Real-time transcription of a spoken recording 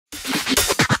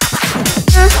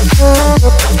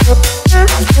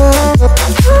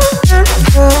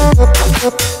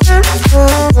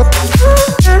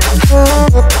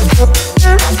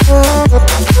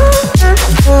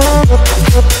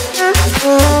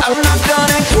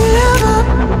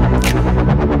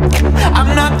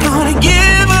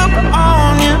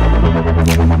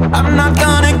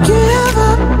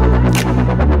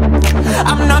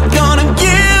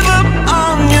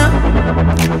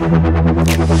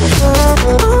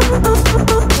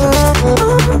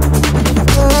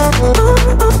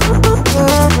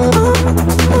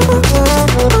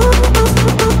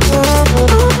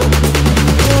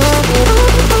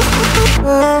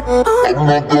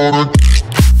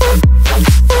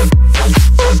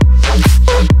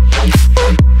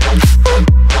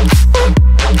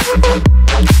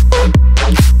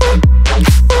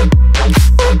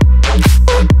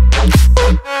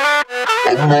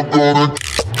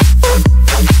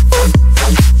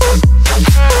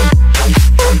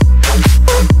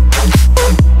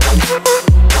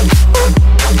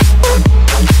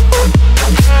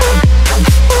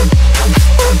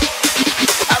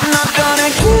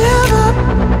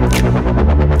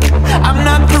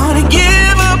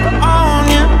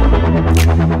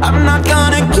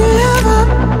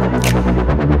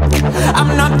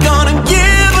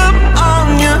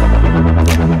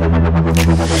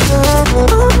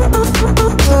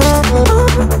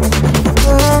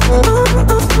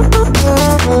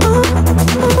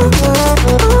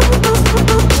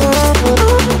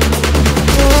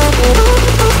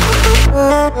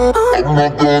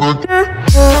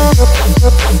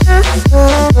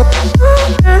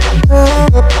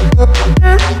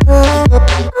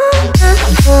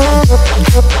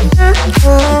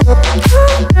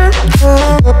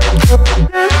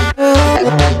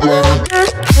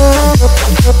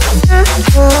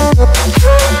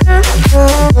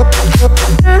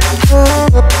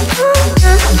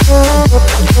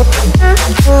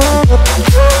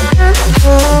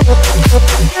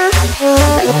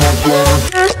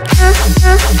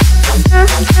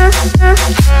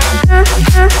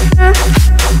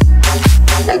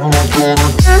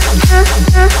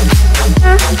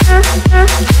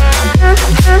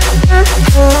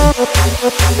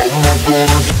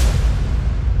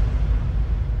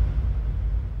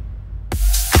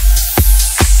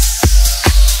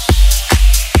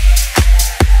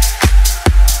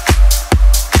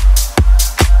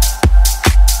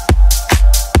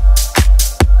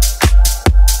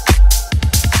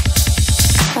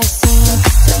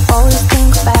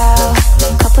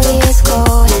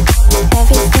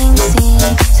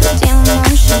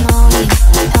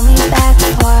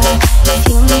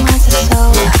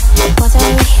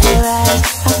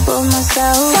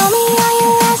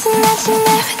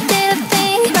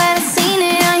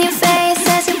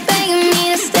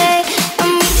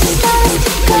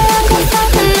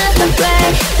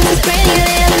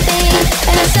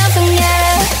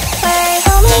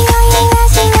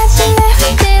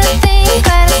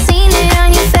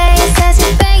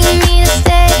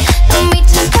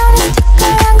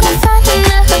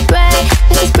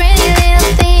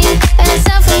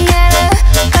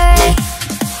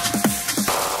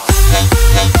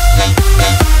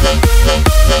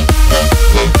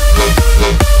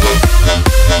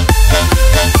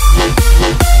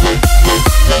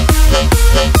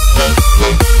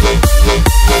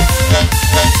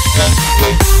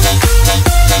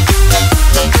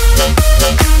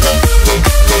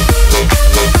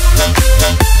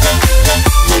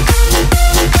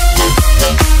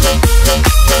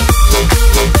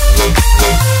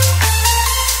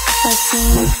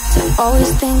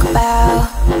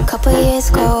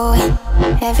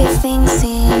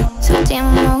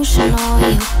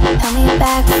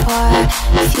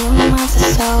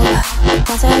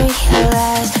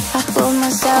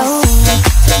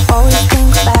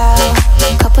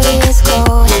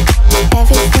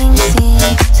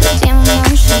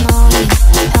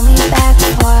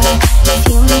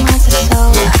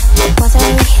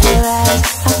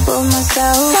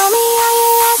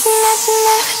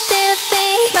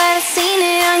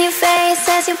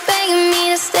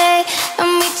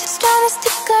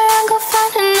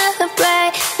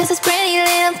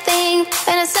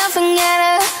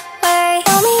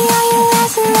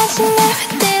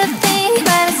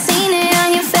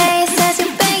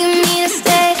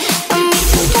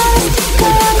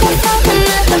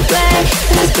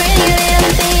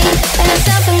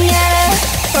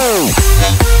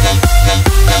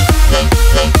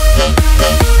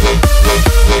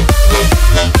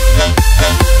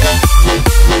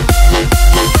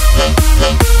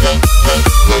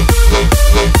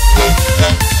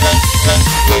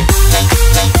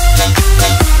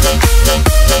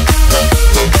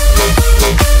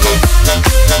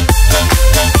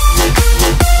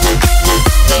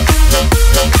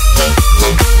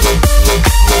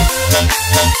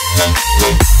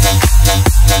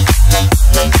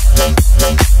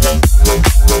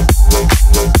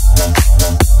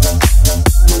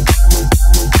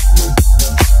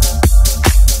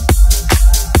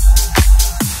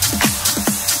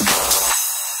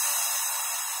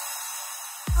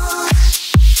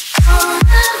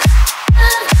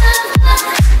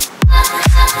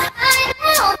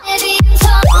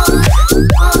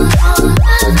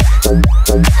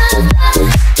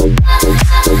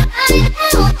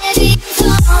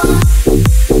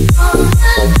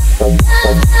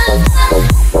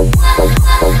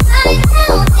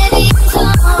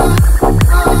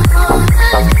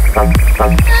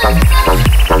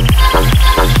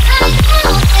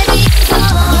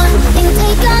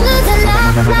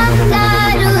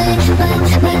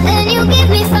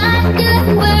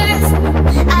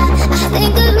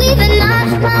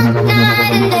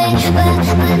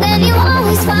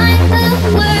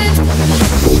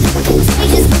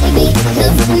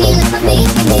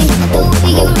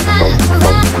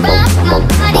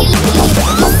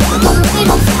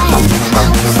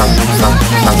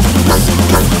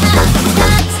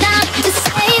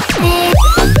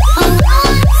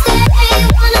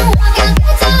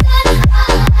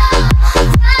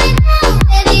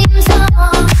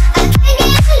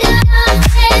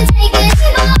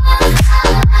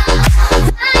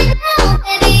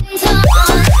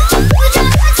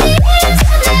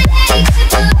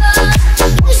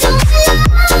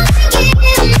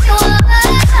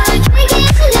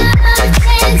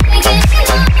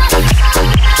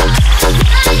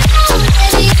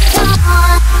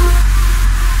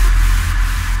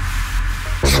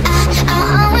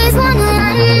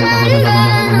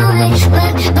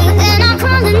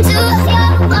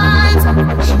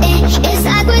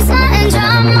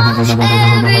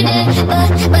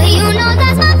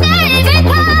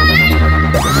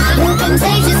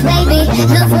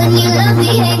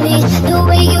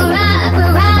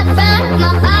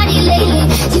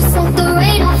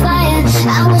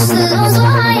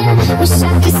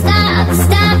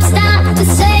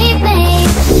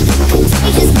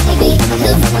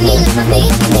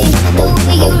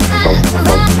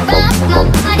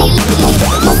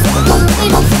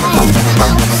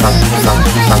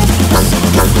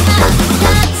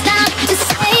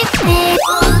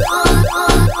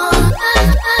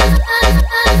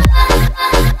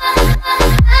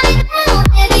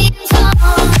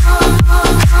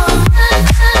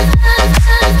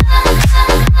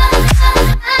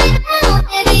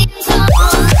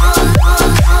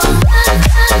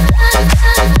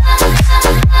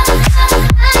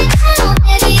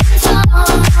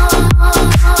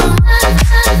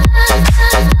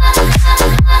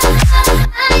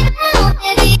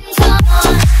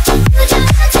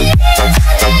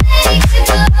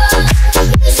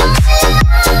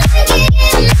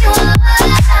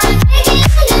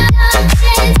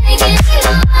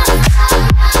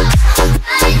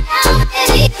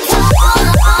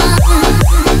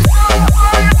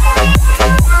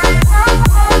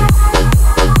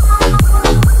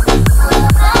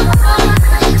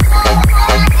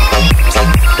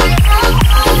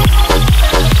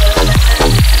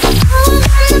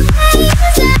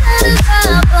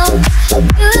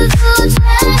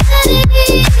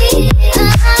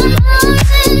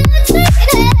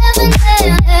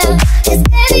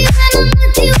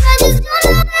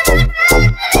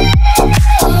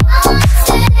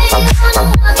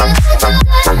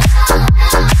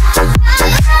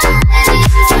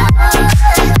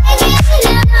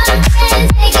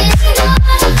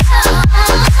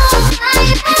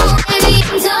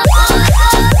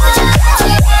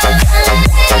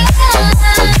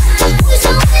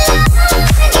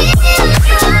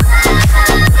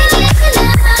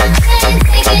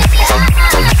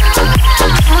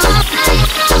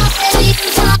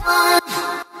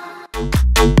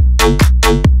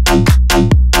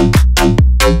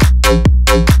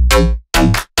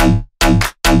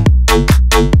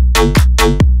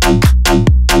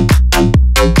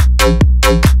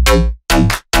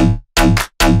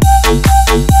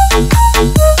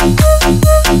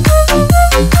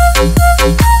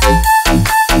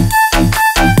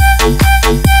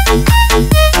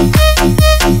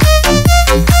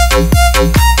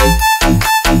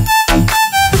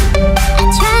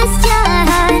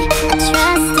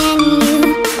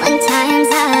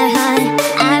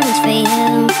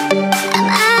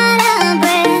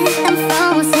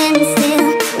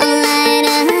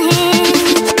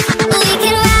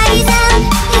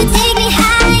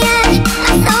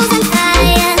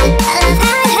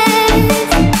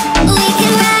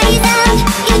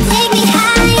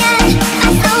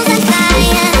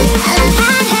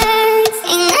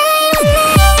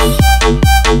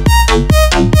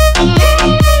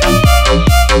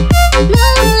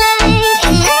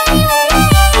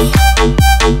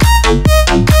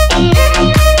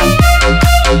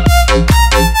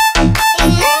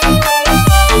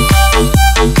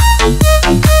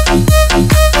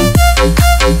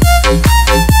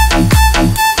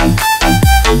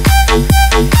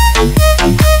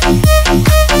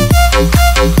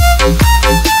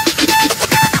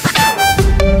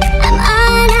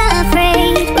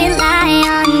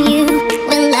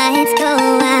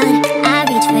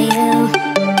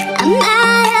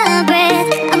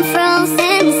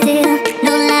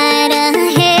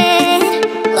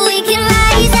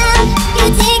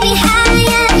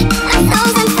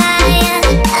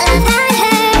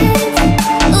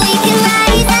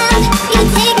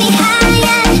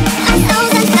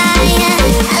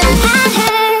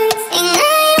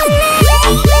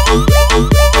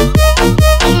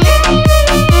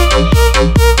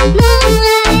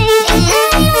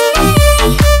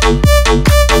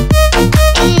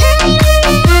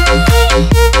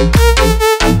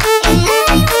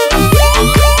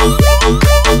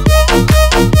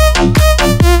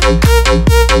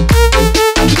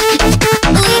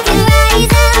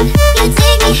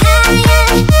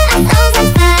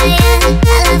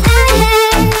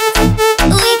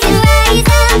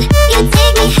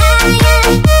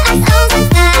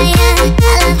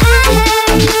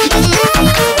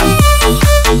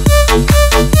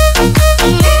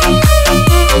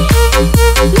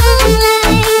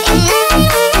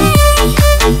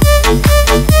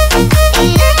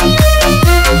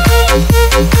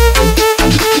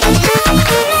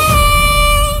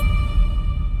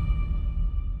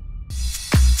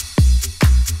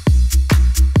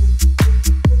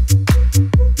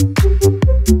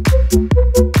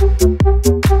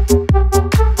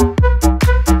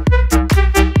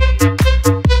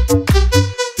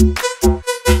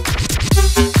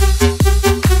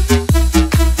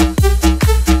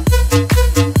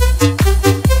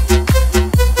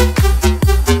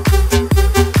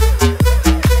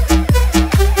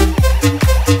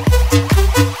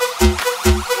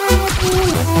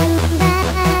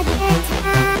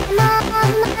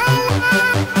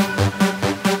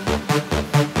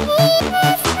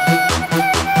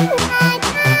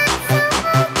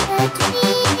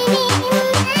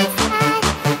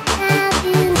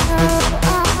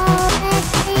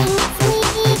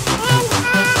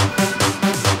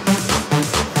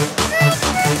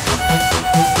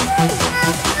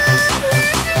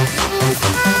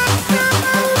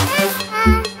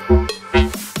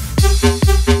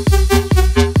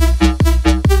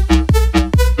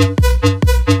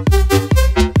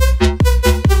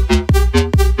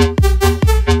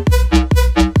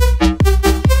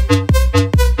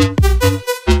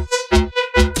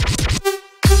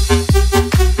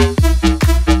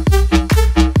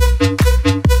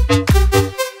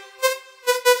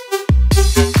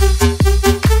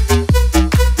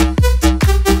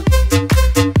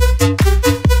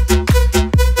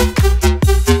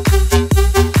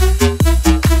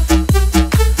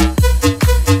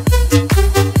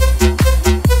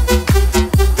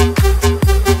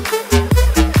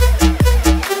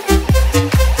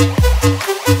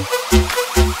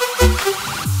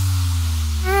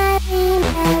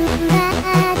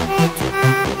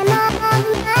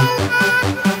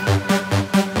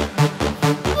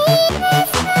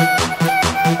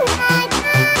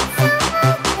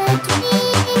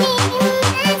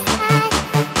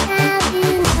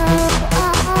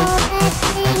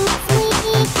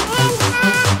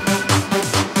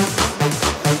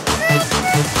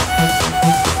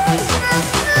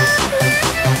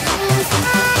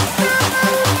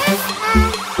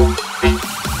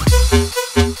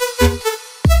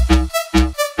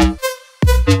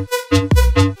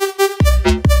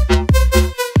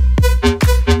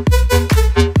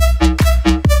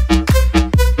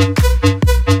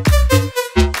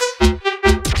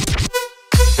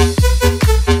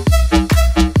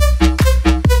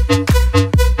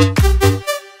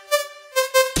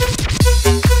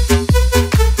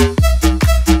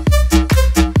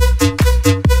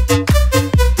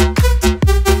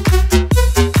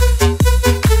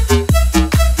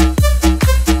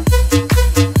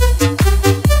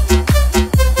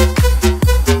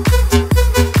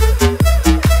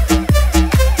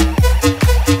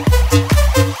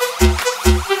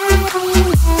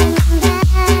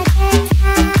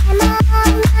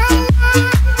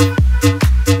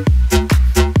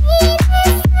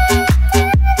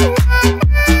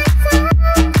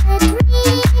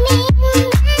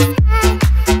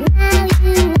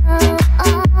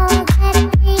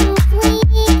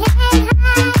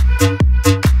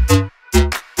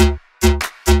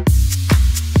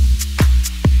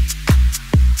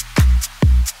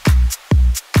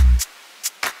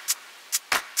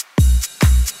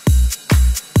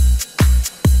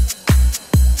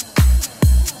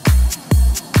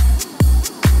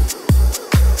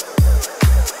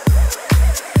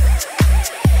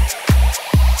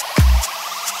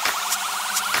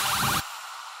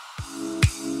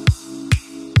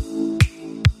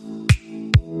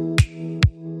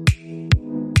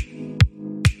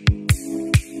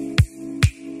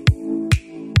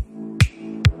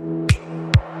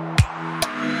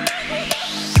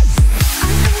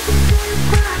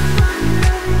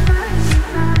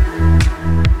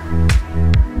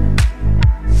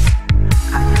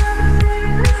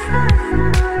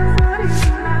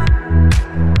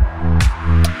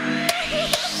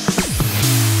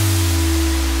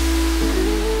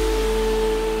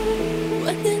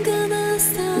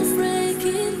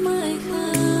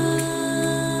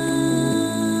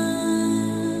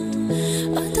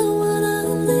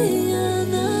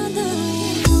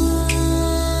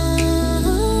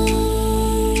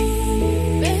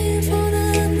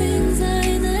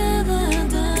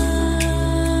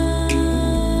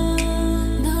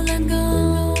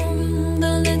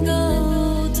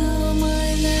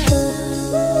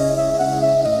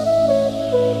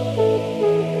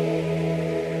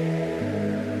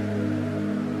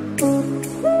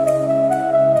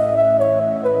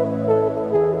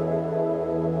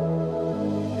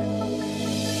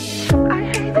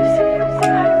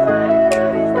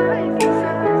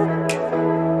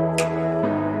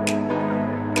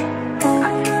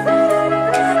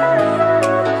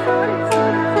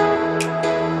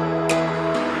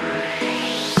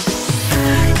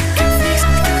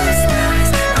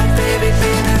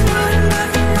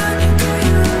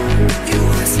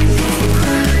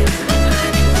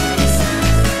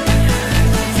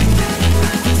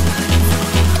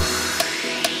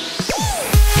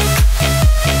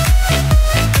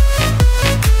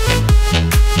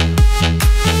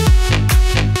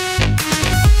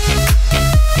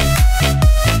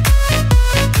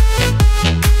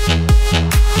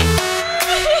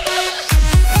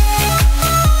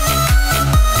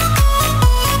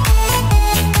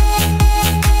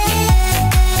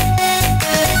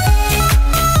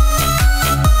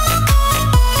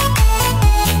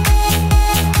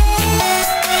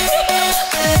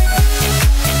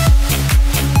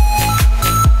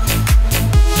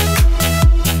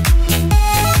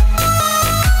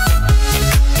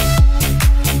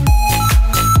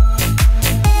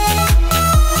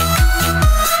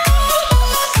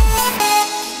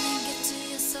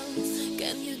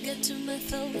Can you get to my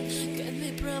thought? Can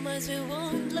we promise we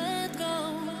won't let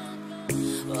go?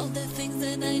 All the things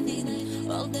that I need,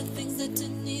 all the things that you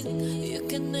need, you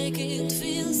can make it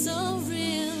feel so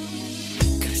real.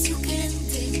 Cause you can't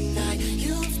deny,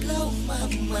 you blow my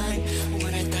mind.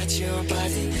 When I touch your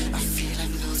body, I feel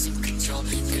I'm losing control.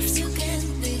 Cause you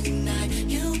can't deny,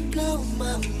 you blow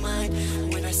my mind.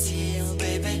 When I see you,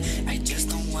 baby, I just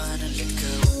don't wanna let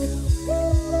go.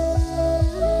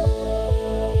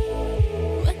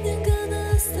 When you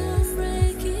gonna stop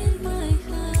breaking my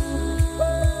heart?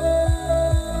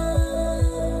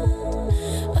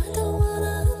 I don't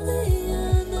wanna be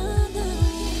another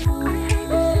one.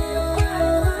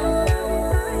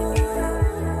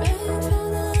 Paying for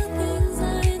the things I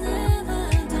never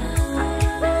done.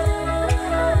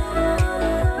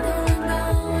 Don't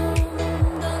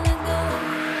let go.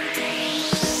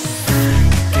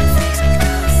 Can't fix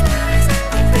those lies,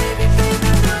 but baby,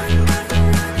 baby,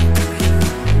 running to you.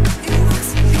 You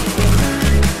must be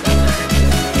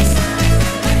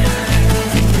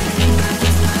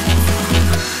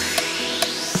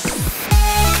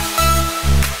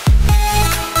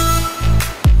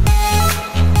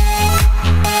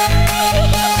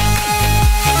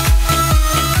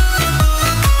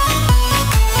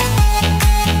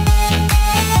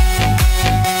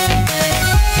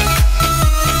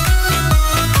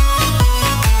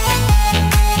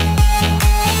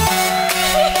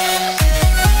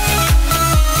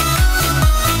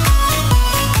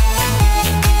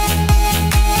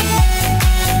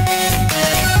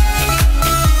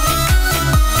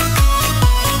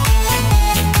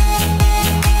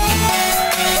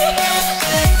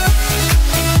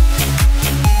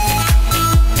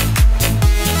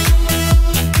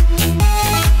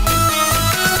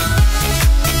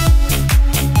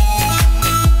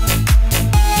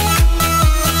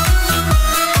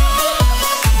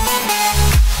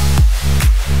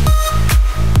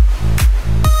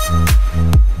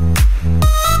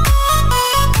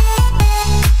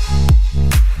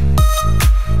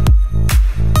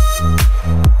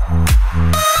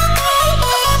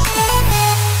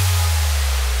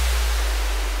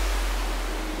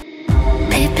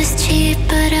paper's cheap,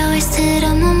 but I wasted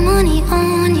all my money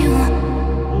on you.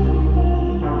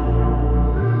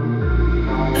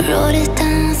 Wrote it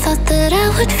down, thought that I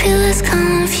would feel less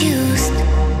confused.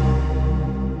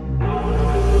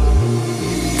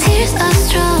 Tears are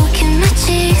stroking my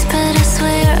cheeks, but I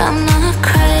swear I'm not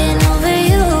crying over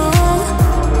you.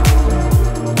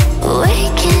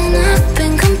 Waking up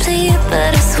incomplete,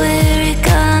 but I swear it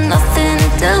got nothing to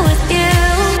do with you.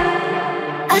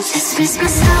 I just miss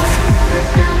myself.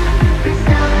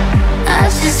 I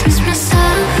just miss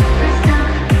myself.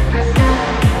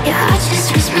 Yeah, I just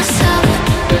miss myself.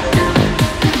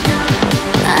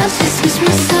 I just miss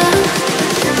myself.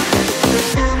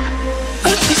 I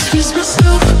just miss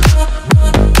myself.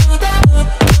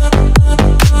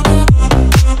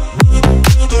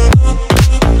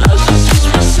 I just miss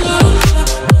myself.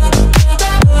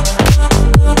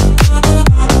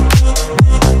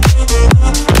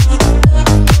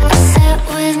 I sat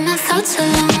with my thoughts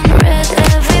alone, read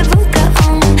every book I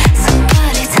own.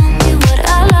 Somebody tell me what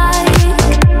I like.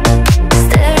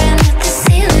 Staring at the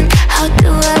ceiling, how do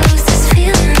I lose this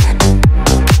feeling?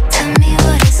 Tell me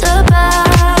what it's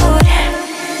about.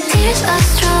 Tears are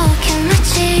stroking my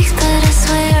cheeks, but I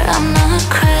swear I'm not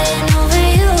crying over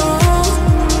you.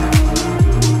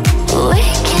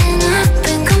 Waking up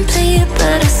incomplete,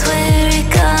 but I swear it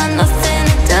got nothing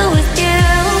to do with you.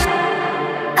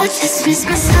 I just miss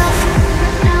myself.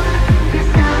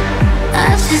 I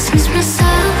just miss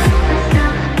myself.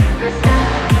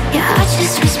 Yeah, I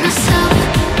just miss myself.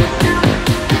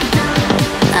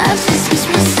 I just miss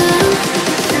myself.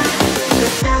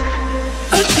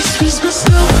 I just miss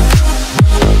myself.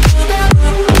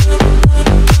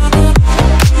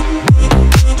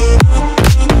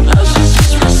 I just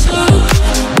miss myself.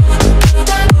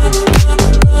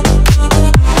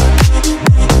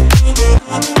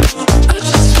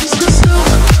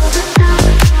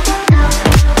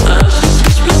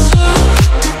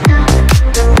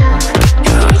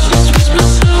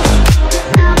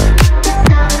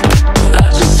 I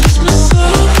just miss myself.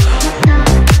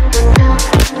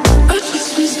 I just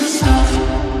miss myself.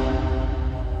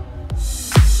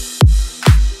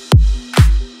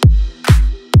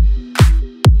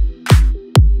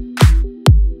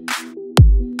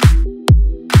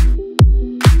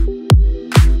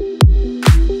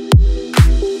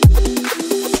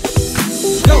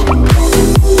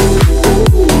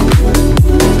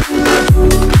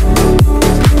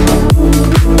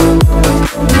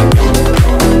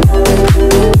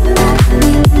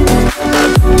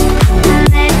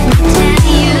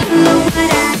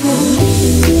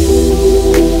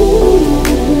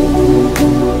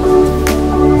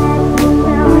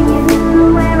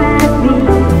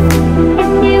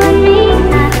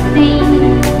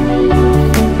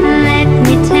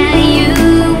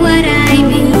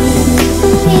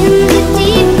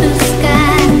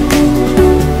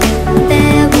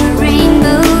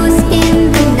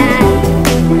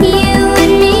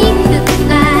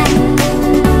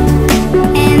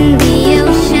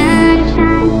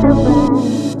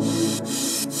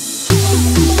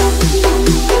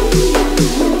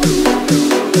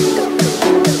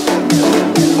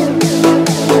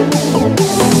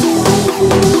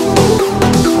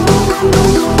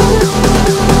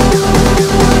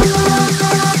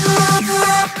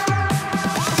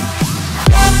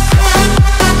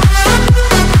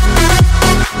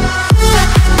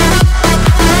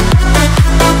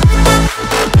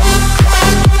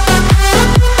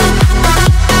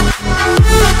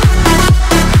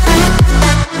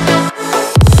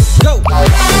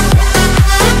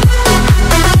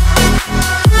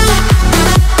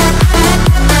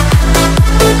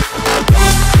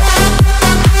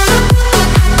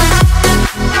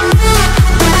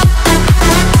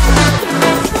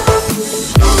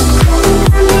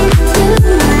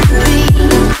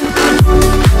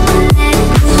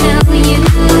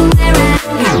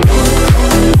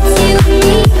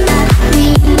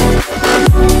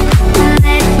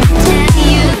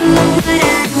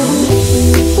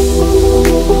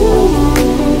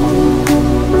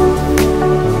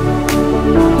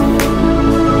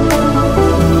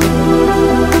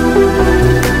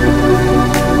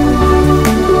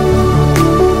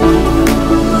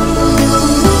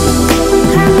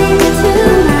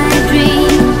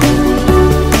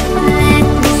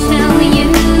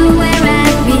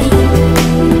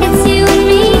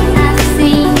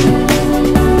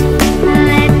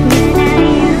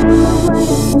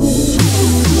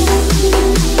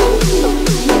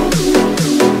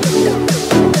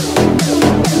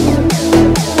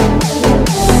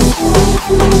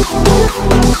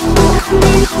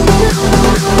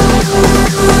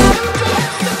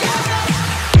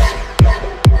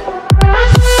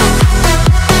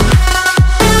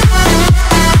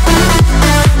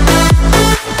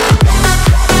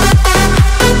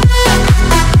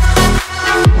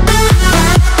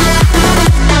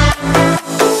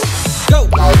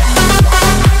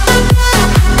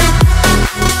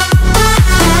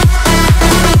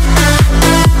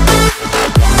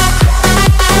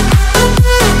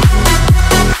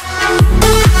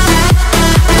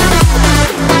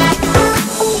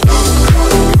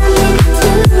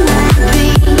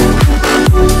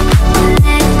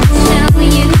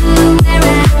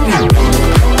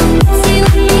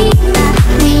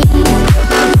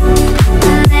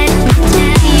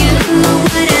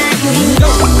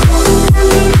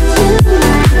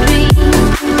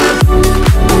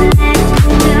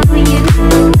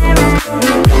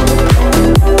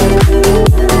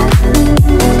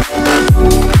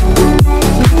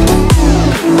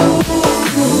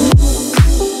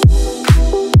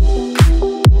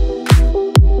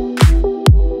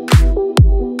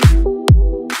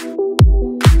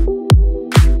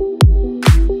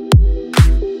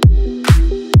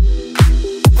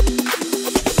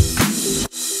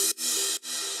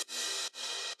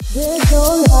 There's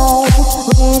no light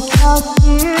without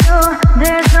you.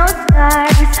 There's no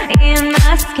stars in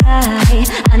my sky.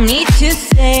 I need to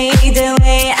say the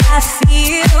way I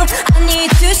feel. I need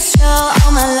to show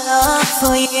all my love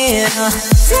for you.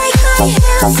 Take my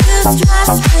hands, just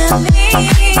trust in me.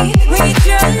 With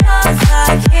your love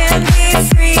I can be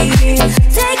free.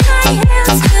 Take my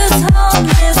hands, just hold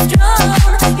me strong.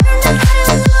 You're not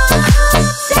alone.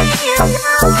 Say you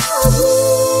know.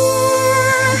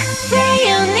 Say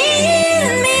you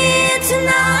need me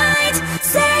tonight.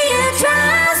 Say you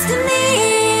trust me.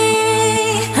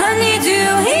 I need you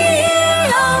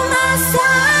here on my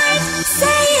side.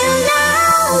 Say you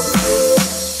love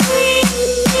me.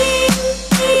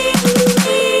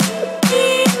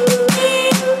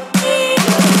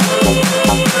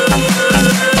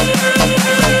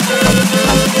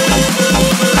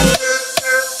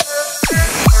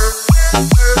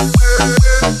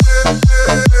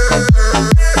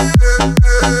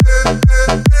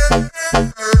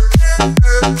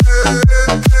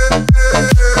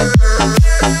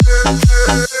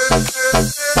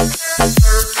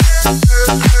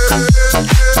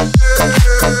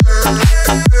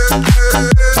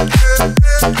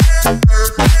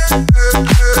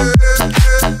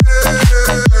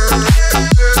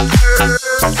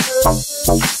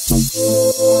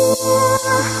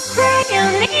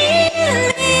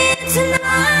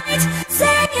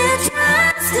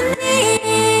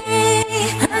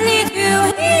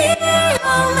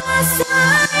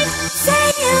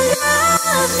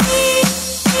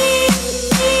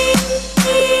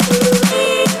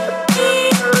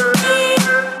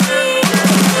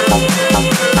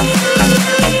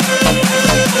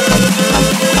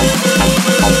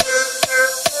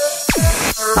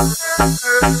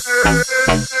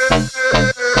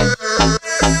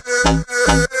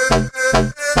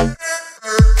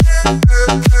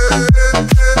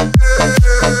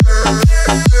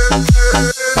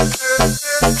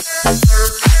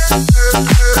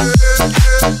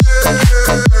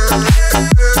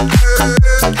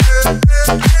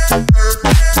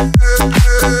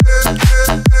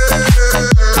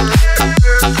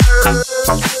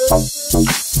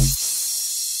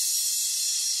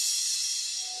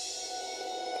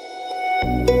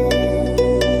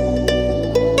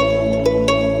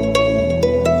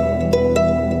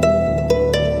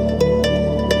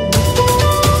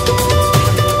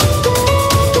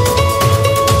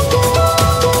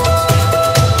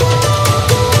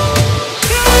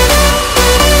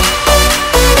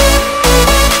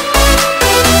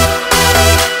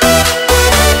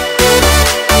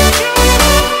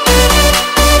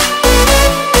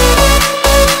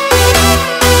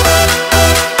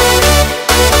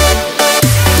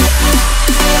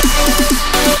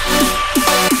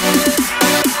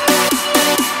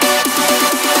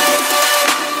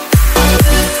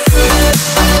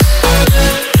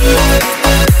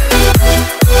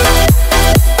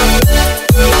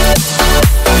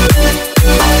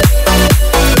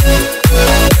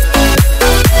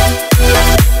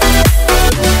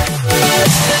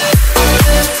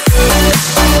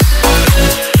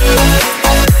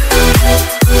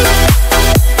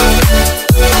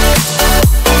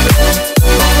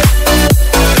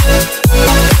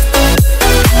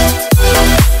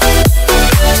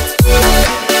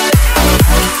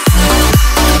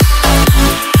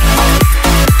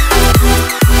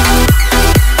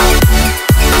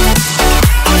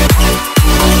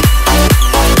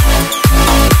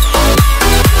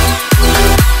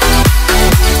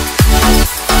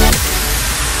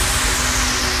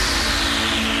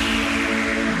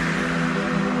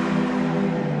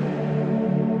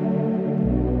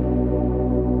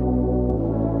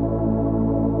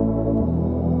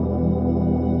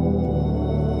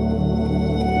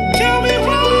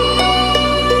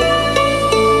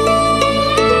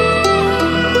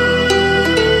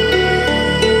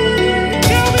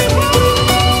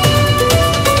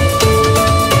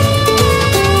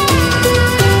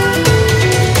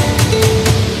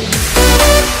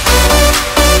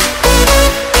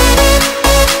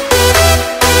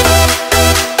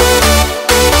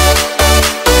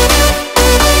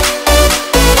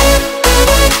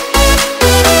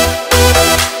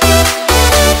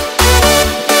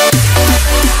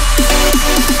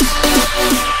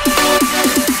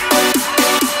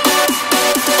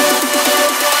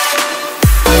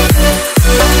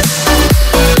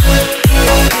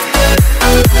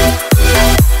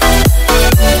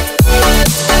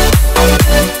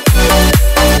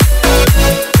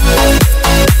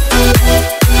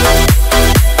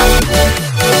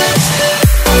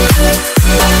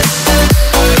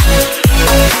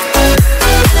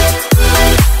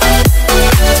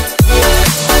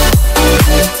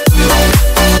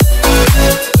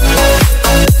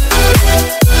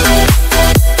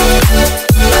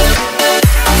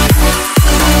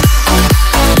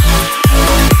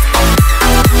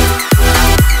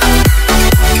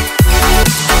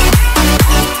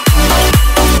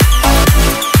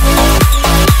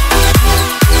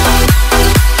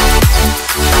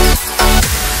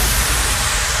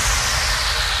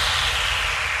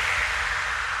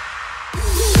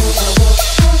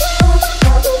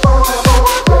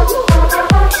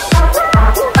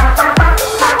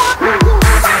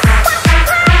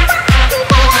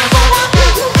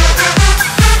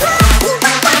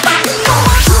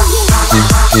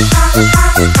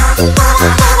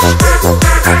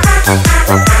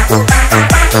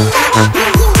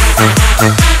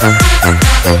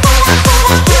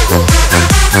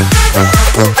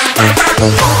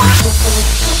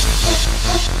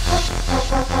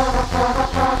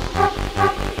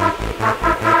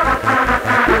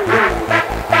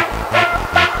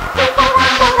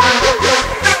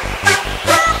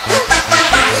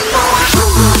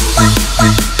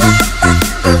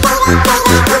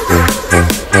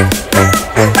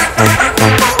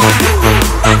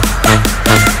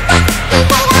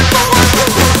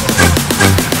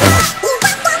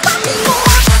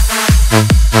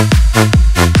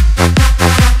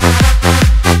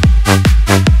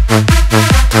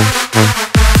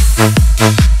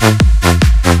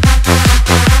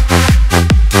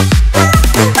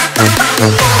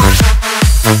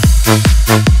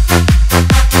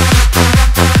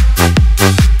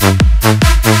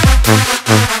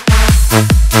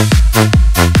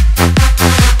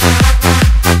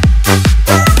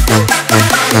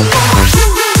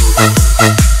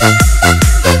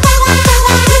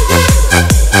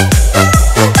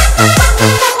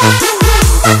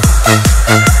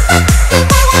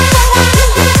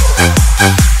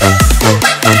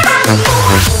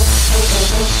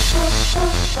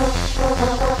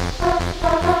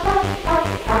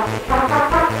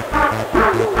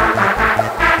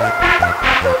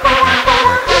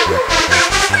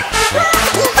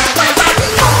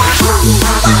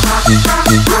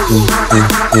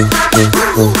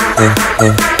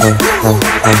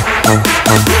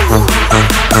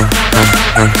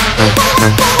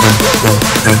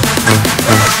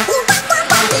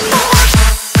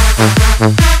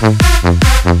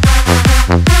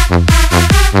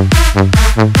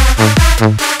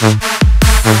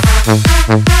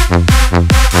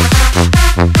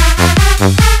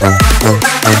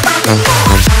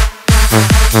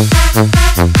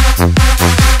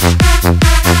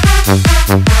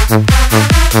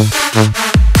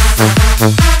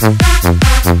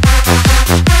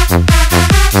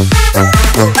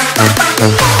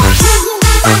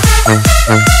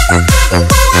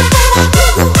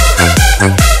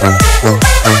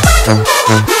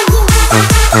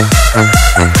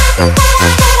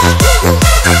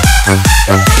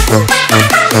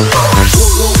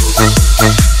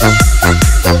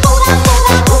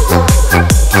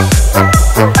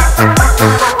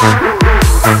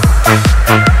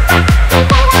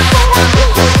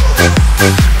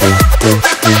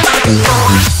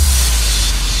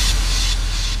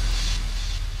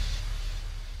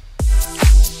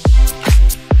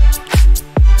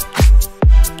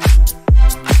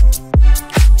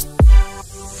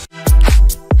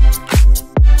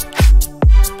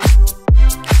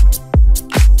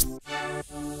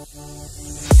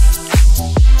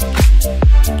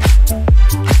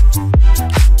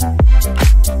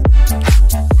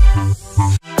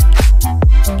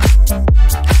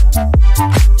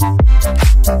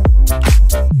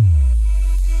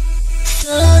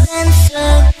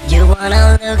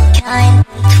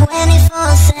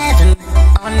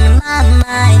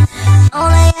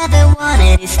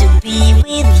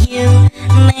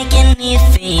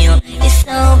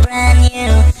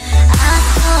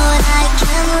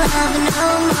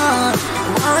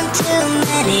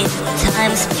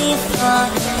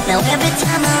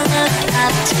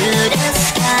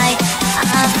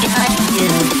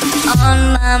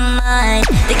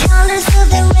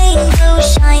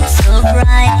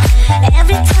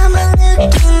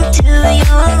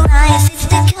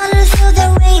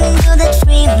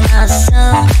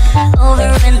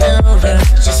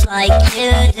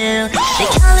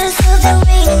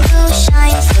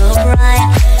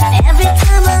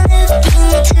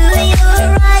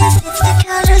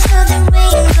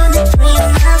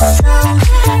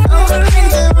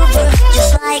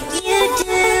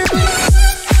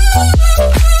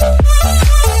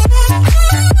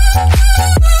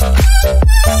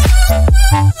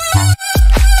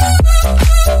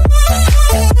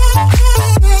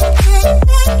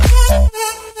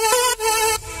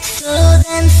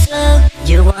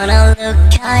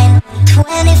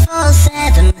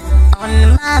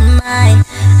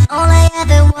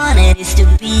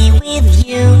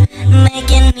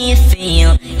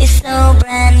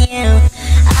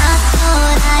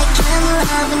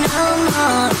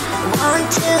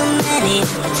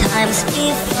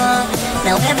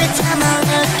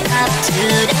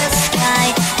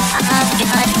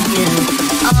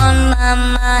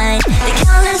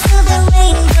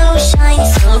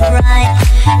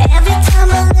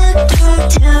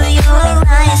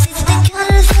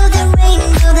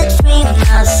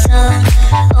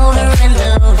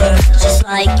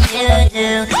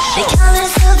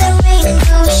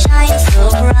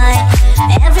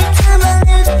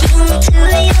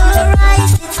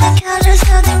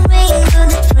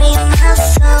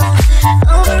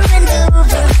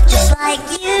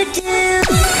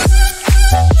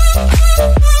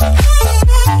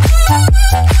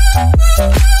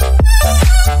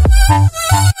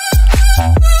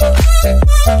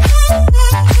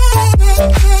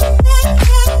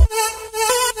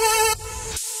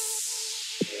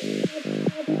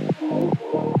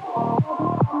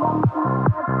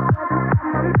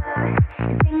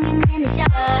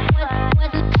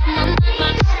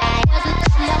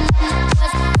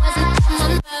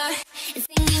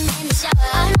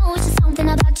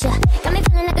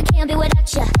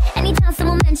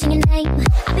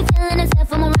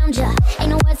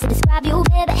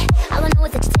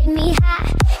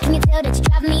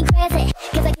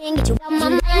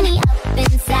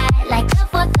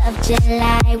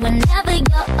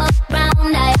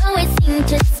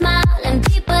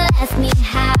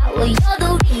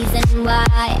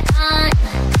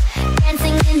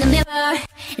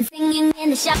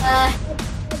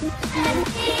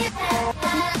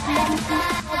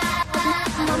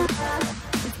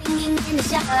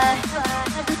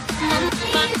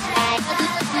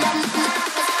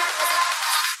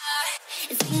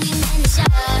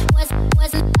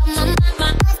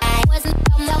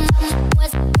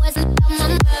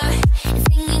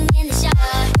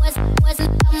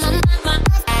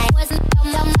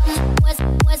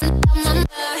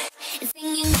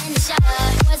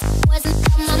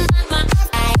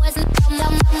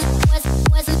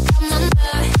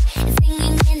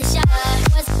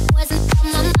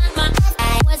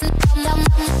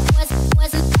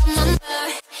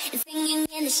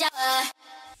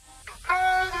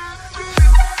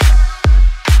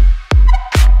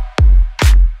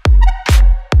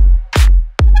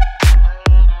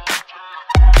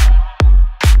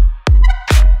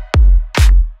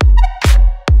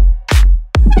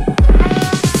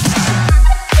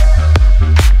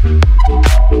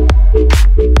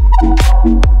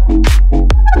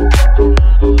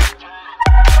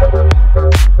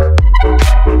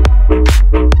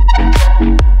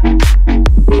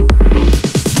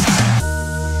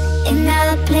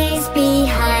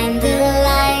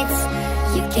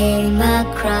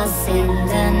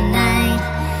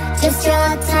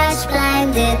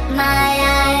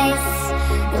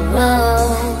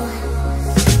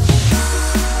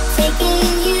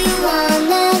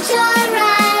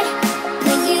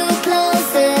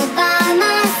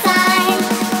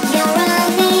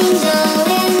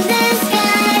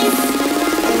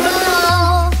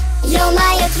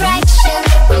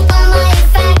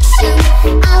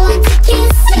 attraction. I want to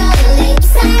kiss your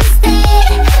lips and stay.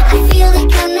 I feel the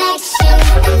connection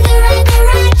in the right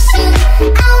direction.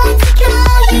 I want to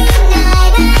call you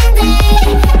night and day,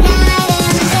 night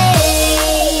and day.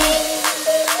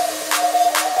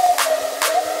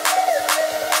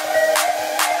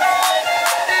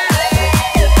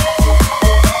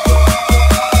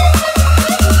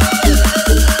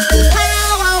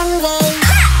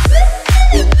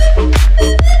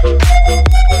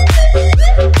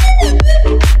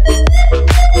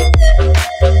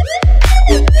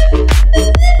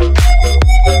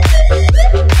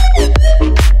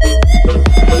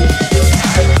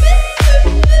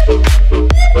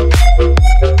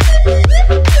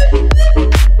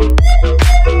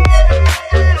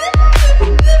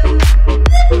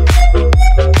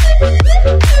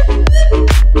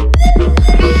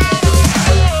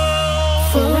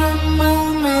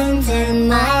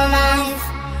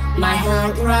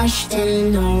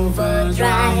 In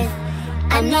overdrive,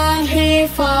 I'm not here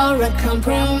for a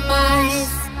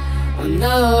compromise. Oh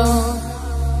no.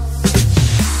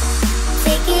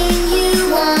 Taking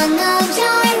you on a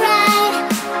joyride,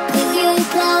 with you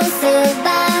closer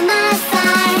by my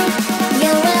side.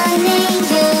 You're an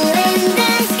angel in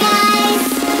disguise.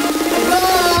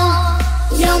 Oh,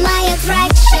 you're my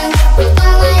attraction, with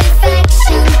all my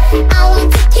affection. I want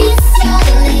to kiss your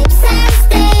lips and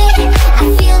stay. I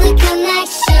feel the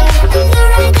connection in the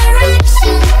right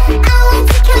direction. I want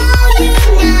to call you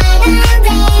night and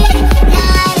day,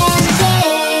 night and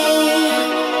day.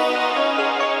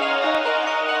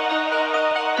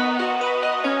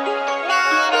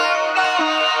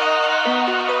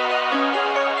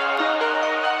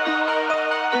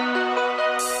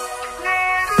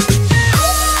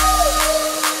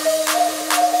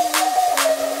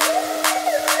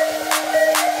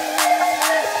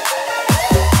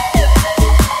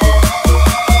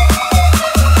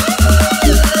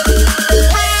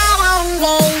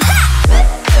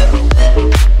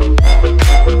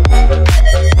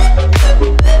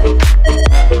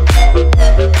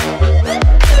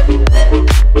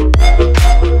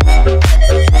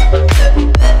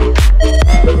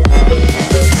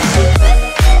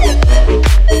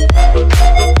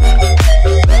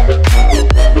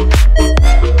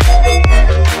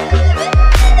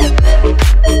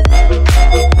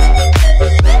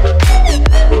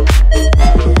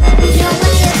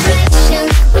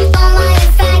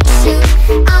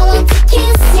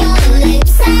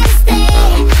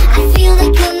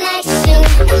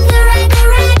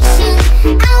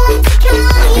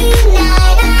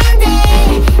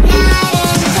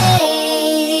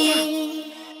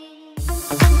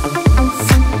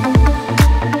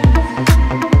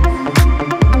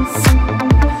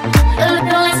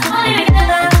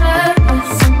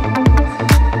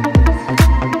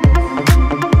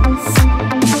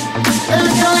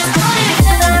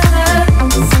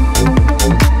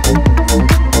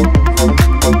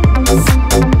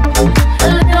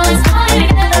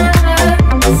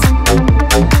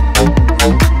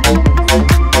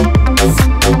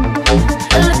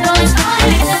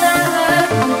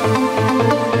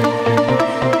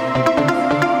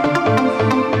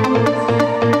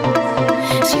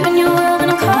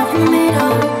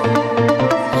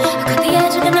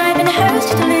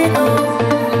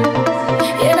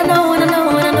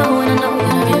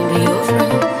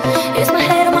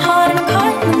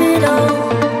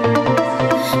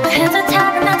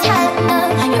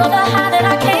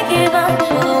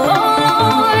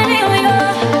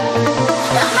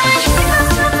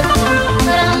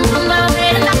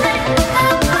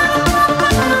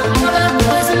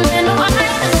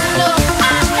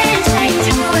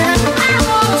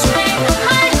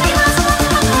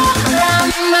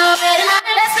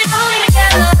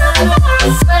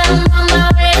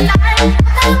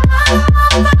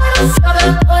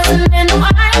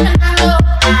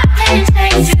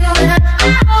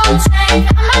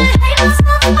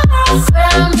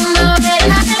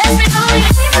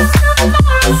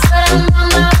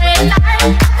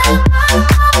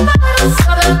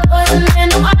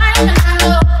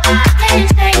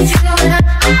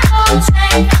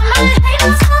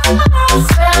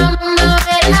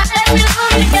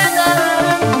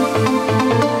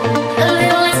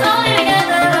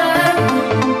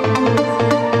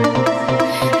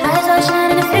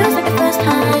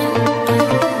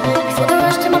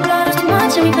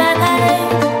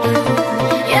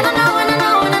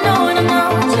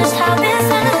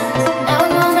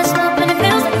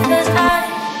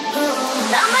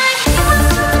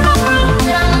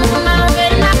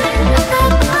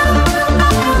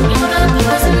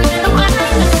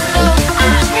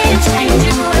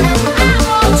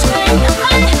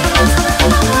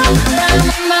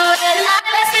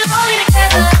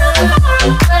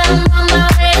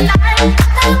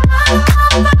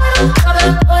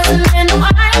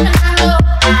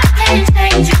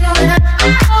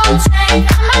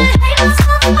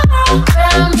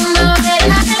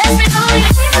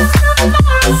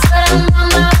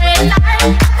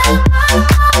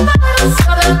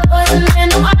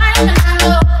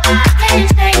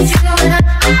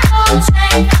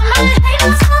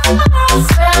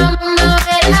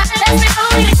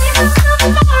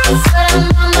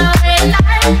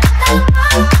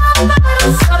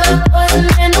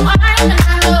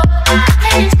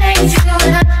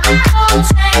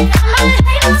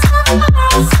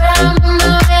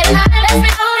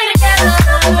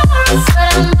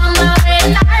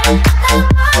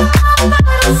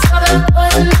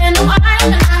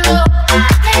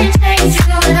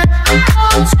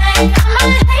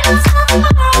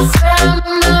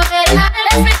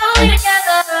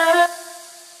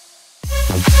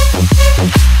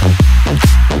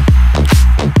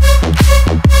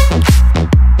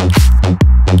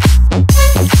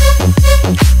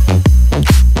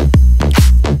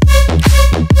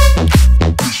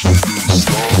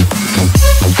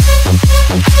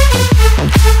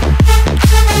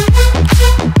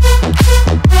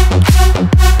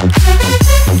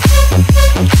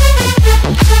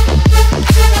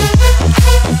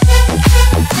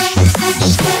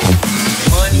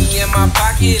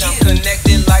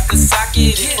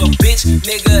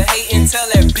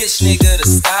 bitch nigga to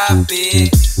stop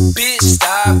it. Bitch,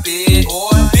 stop it.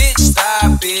 Or bitch,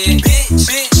 stop it.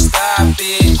 Bitch, stop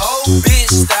it. Oh,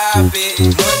 bitch, stop it.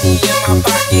 Money in my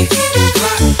pocket,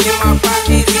 Glock in my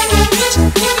pocket. Bitch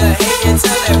nigga hate and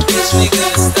tell that bitch nigga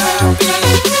to stop it.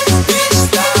 Bitch,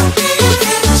 stop it.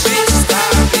 Bitch,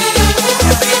 stop it. Or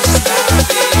bitch, stop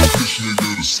it. Bitch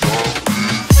nigga to stop it.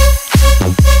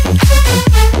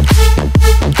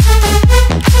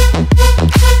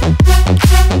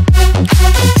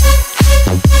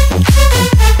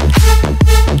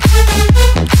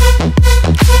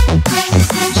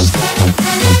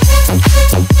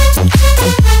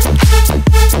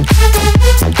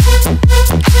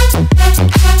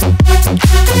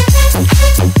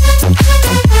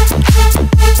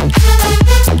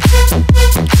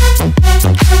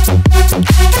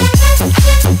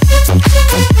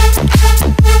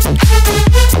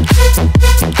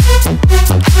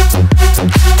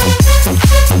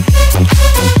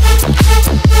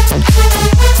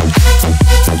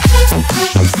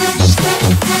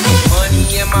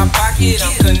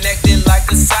 I'm connected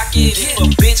like a socket. If a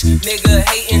bitch nigga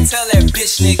hatin', tell that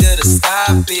bitch nigga to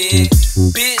stop it.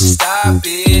 Bitch, stop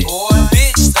it. Or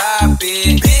bitch, stop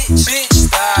it. Bitch,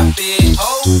 stop it.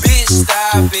 Oh, bitch,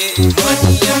 stop it.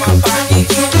 Money in my pocket,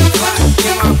 Glock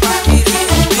in my pocket.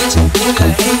 Bitch nigga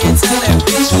hatin', tell that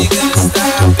bitch nigga to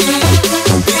stop it.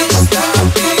 Bitch,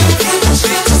 stop it.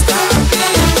 Bitch, stop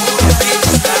it. Or bitch,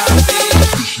 stop it.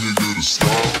 Bitch nigga to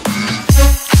stop it.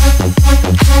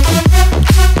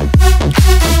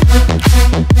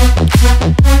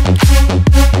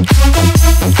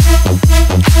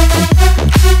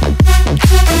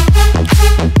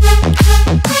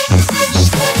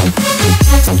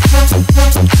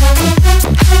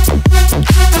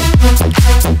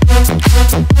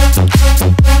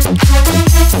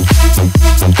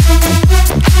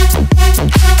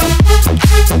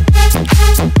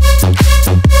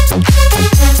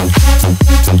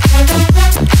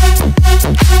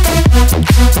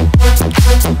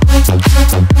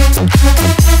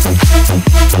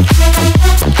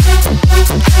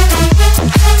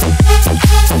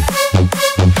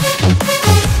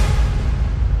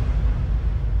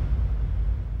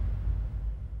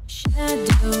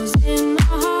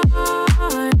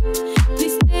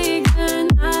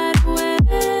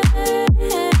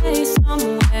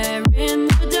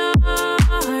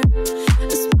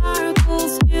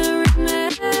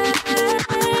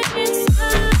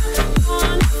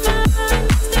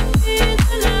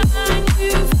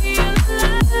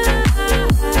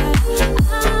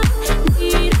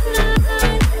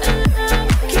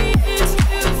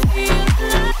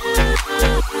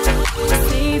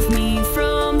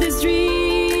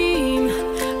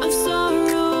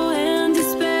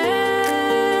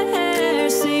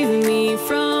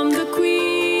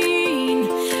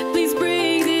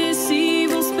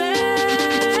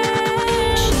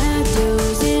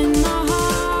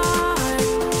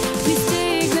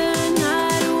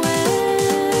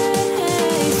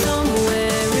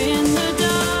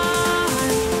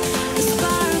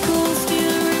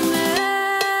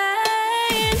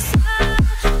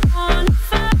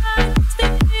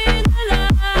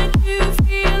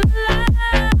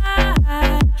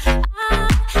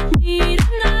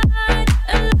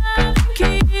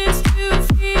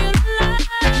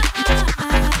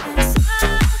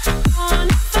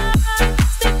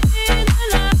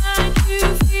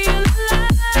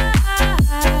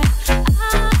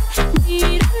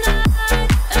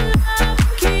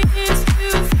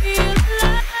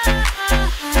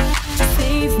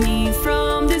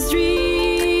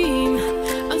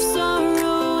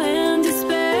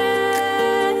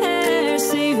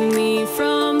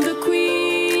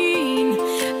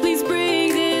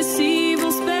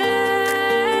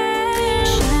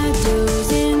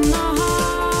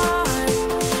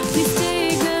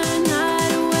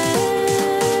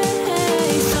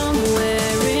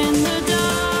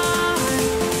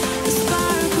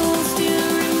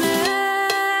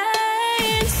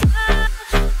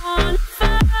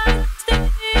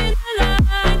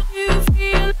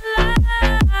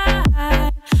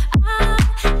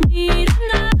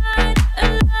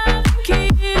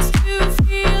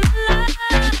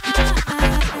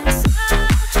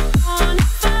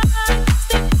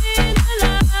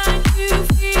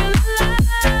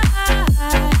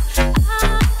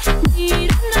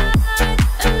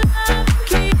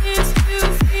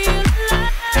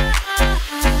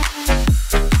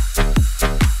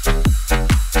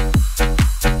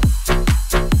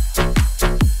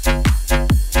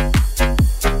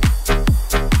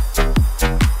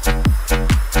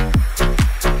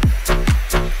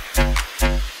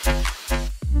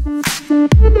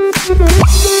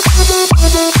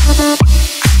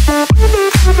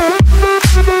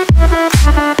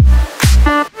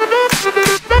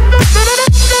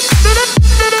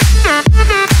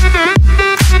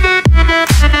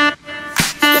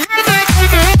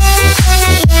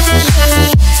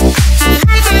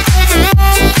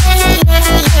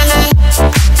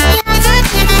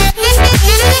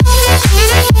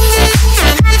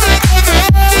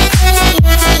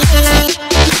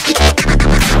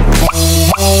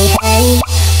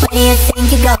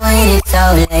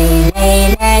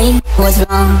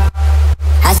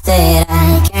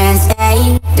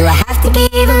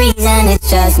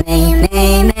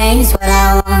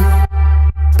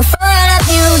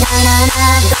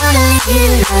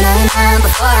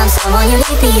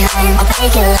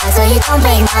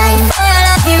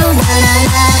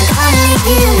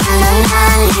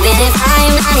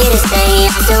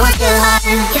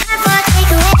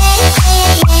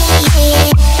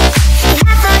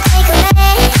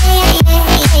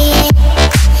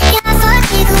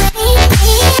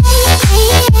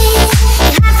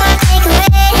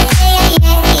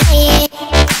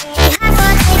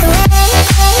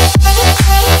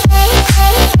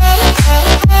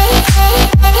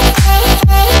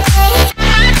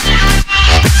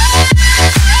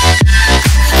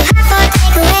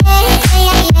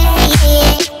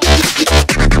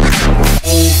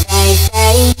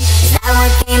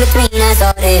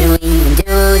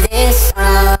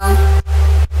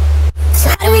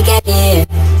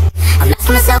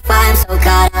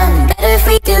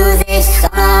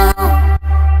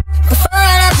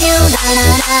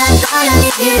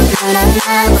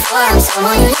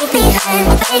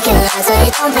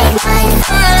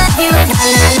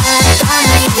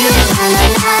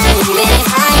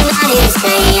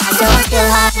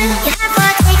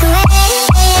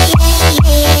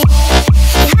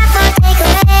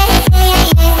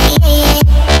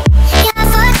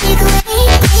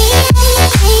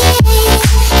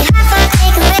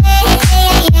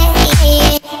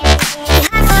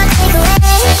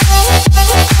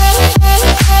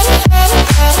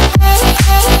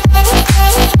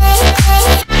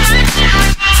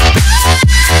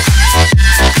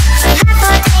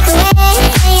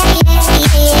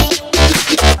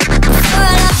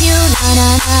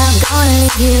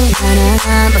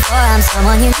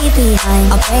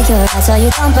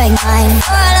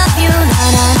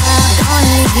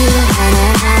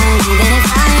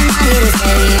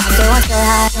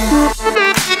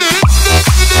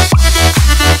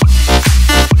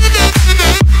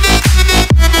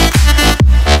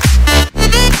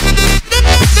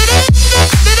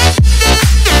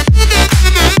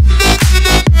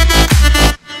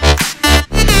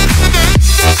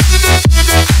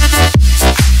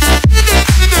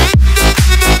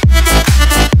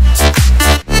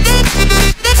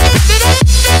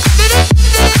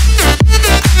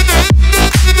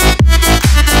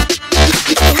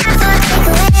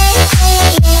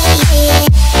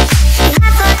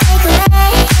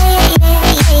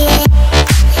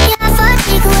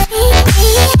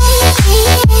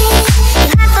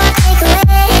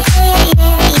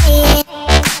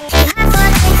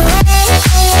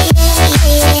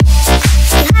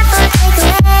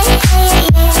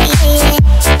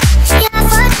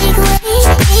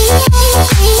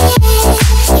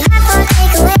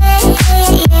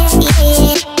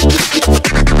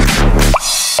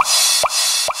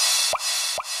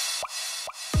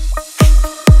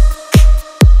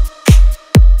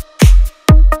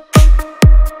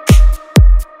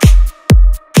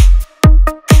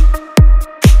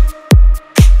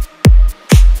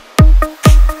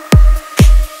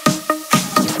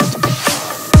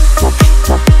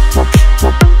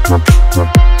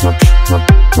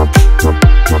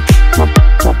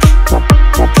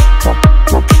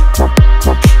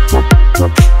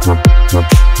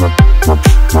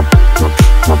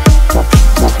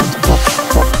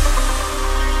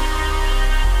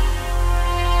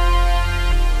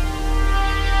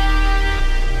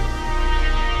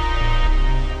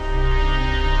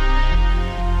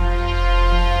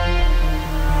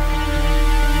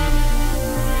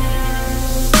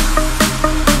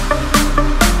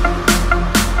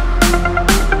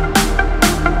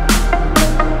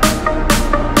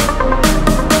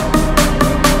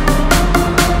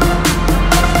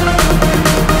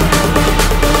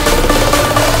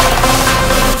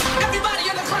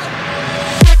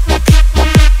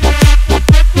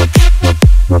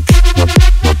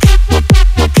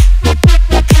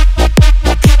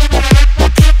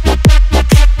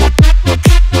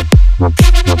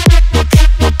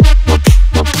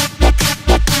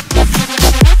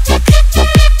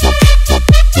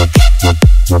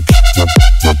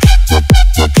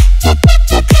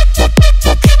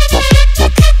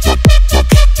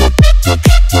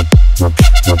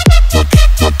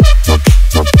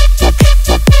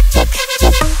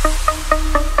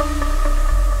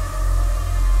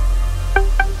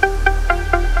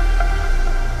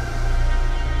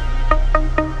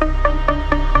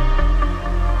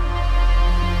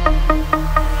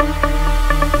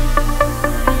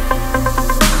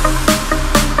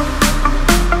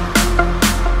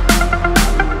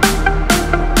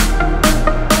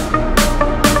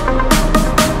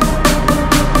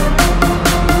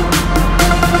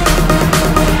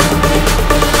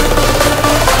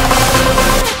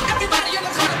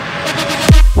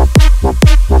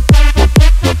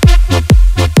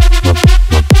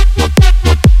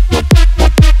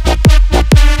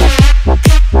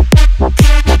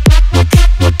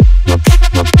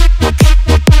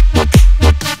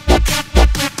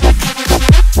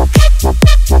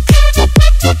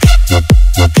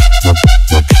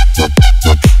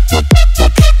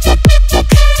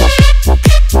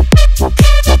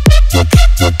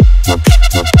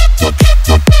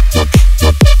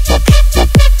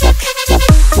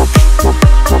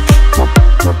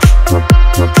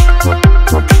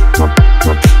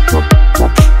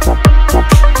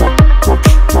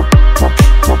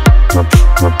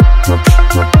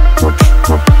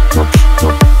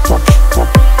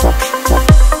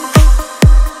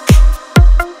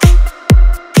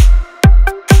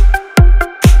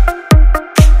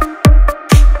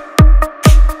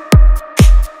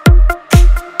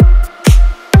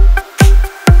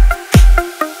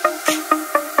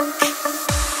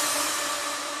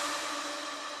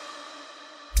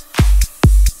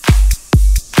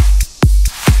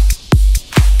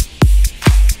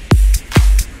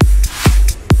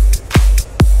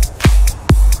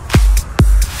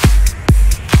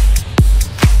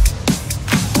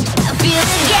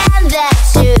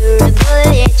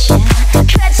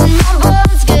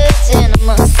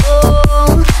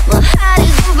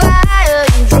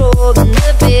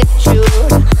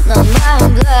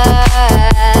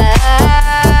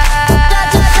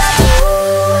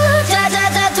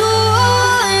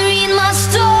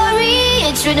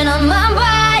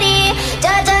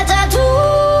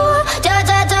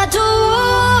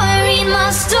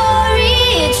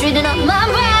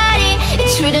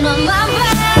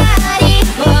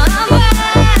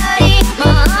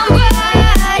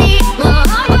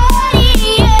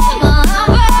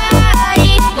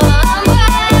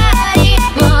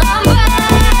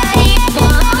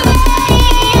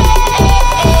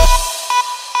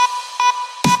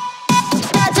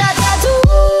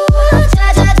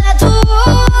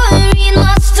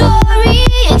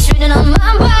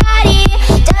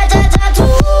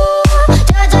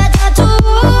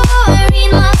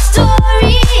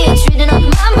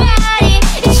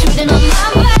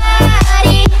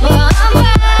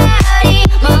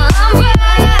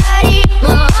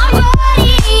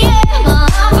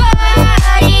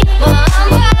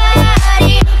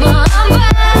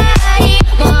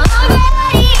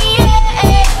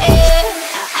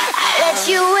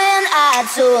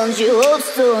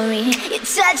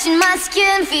 touching my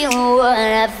skin, feeling what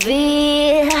I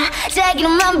feel.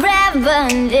 Taking my breath, but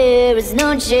there is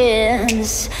no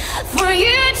chance for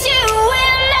you to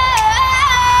win now.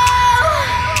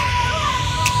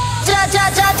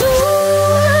 Ta-ta-ta-too,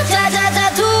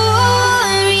 ta-ta-ta-too.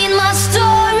 Read my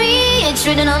story, it's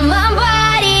written on my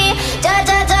body.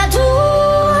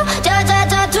 Ta-ta-ta-too,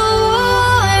 ta-ta-ta-too.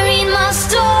 Read my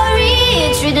story,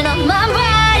 it's written on my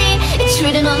body. It's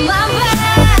written on my body.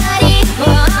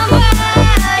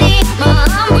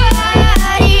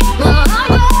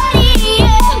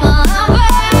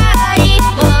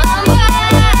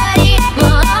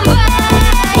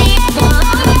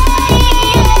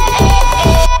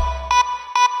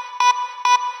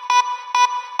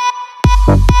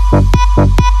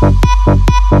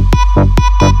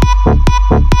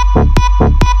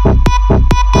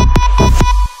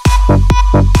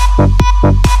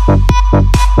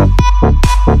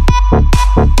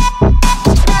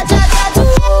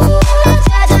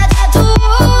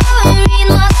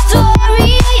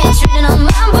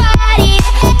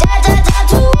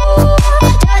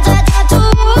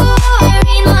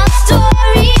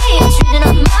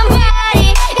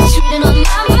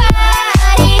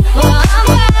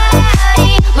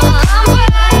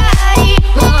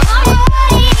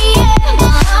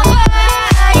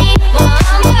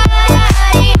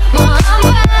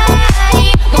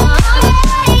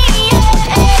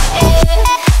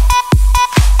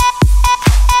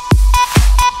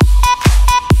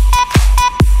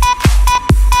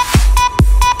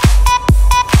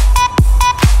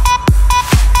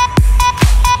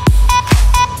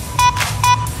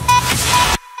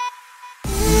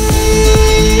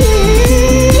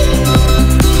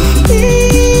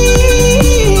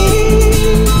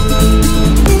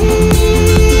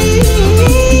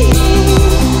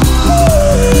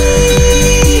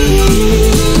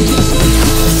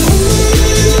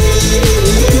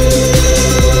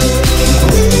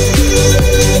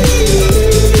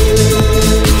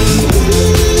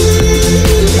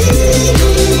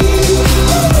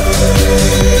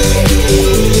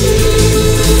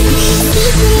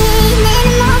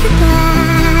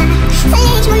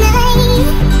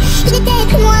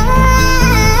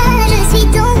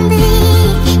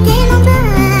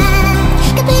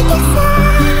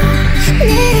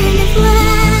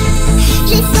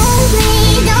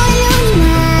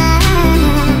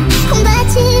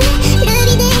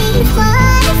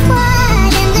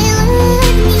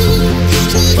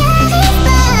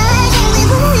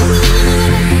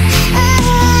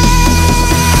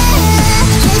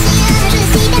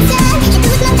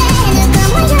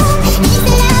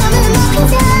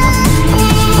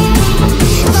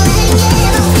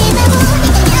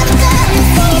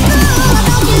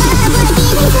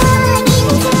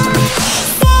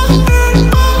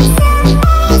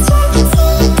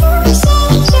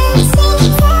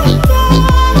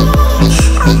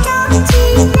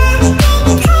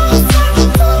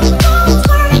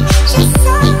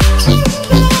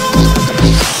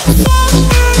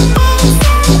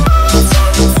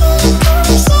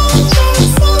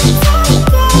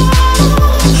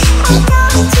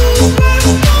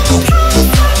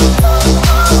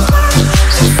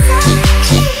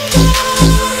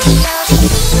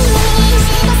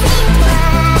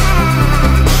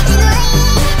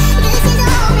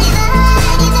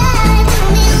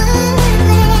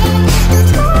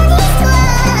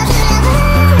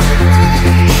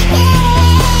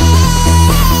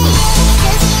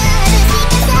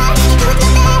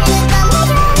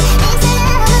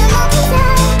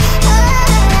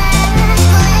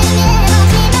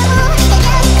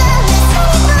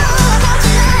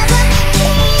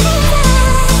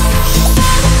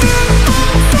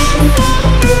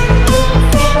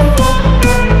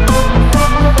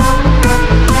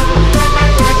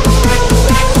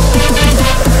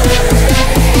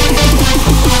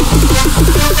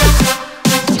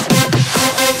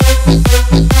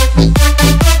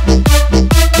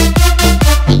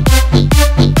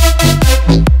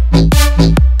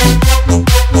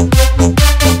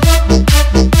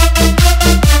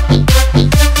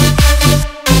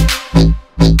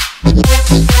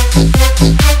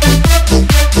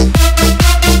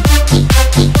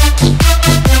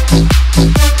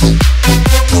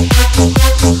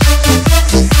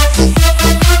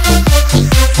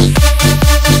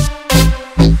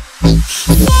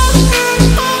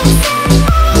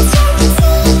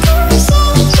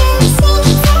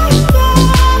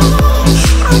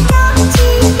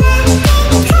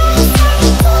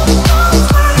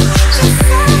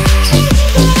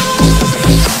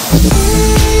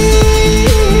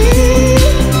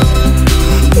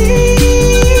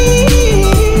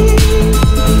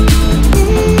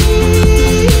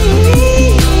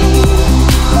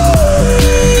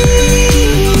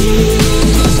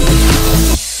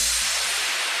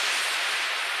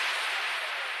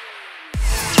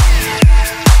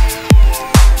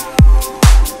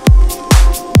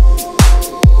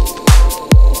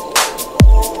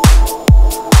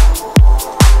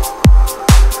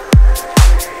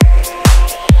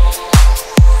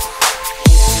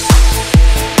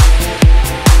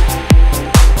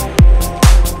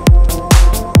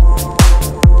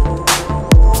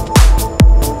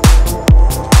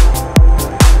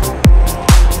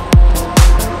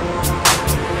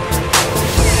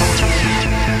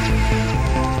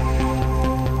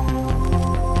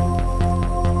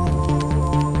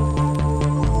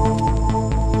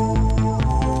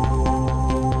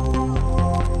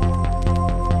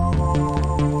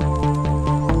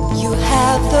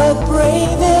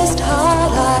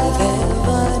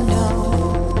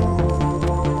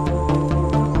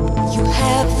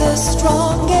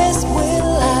 strongest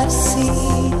will I've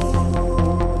seen.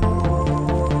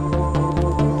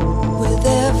 With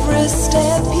every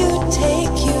step you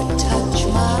take, you touch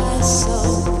my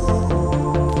soul.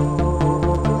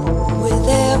 With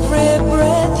every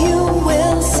breath you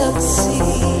will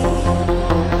succeed.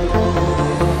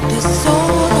 The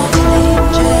soul of an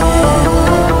angel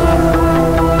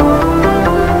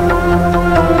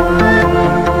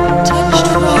touched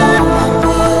from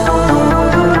above.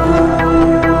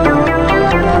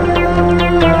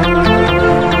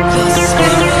 Your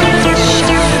spirit is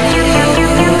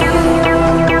shining,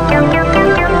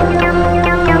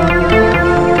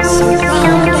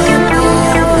 surrounded by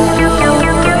love.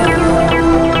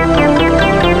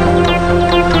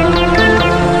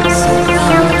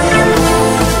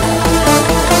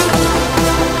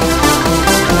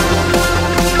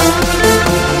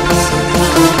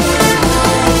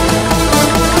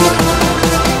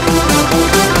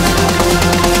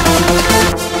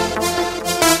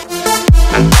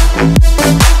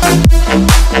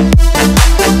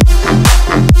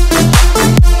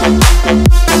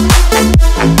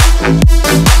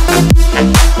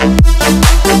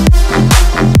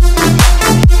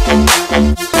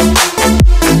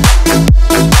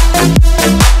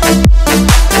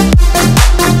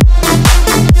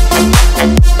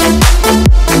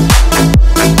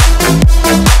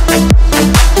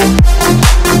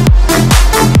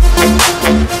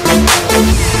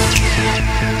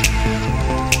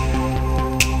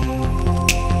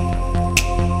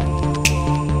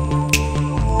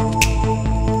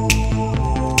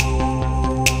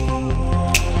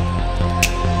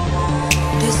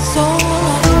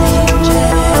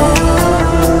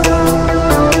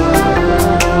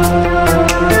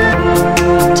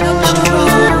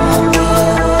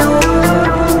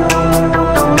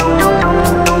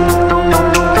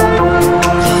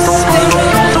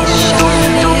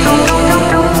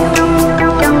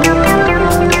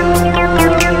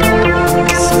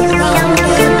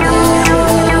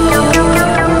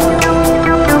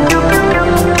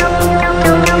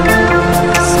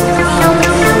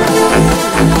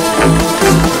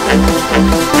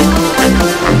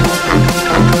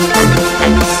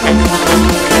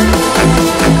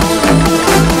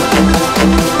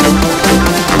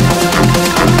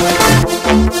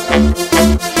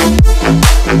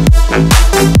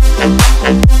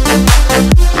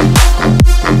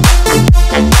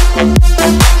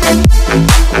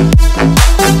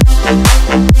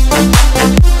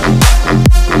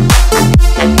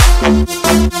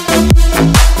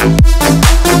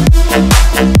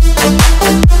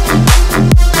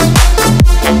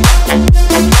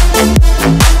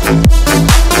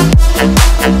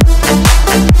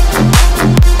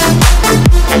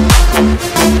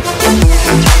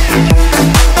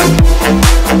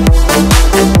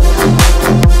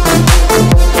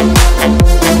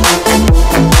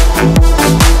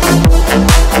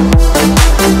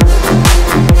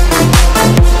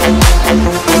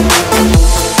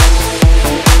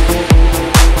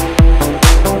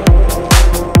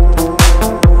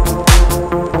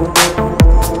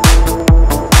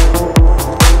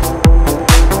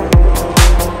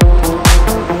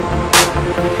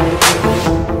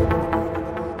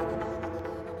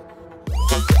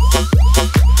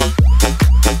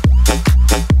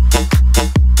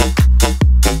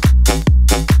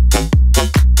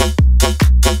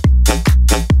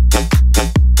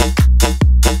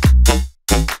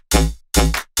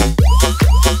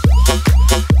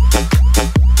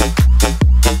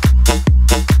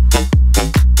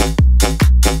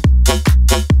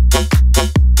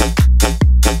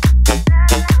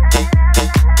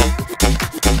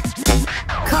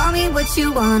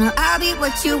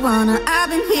 what you wanna. I've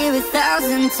been here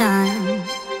 1,000 times.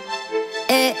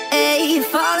 Hey,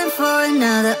 falling for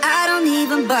another, I don't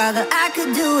even bother. I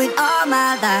could do it all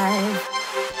my life.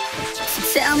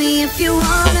 So tell me if you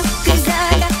wanna, 'cause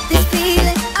I got this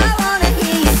feeling. I wanna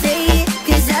hear you say it,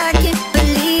 'cause I can't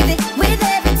believe it. With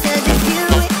every touch of you,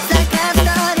 it's like I've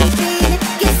started feeling.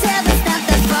 'Cause heaven's not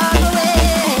that far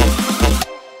away.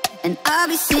 And I'll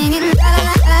be singing la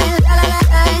la la la la la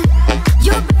la.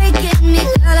 You're breaking me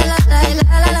la la la la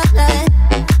la la la.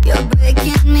 You're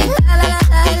breaking me la la la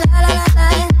la la la la.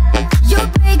 You're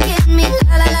breaking me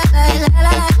la la la la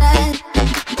la la la.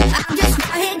 I'm just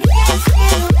right here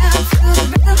dancing around to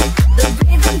the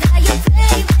rhythm that you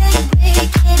play,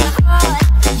 breaking my heart.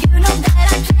 You know that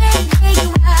I can't get you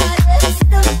out of the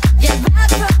system. Yeah,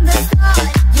 right from the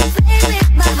start, you play with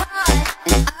my heart.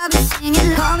 And I'll be singing,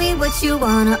 call me what you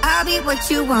wanna, I'll be what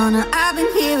you wanna. I've been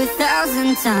here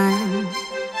 1,000 times.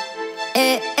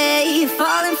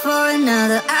 Falling for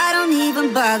another, I don't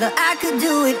even bother. I could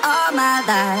do it all my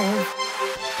life.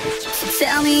 So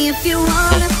tell me if you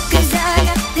wanna, 'cause I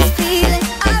got this feeling.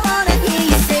 I wanna hear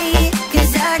you say it,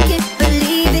 'cause I can't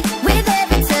believe it. With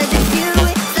every touch of you,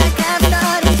 it's like I've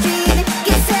started dreaming.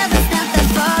 Guess heaven's not that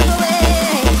far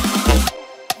away.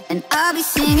 And I'll be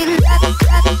singing la la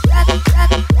la la la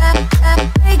la la,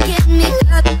 breaking me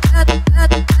la la la la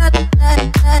la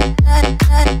la la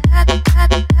la la la,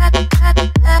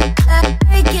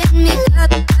 breaking me la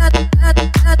la la la la la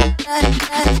la,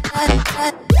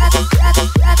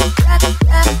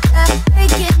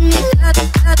 breaking me la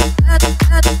la la la la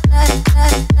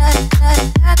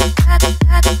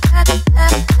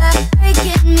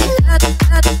breaking me la la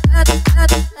la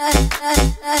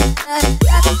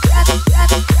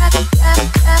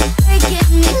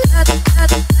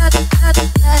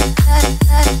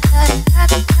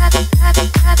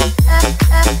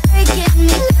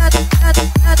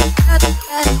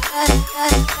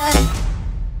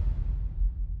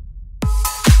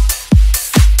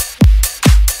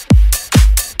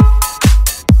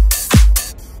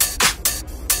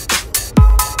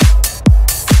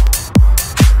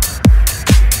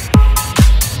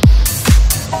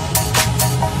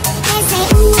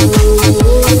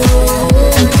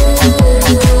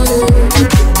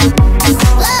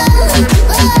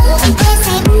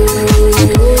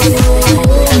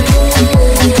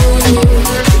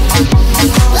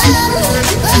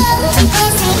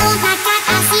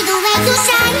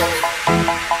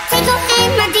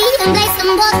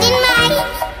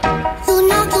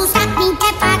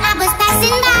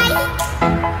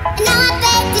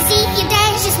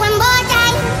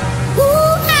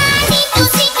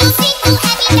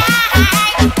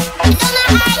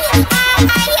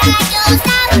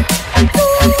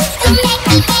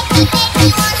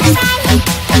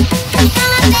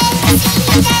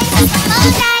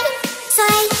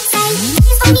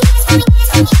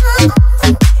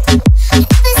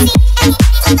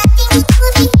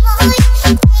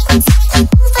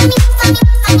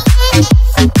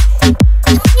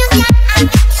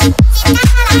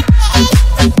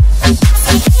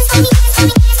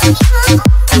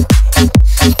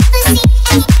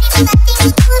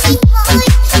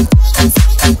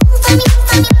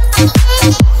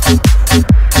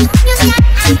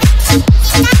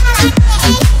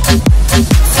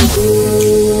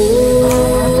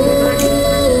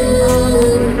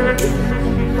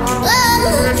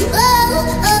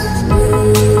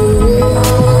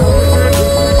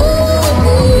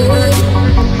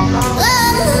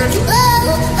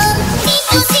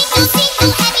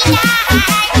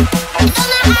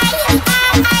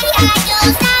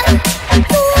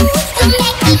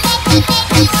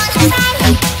Bye.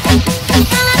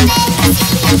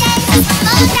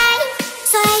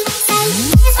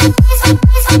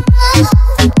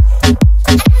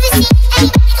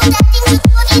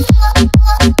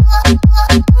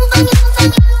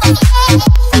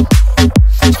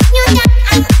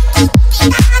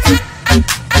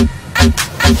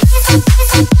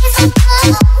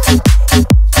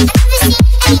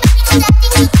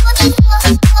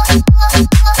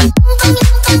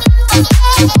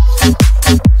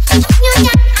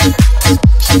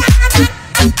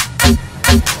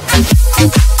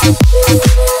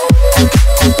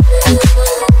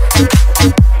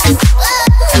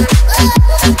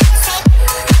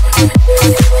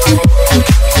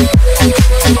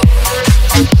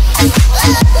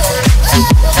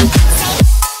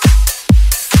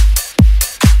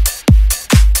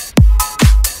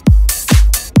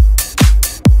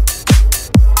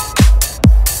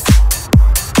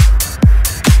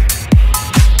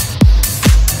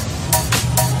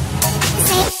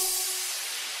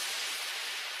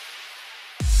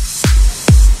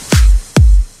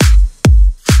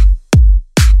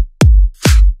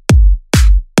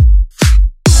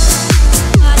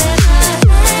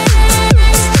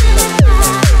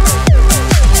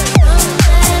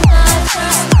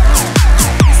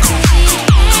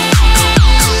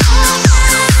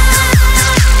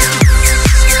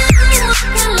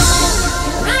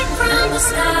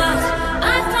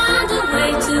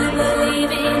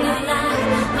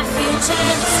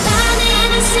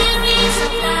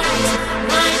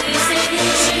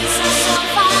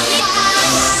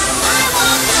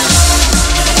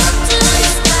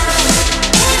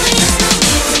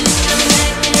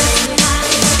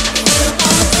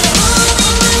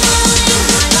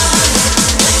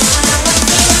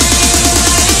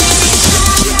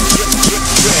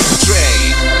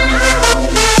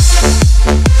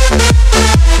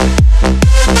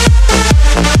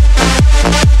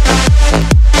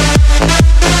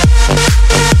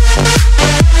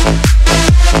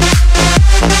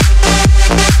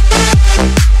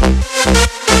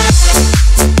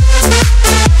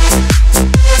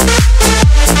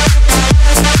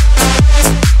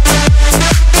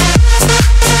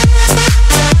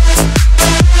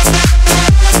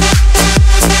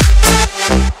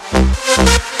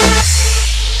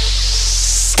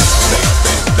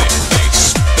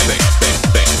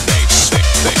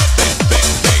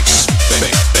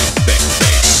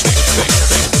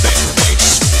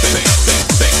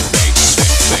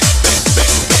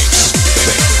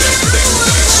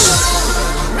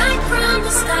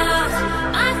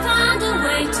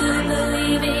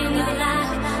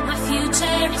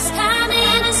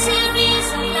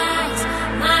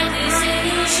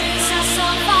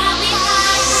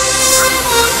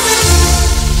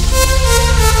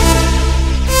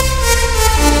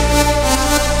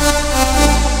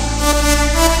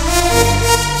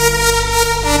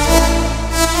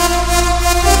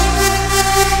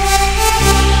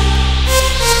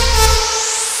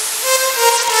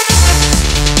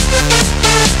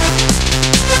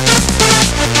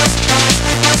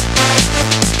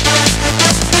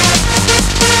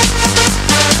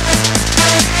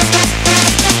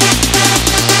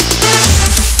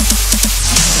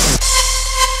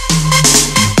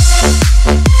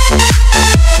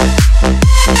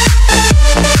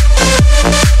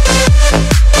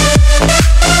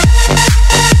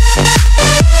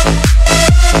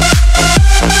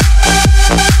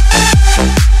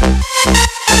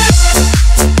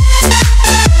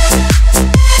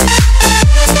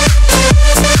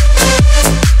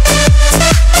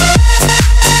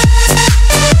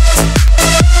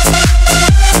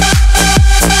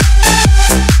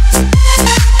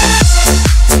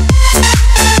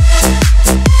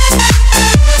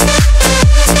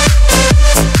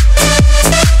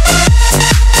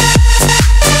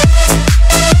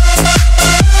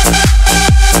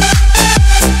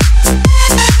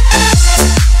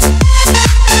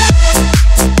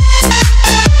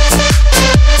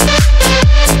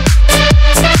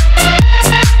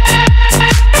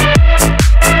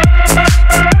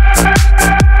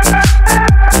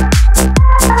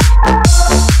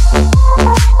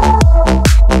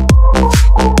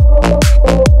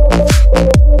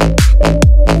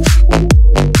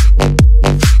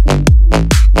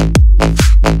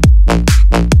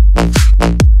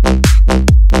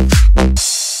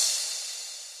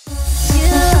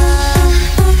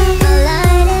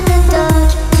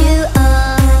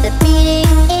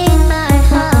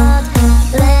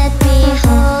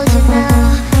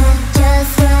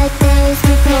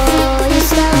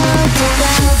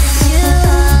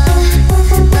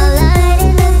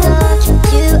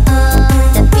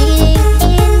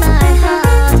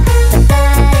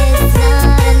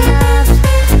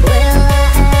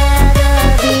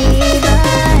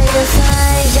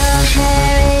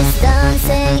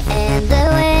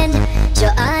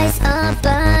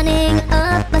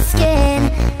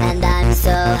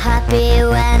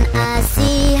 when I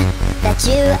see that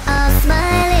you are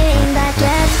smiling back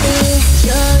at me.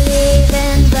 You're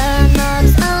leaving burn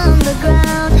marks on the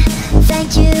ground.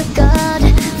 Thank you, God,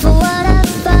 for what I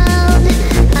found.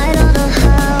 I don't know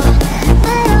how,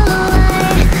 I don't know why,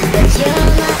 but you're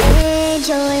my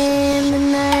angel in the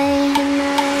night.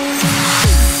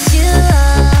 You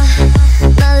are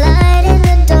my light in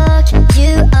the dark.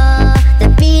 You are the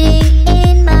beating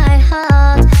in my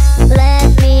heart. Let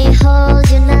me hold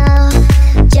you now,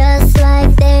 just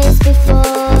like days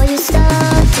before you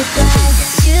start to cry.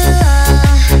 You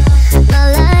are my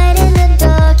light in the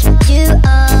dark. You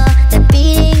are the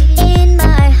beating in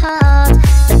my heart.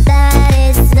 But that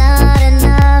is not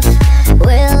enough.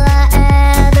 Will I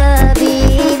ever be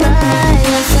by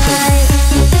your side?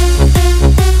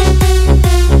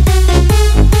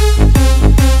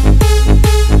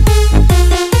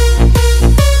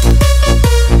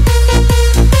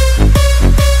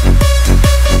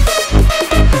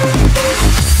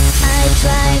 I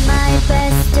try my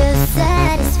best to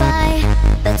satisfy,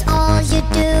 but all you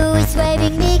do is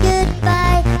waving me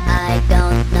goodbye. I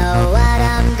don't know what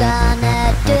I'm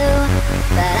gonna do,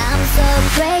 but I'm so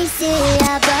crazy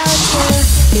about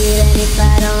you. Even if I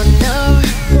don't know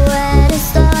where to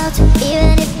start,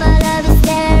 even if my love is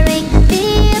tearing me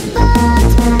apart,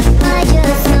 I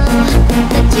just know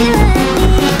that you and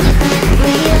me,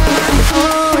 we are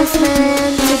always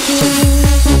meant to be.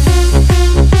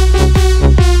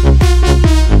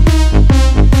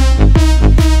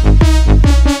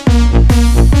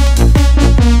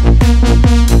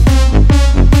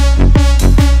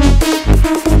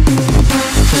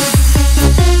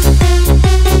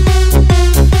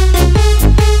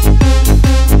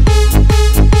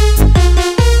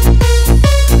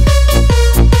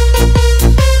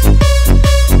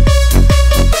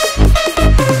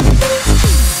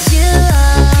 You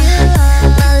are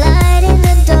my light in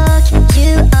the dark.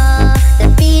 You are the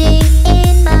beating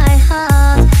in my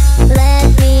heart. Let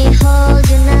me hold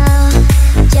you now,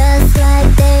 just like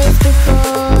days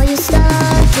before you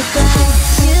start to cry.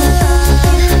 You are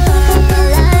my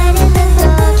light in the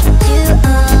dark. You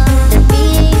are the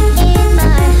beating in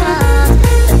my heart.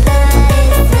 But that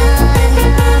is not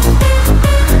enough.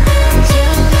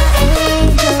 You're my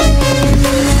angel in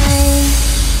the night.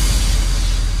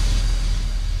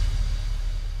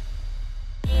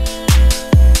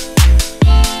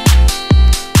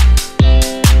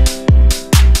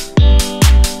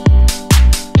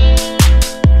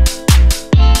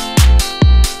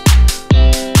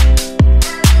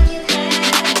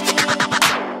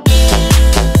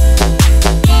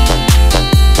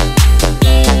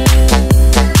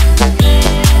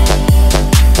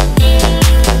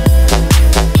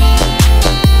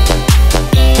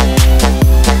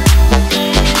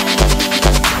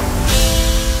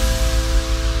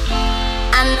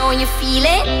 I know you feel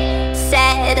it,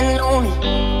 sad and lonely.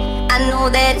 I know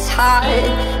that it's hard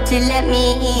to let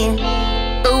me in,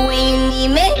 but when you need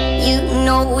me, you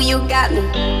know you got me.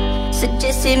 So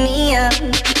just hit me up,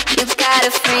 you've got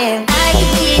a friend. I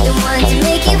could be the one to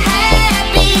make you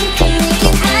happy, to make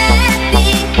you happy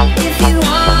if you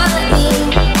want me.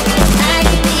 I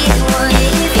could be the one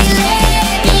if you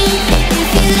let me, if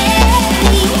you let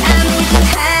me, I'll make you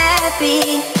happy.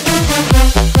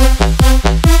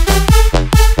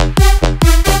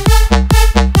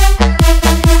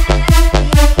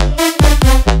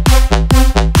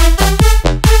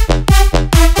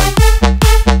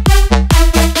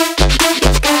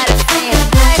 Got a friend.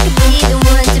 I could be the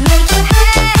one to make you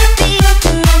happy,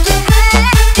 to make you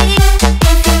happy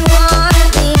if you want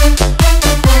me.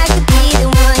 I could be the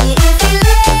one if you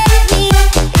let me,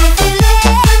 if you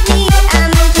let me, I'll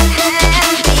make you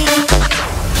happy.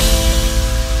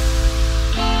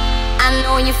 I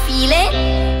know you feel it,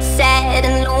 sad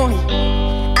and lonely.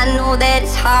 I know that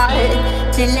it's hard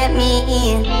to let me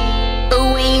in, but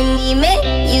when you need me,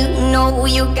 you know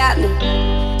you got me.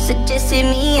 So just hit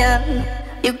me up,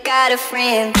 you got a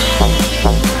friend.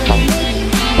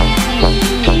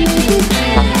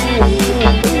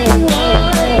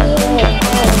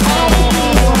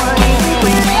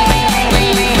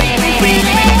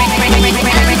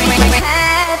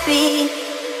 Happy.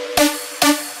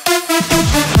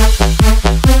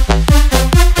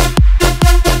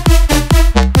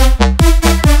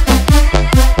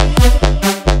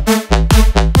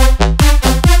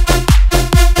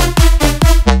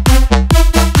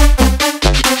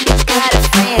 Got a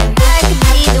friend. I could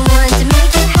be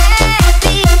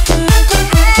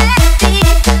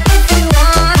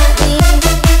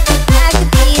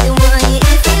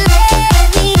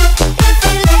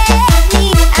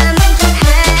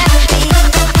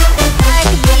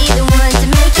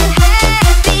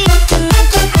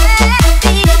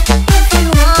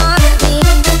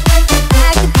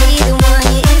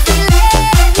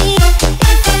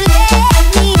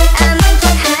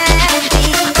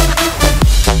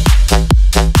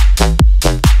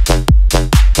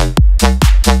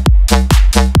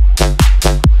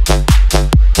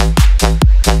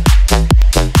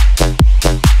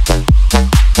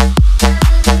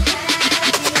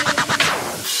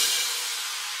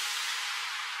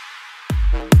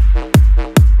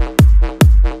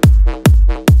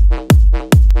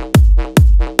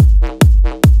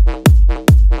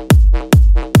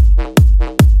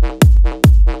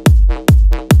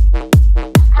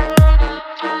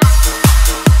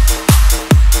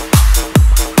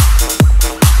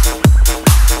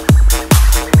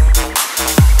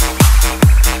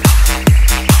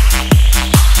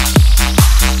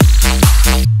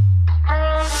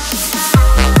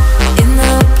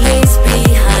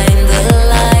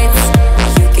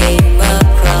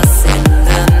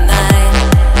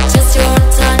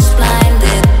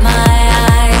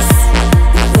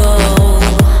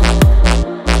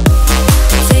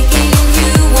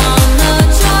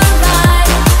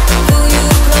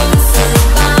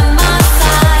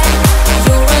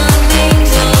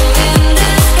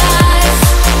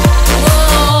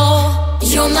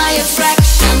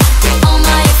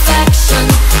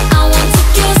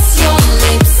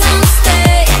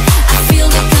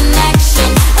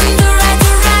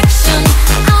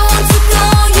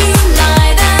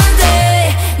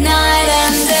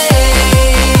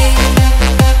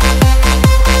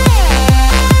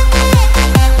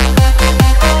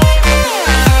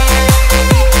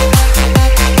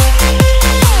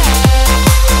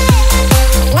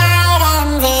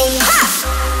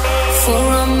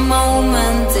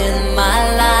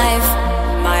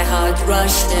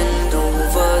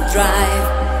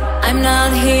I'm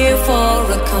not here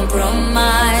for a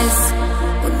compromise.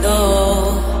 Oh no.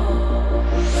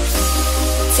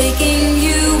 Taking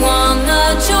you on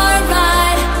a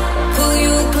joyride, pull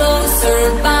you closer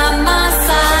by my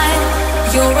side.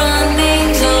 You're an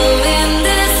angel in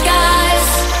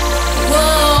disguise.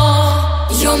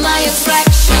 Whoa, you're my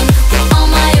attraction, with all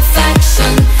my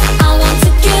affection. I want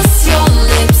to kiss your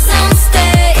lips and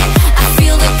stay. I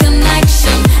feel the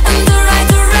connection and the right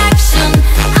direction.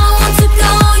 I want to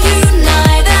call you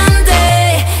night and day,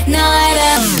 night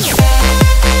and day.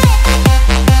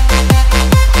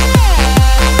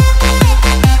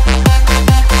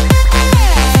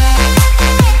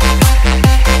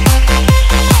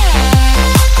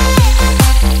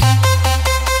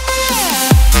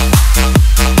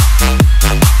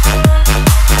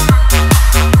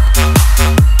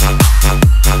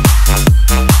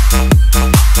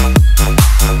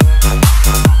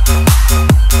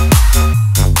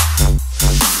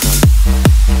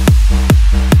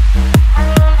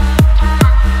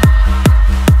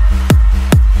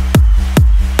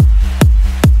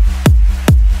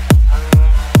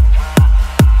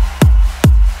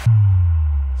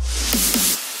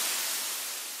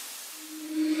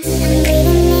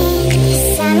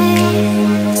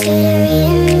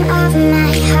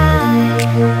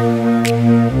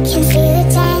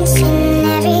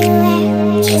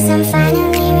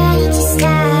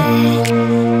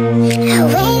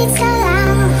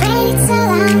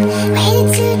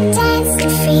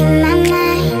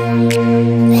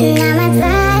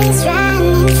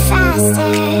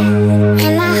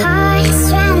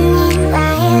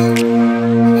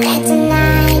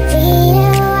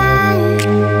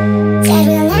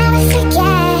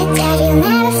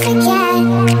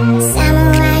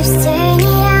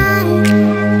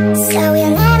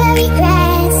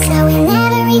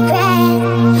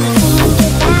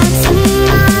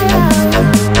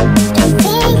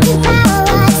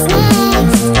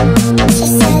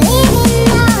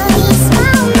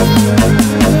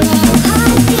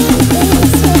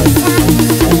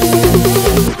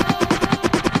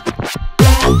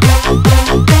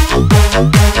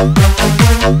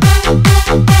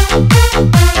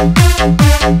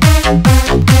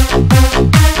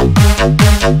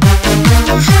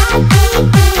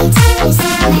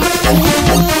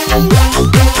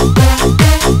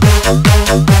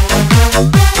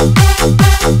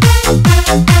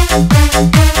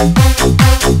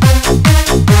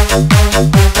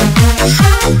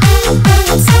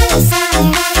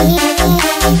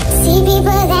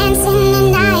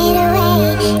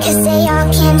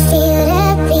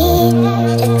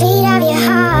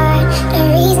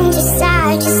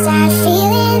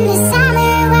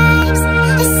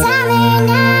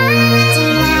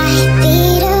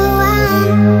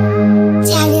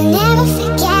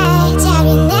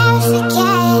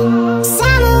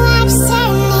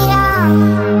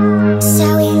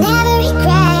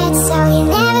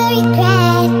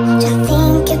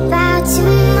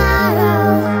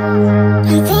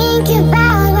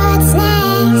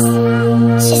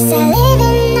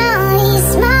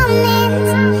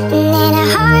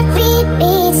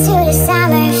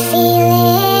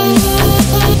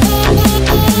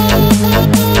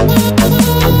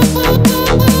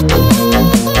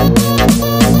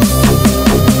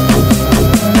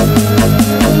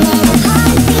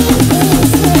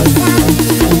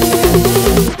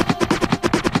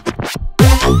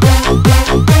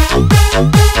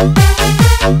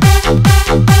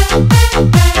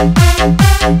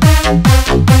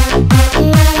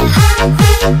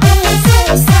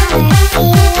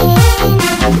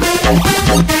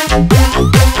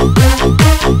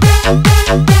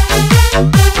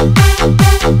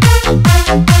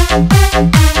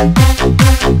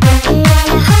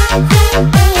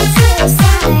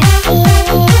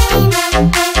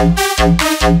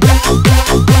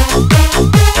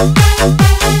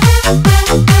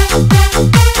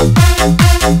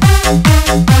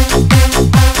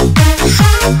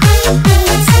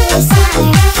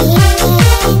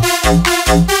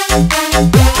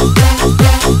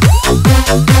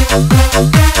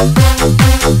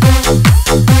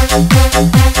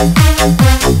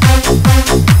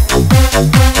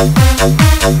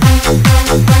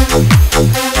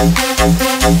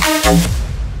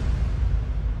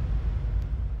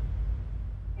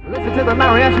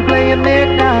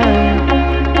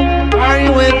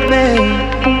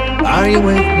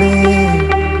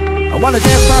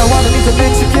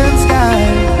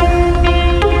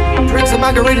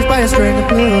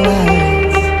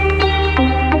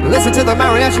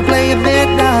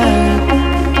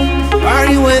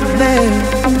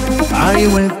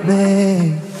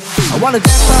 I wanna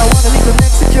dance, but I wanna leave the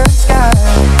Mexican sky.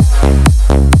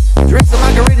 Drink some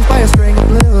margaritas by a string of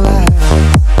blue light.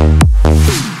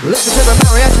 Listen to the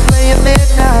mariachi play at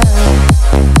midnight.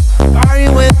 Are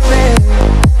you with me?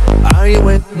 Are you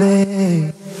with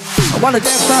me? I wanna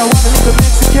dance, but I wanna leave the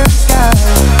Mexican sky.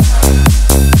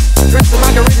 Drink some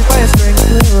margaritas by a string of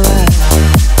blue light.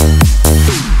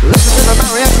 Listen to the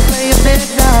mariachi play at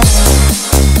midnight.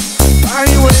 Are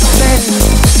you with me?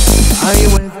 Are you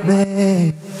with me?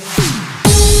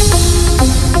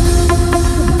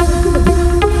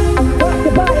 Rock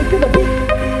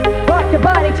your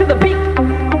body to the beat.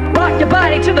 Rock your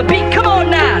body to the beat. Come on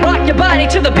now. Rock your body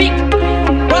to the beat.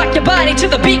 Rock your body to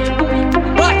the beat.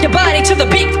 Rock your body to the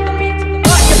beat.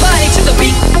 Rock your body to the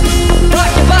beat.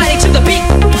 Rock your body to the beat.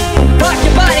 Rock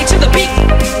your body to the beat.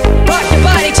 Rock your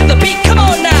body to the beat. Come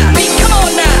on now. Beat, come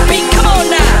on now. Beat, come on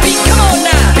now. Beat, come on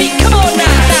now. Beat, come on now.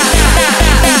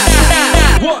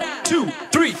 1, 2,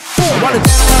 3, 4. I wanna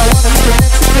dance, but I wanna leave the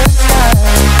Mexican sky.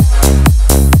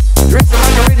 Drink some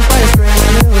margaritas by a string of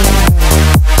blue light.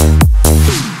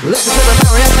 Listen to the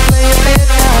mariachi play at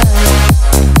midnight.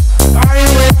 Are you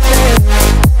with me?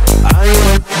 Are you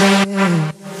with me?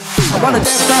 I wanna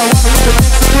dance, but I wanna leave the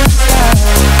Mexican sky.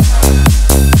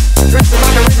 Drink some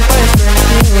margaritas by a string of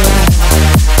blue light.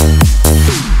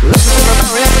 Listen to the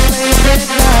mariachi play at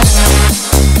midnight.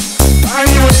 Are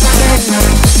you with me?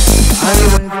 Are you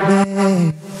with me?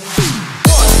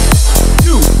 1,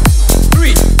 2,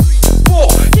 3, 4.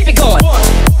 Keep it going. 1,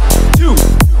 2,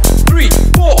 3,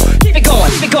 4. Keep it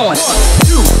going. Keep it going. 1,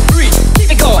 2, 3.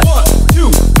 Keep it going. 1,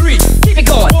 2, 3. Keep it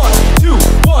going. 1, 2,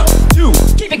 1, 2.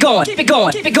 Keep it going. Keep it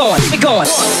going. Keep it going. Keep it going. 1,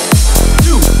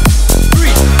 2,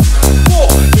 3, 4.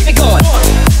 Keep it going. 1,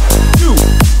 2,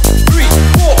 3,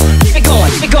 4. Keep it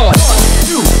going. Keep it going. 1,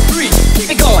 2, 3. Keep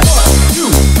it going. 1,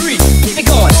 2, 3. Keep it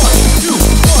going. 1, 2, 1,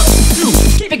 2.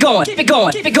 Keep it going. Keep it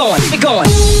going. Keep it going. Keep it going.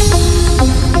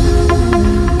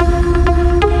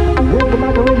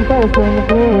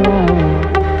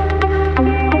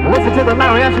 Listen to the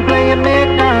mariachi play at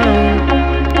midnight.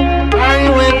 Are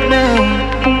you with me?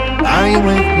 Are you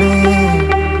with me?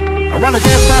 I wanna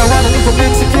dance, but I wanna leave the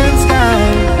Mexican sky.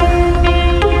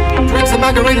 Drink some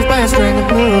margaritas by a string of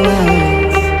blue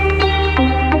lights.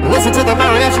 Listen to the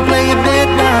mariachi play at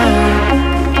midnight.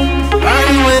 Are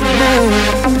you with me?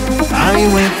 Are you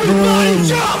with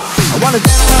me? I wanna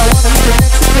dance, but I wanna leave the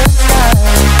Mexican sky.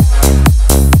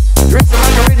 Drink some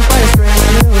margaritas by a string of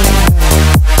blue lights.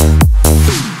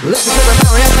 Listen to the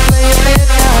mariachi play at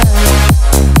midnight.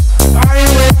 Are you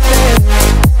with me?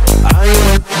 Are you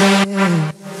with me?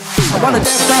 I wanna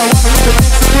dance, but I wanna leave the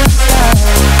Mexican sky.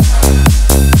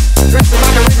 Drink some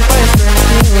margaritas by a string of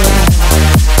blue lights.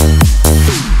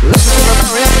 Listen to the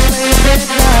mariachi play at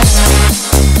midnight.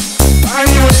 Are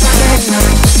you with me?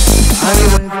 Are you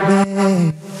with me?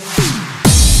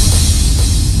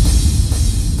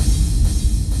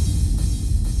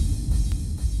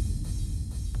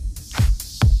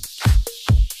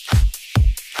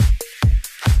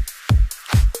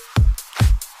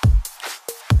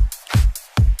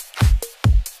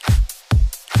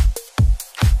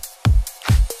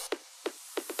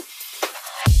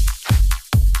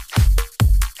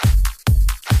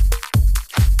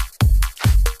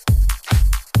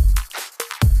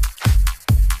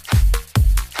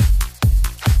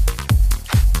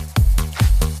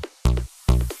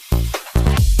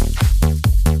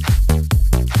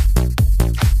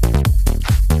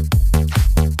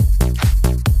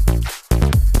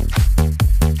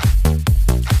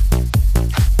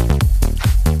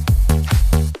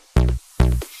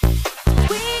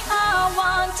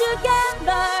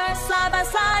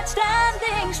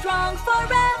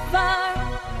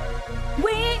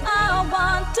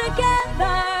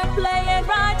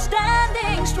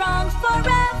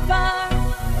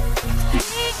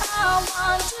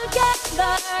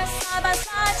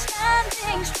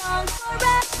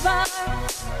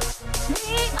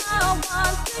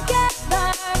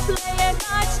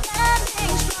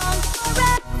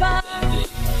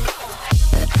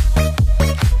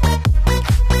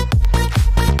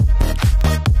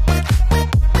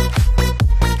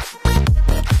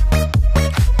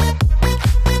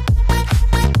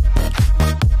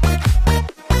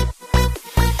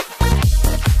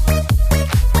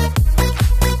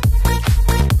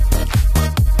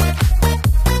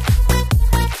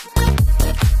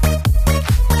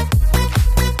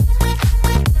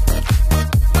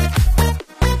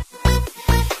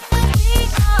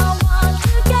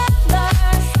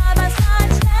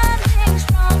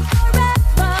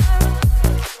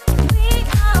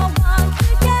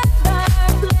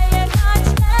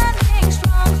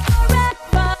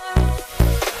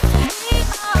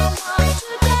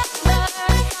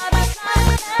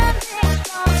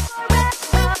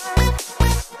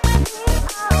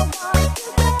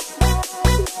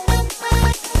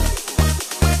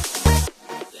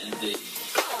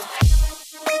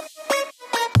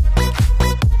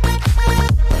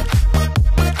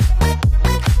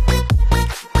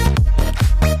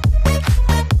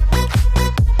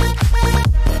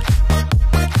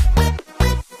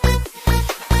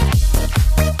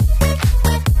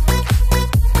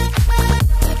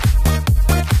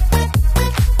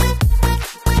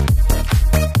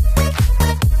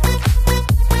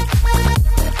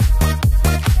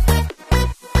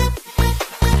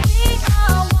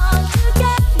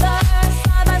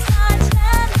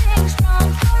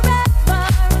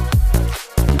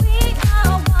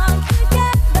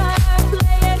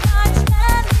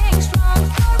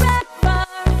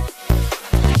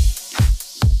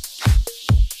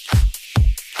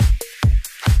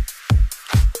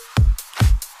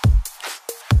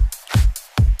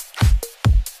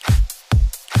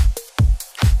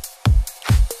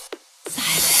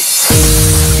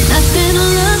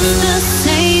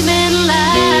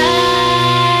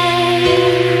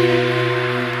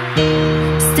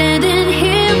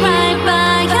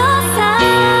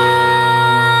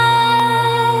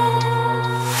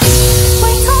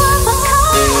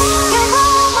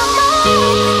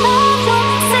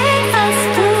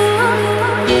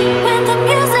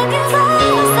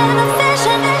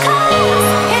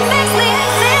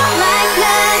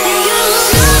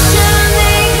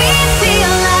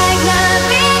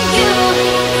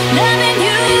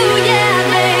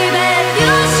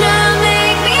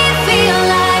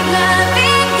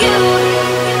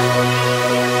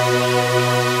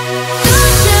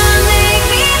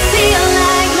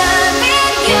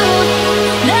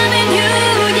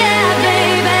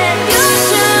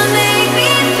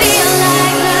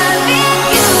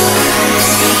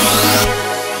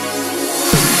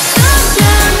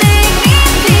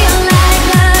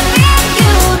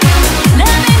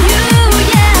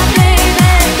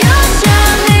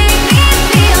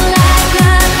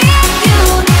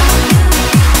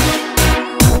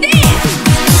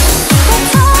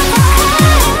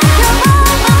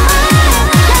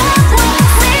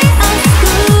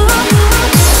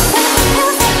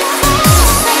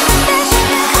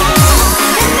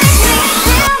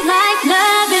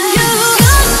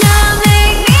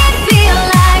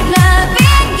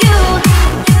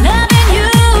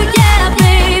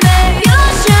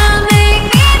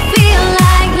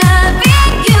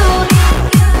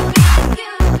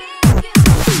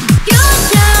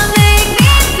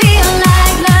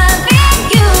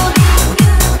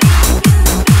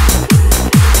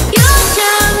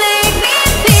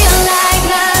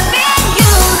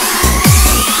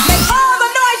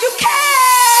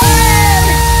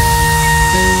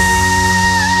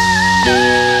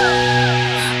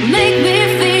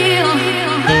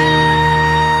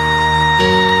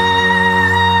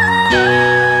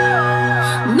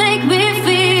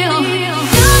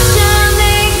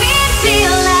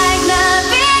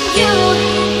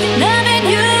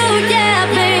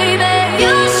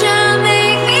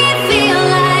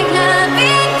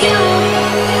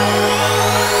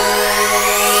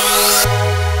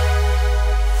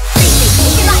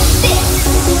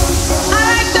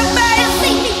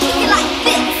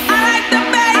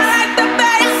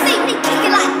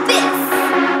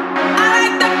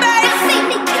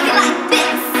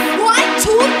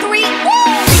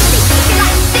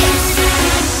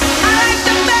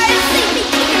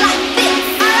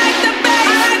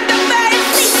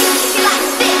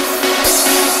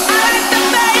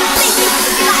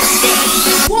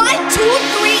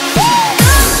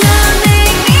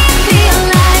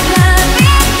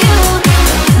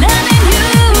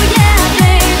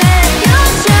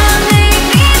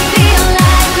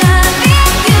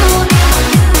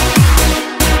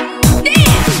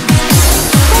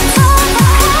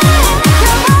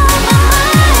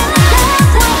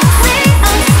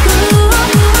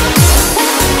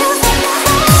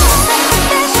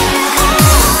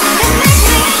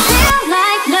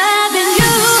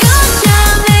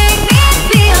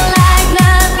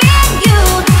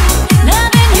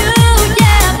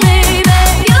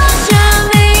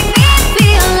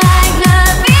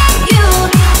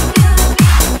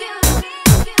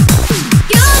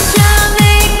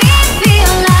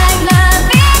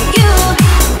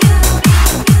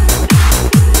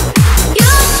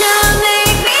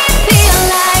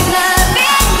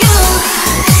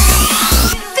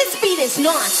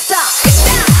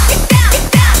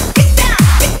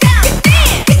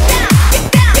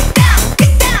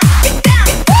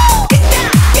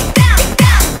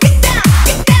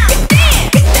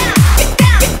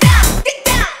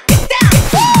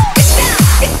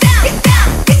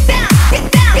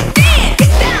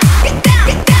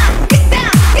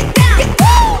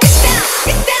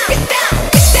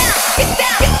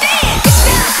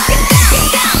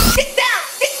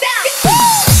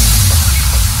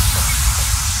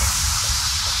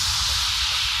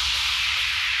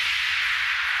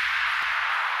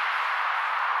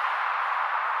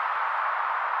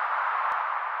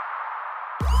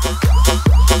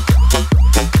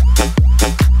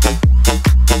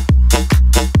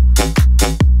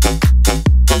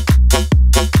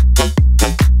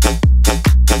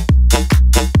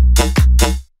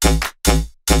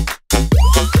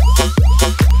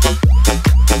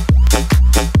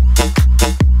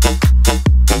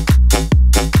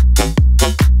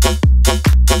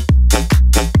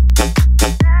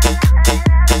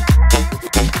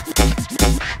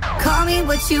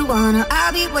 you wanna,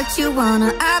 I'll be what you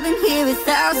wanna. I've been here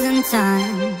 1,000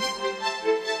 times.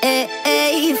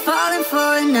 Hey, falling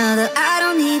for another, I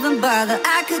don't even bother.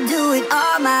 I could do it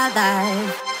all my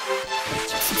life.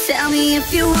 So tell me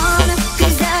if you wanna,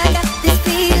 'cause I got this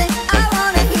feeling. I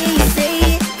wanna hear you say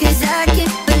it, 'cause I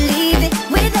can't believe it.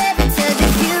 With every touch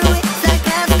of you, it's like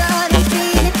I've started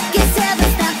feeling. 'Cause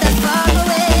heaven's not that far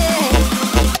away.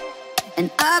 And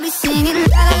I'll be singing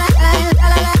la la la la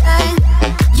la la la.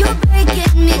 You're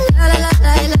breaking me la la la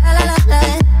la la la la.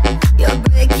 You're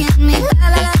breaking me la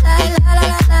la la la la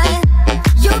la la.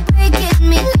 You're breaking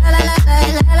me la la la la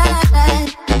la la la.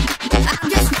 I'm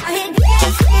just right here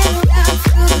dancing around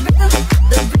to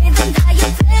the rhythm that you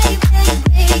play when you're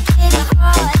breaking my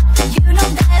heart. You know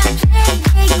that I can't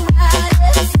get you out of the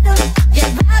system.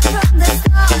 Yeah, right from the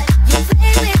start, you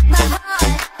play with my heart.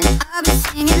 And I'll be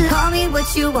singing, call me what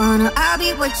you wanna, I'll be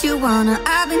what you wanna.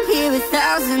 I've been here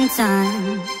 1,000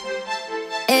 times.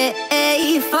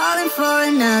 Hey, falling for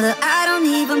another, I don't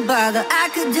even bother. I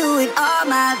could do it all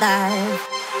my life.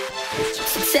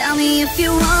 So tell me if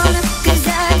you wanna, 'cause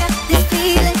I got this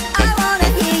feeling. I wanna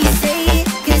hear you say it,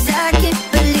 'cause I can't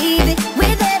believe it.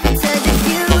 With every touch of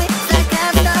you, it's like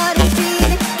I've started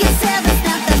feeling. 'Cause heaven's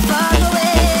not that far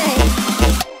away.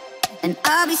 And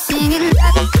I'll be singing la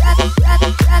la la la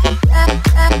la la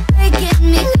la. Breaking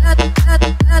me la la la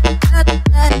la la la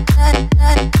la la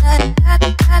la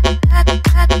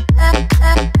la.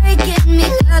 Breaking me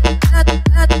la la la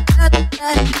la la la la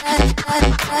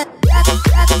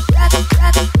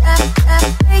la.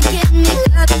 Breaking me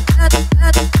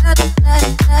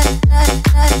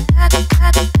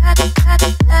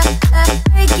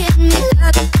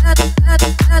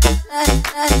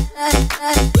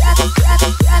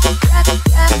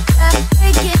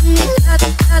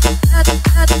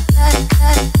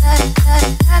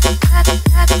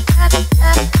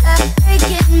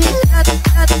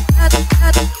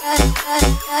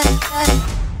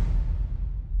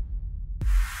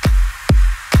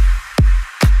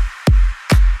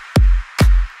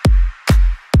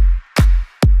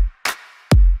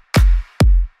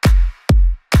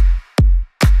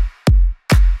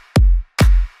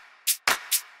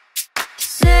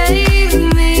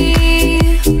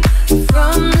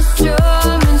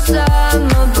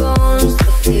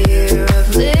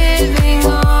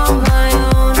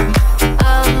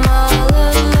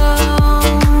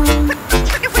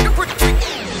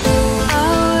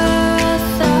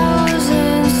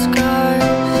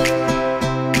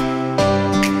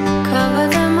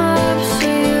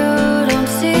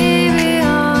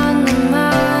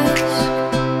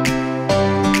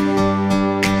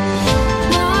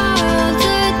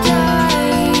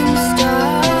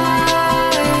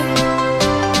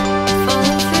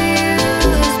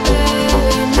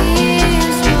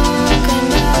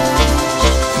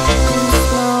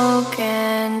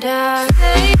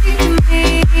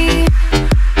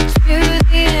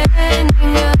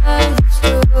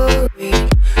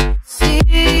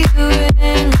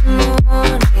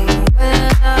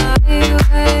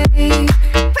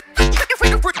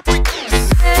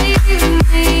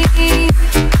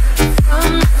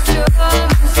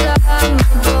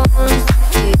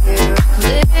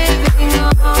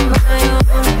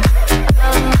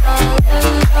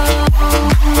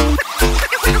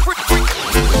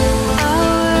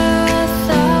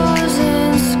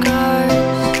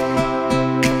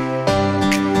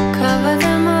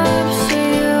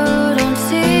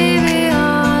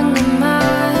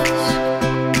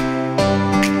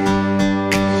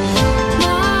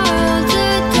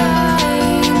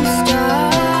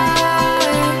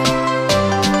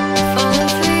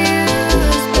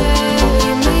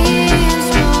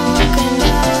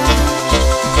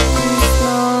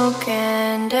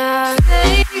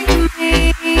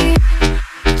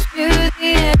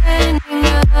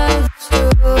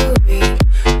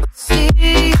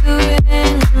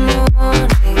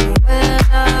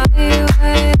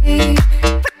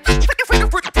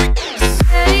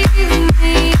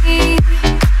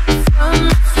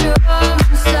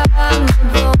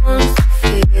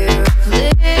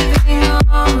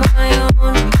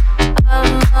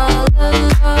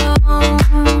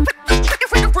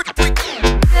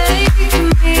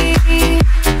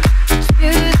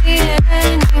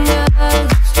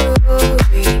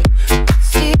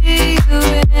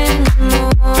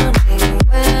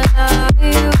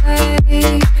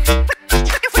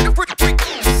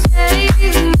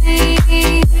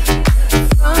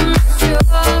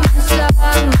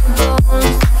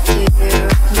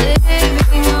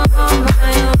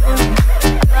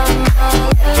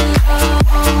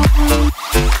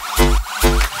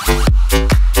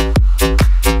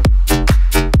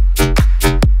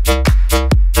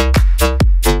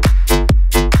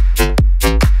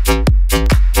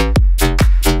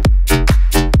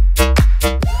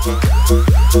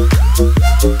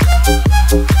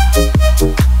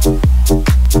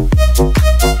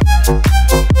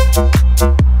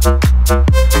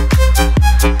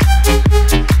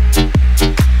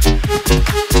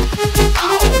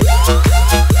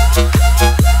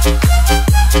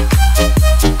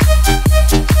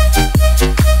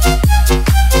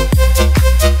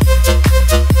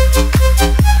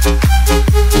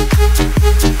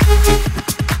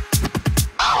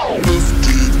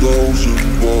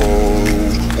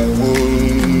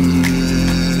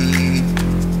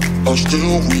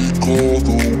still recall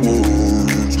the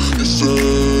words you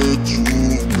said to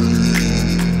me.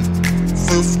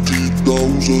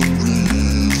 50,000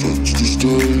 reasons to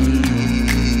stay,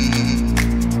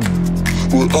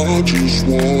 but I just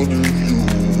wanted you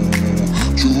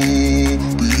to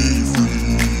be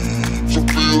free. So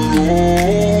be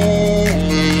alone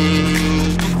in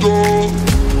the dark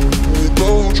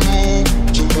without you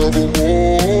to never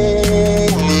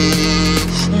hold in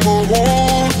my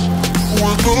heart.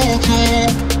 Without you,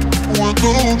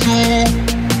 without you,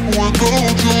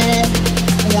 without you,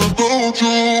 without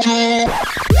you.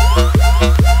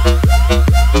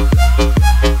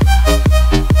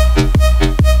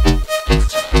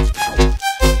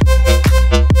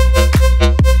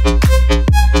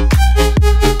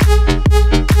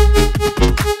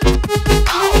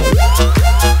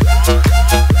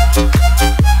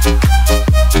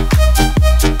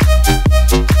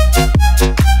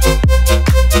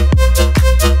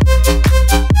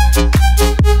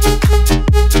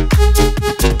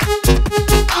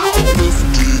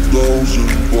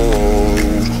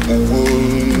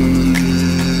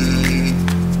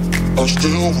 I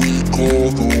still recall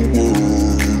the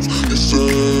words you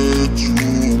said to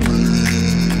me.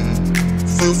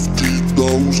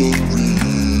 50,000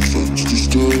 reasons to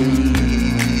stay,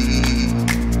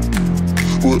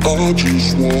 but I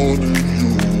just wanted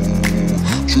you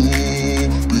to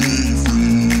be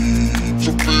free.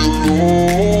 So be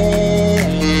alone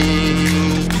in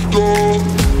the dark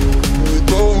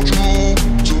without you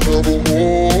to never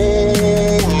hold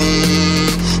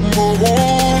in my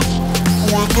heart.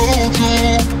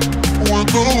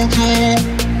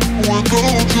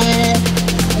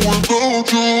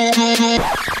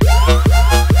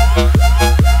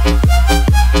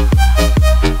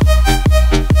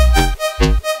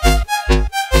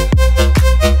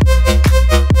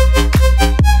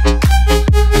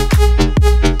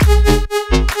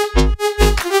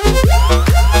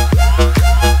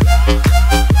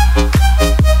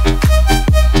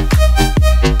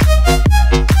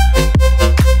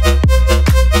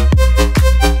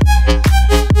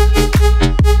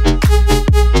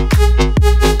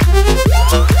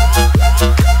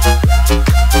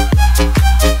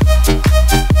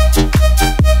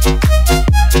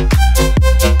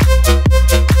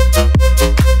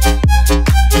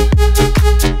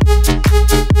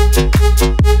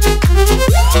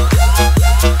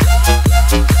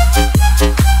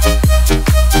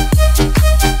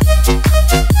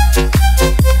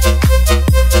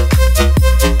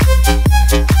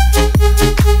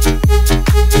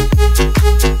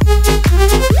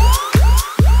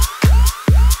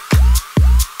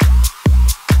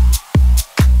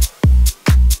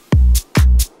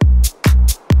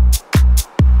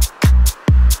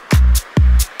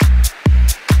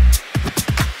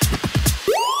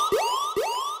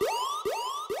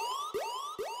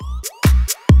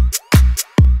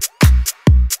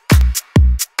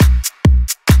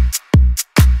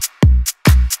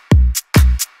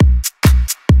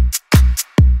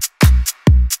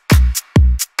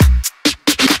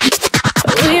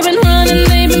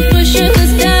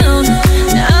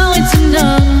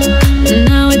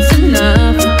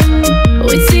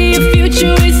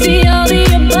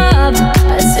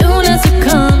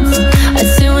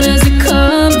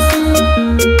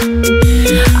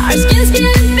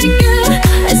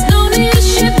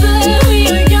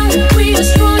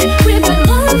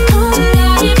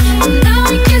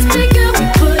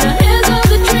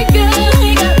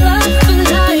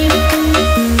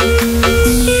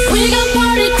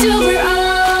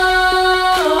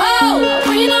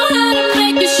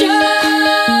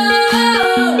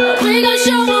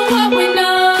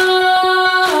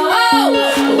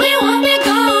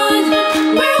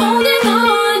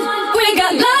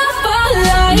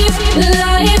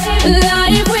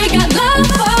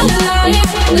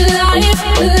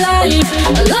 Without you, without you,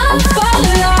 without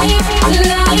you,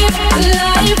 without you.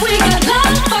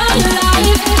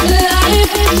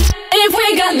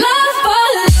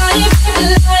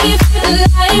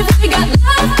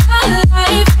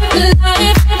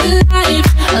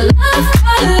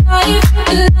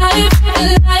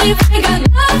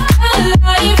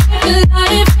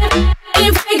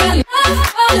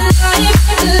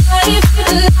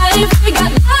 If we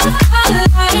got love for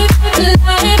life,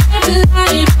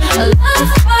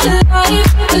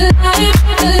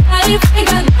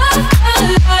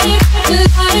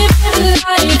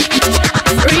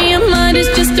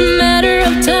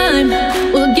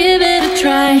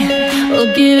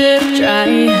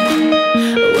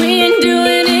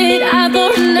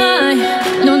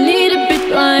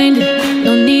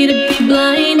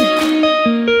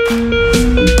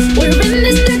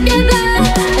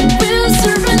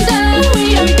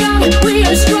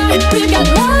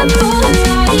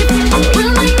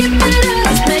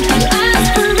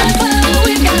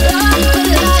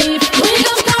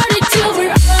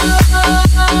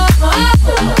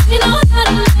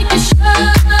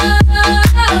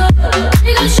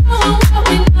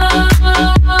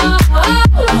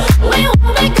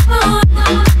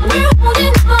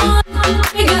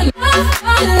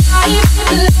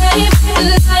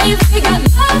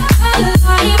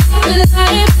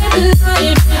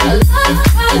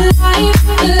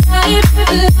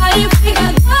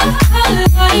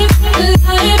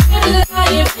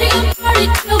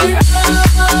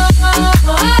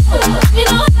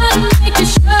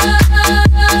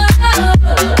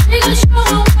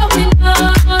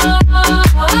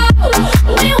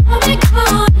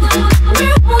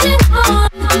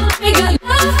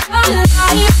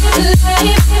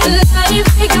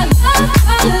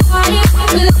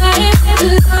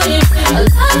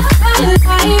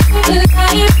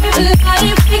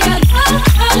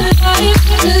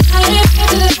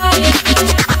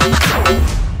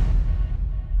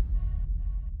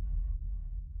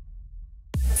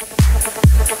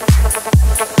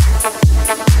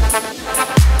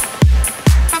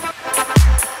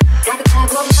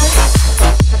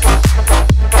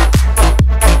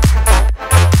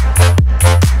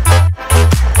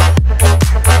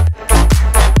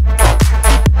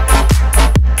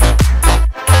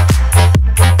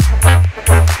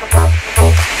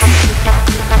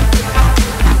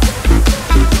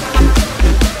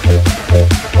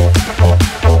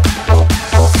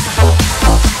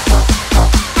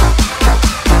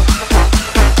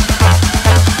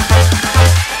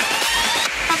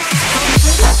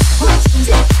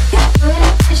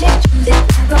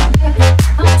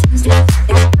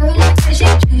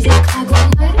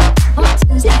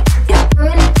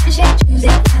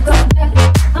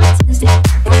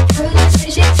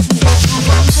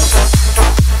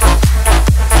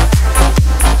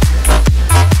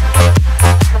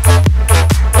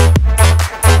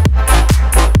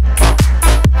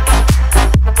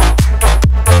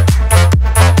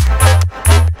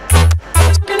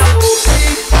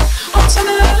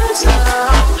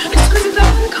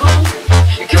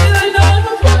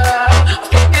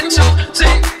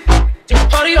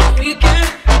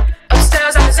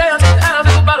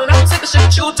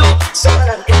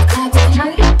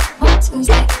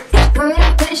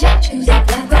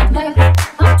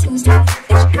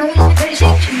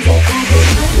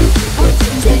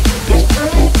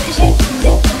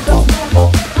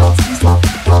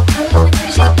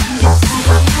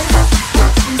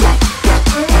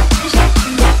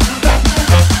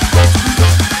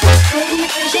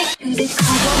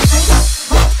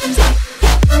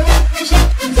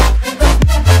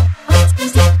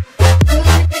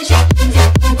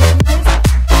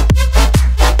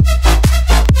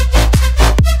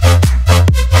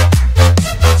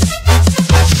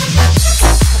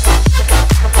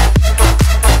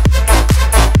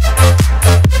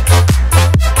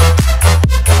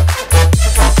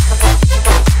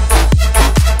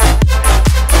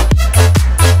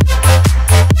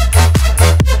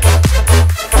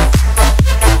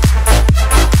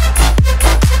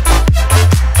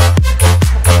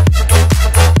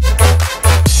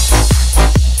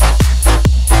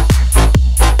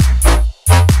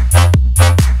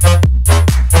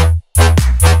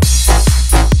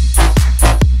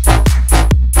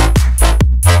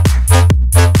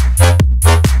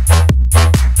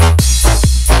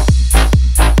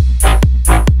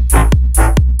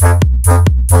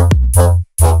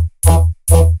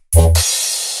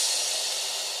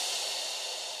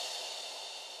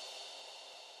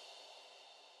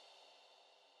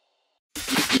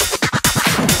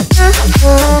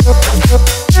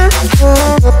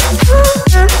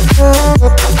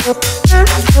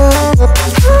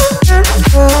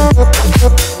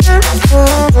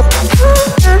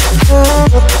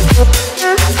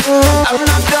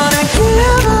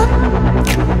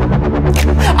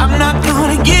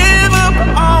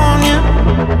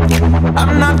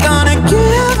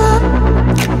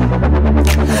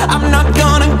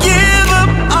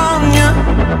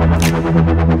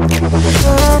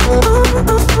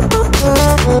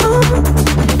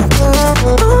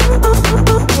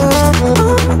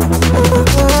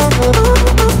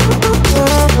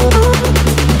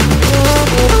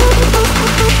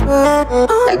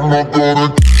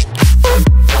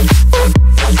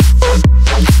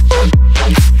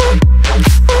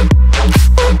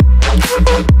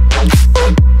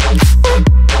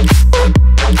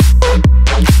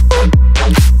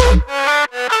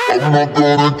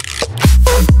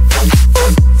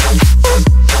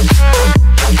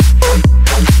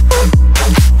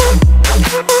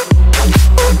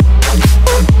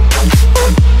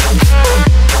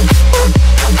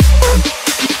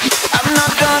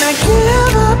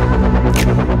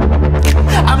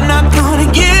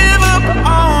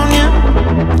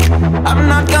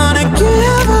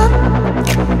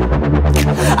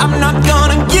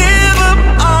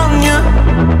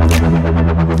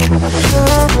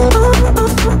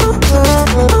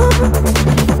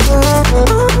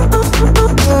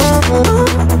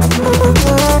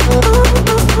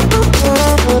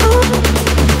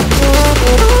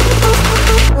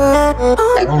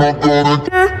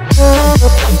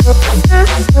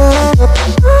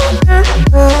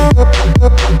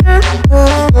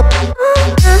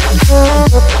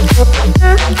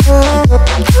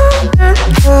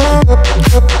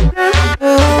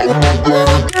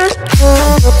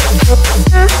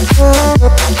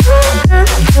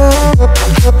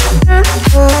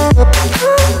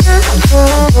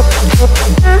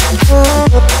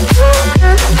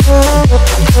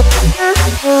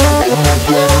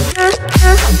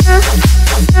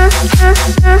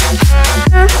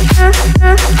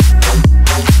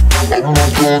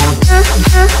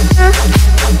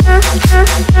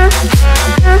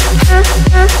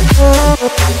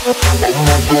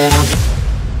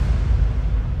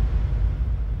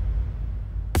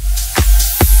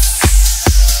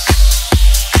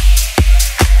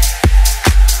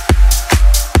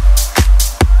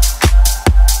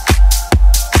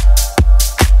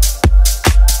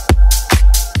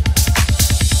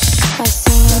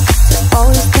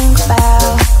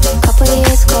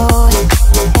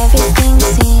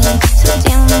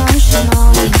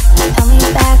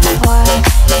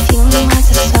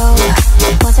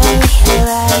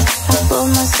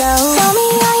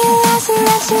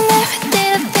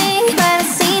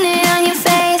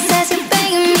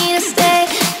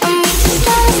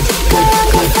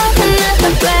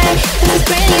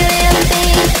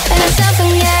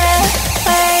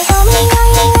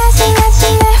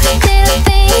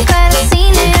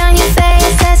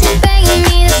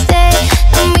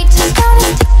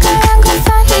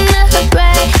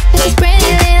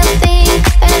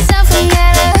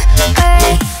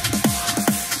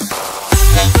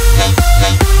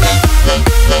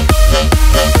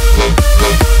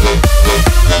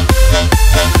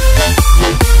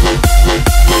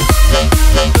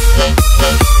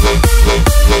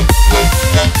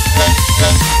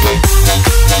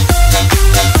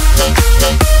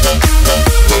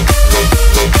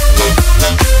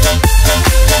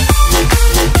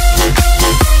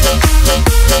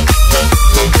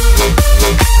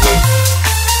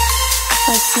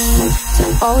 seem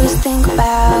to always think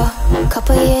about a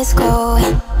couple years ago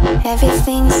when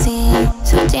everything seemed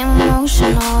so damn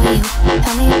emotional. You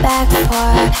held me back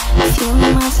for a few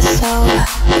months or so.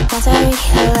 Once I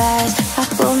realized I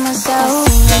fooled myself.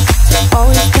 I seem to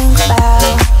always think about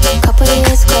a couple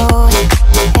years ago when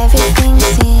everything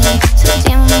seemed so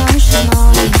damn emotional.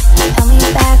 You held me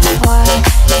back for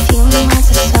a few months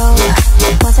or so.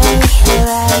 Once I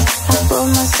realized I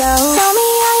fooled myself. Tell me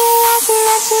all your lies and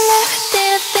that you never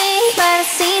did a thing, but I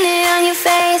seen it on your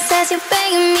face as you're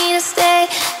begging me to stay.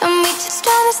 And we just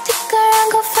trying to stick around,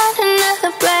 go find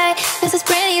another break. There's this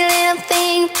pretty little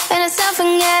thing, and it's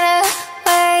nothing get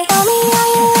away. Tell me all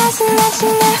your lies and that you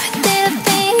never did a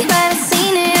thing, but I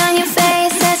seen it on your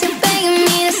face as you're begging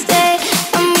me to stay.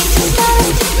 And we just trying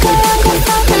to stick around, go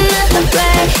find another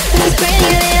break. There's this pretty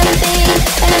little thing,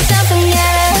 and it's nothing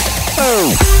get away.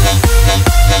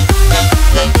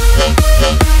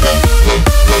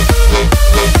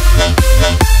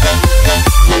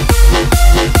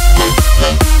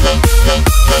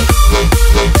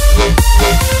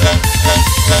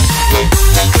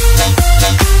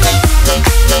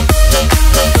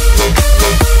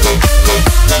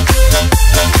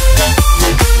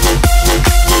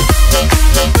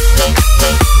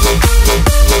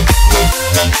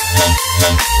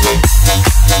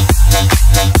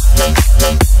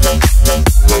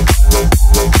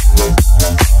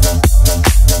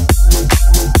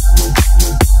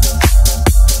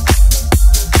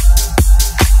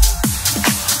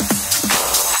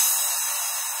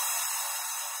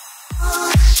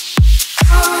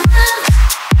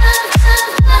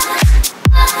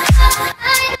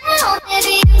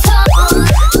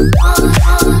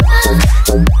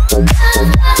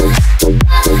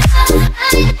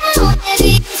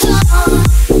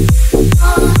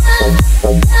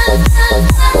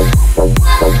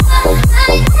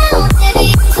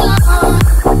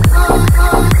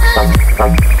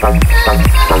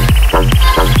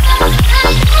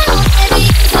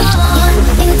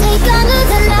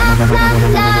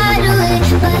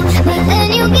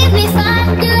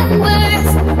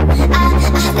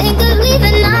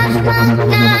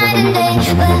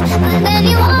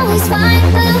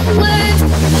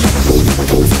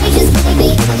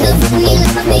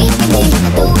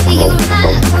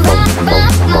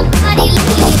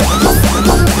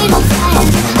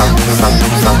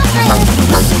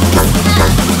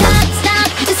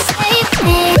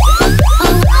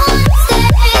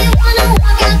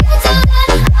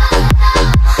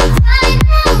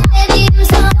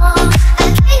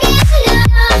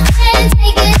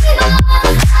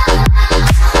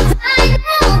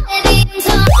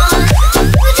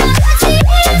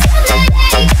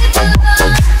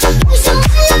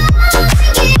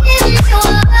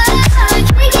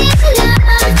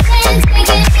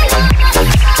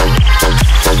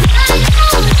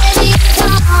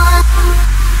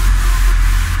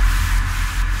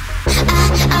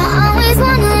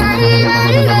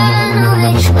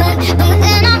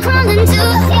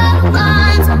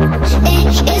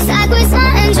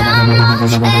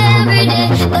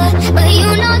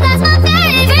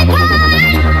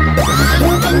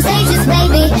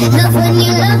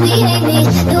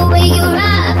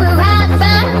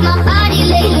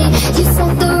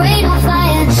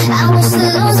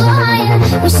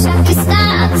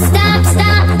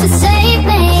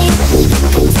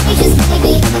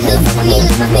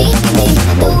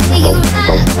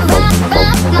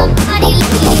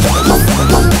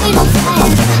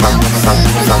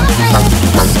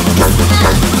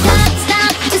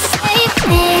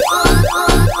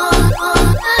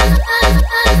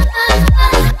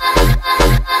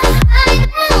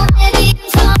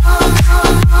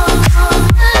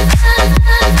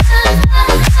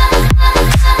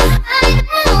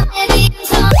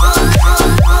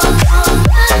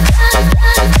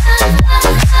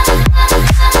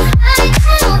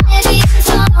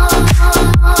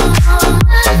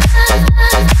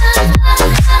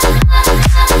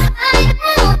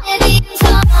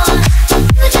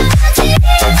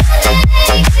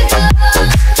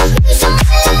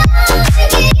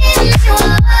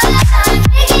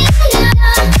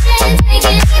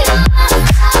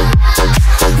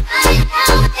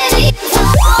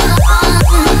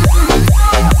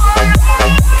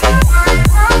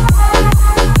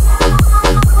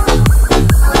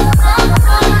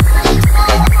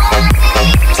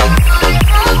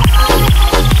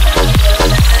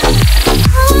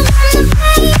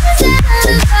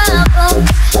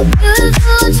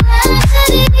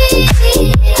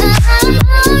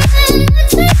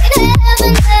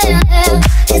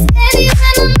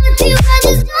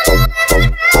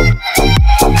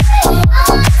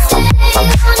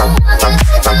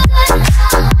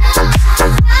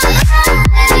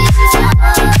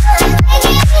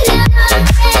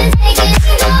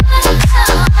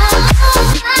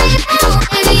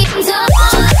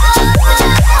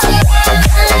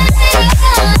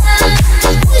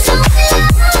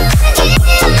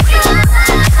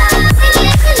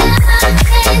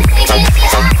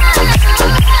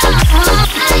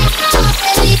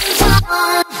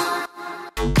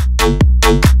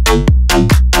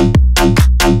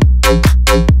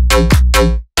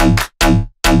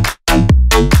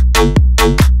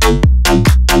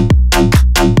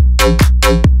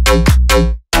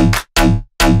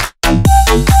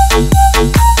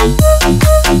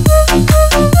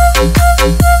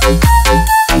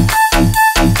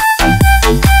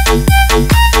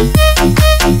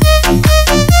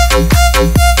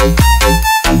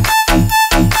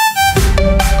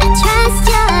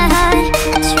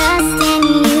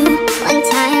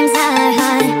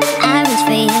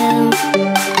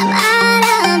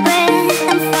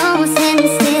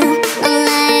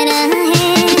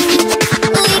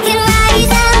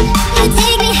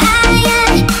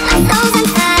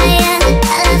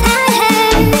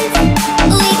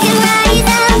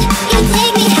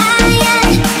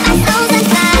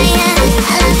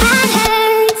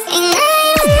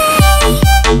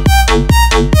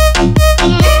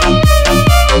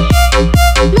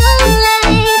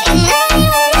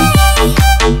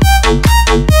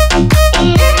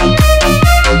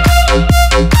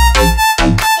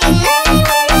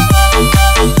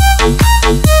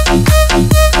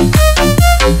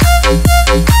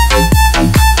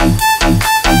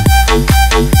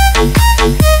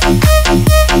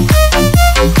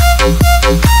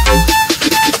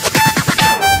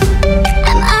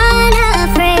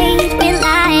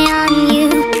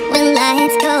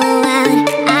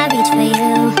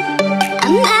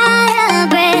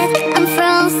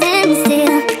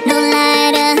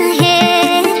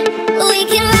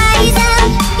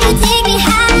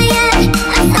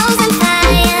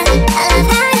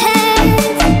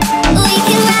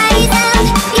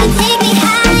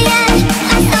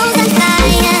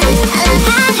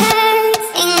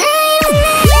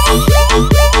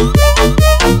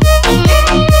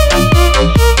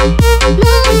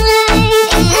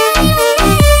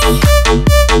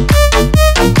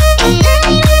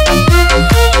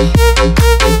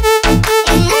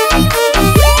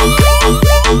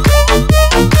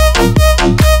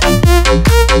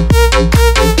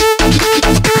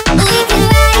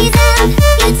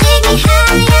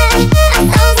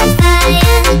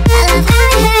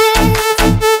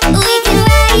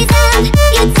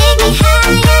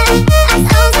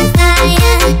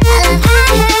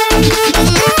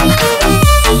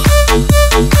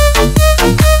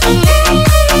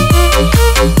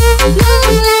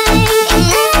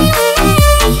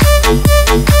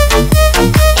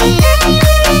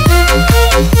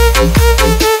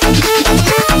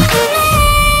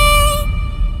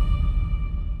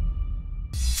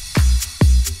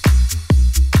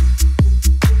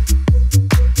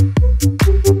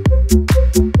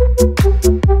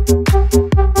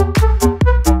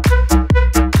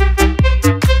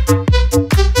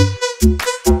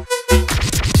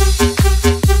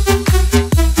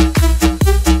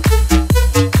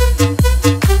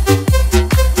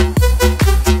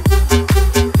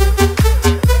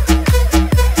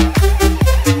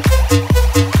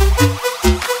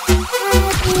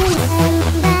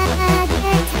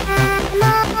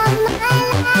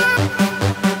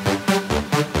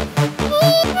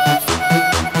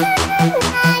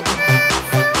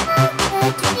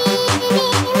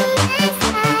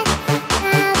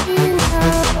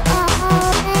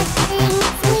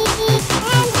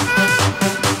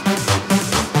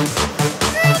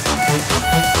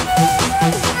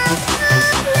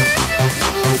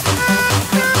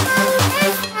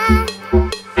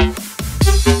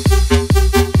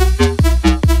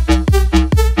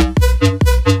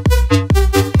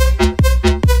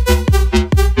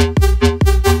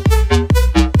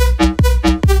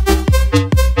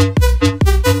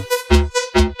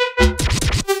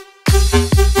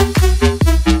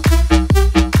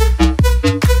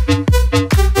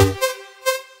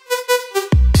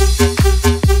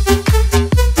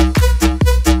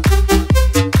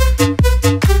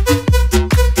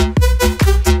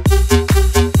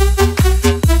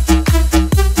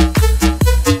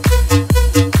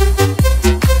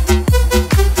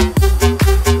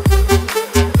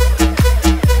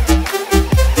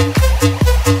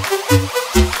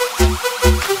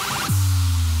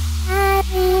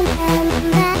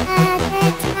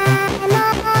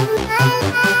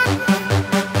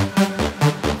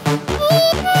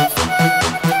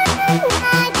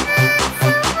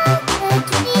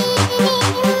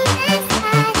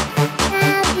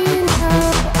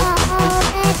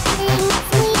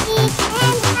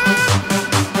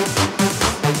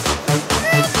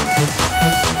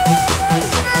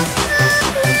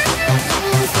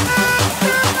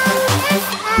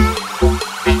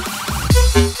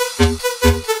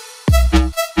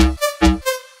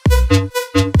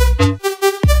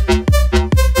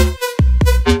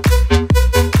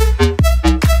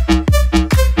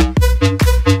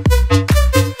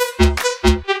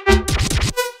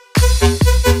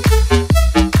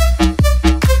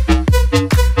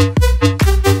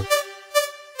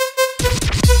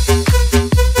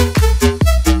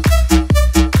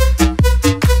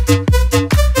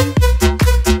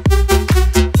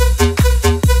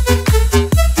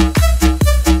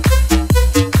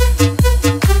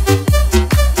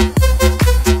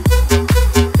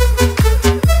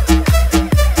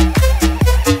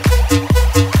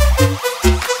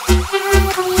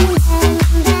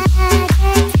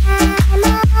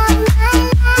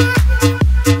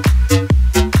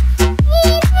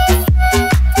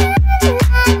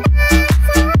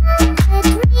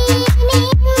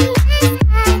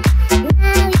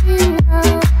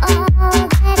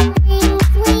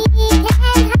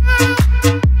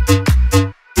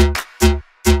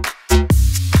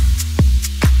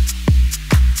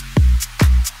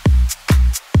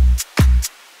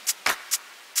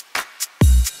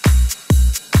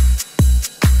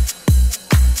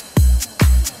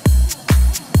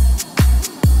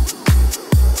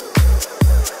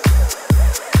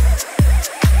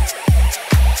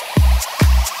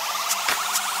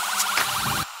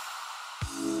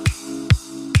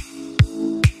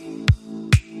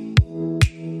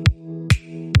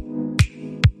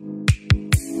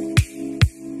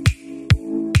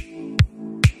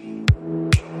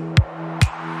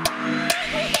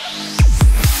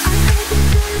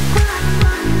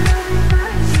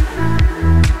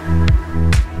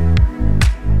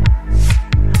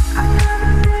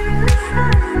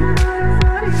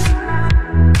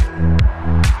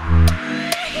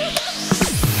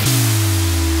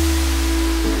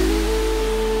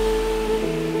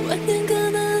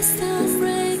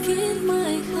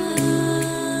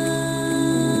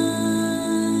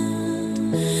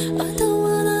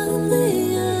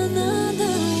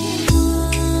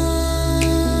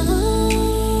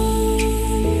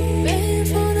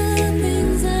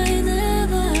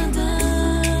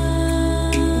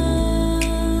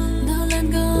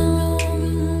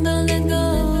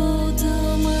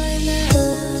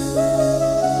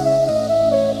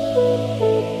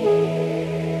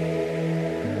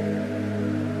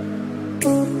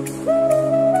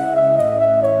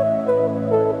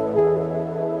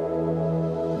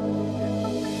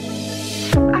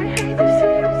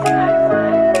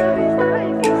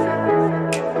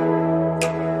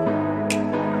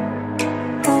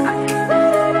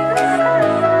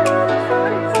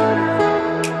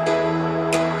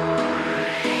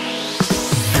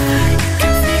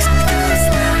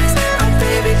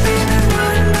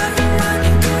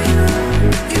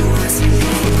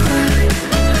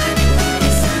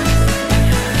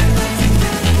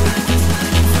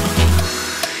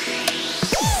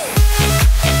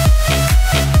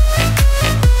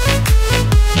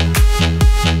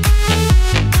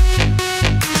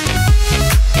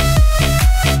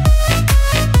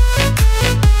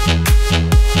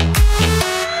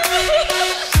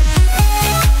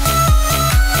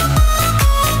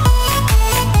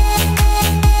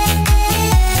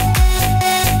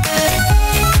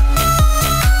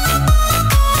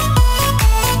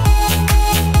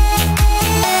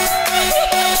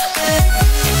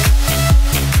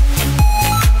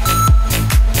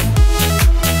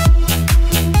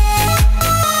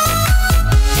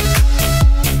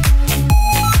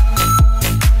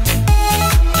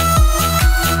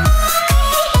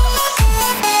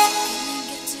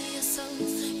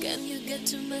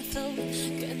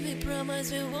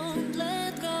 promise we won't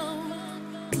let go.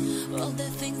 All the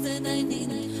things that I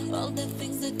need, all the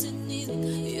things that you need,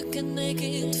 you can make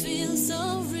it feel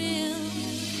so real.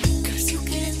 Cause you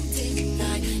can't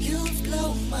deny, you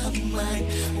blow my mind.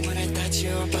 When I touch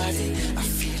your body, I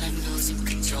feel I'm losing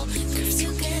control. Cause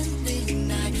you can't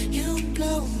deny, you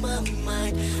blow my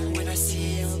mind. When I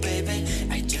see you, baby,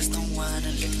 I just don't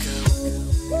wanna let go.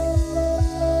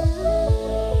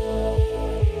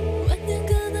 When you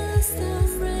gonna stop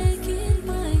breaking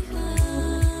my heart?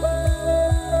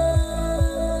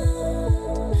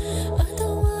 I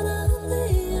don't wanna be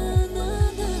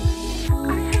another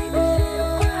one.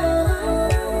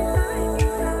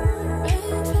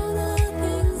 Praying for the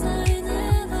things I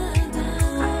never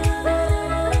done.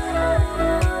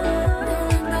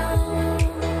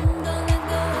 Don't let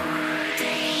go.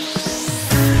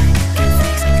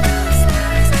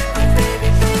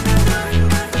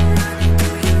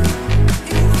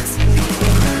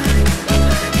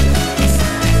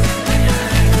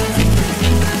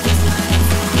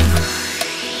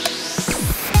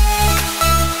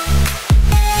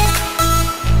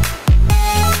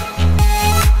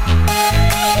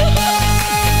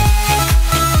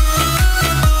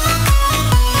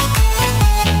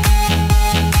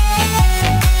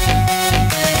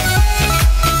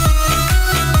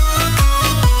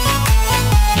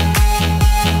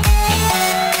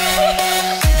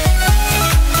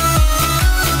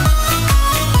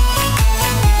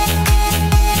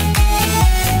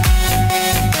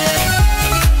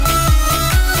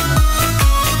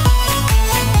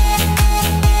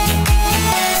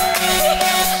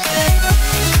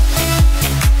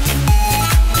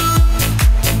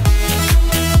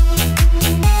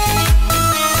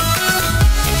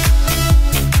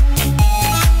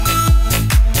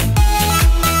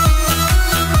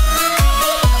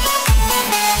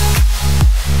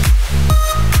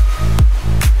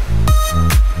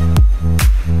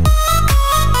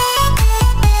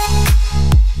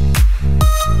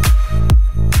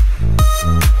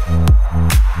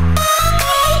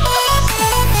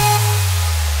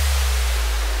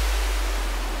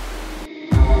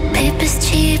 Paper's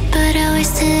cheap, but I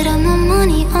wasted all my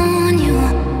money on you.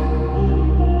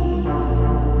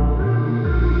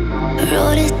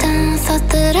 Wrote it down, thought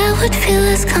that I would feel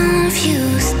less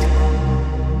confused.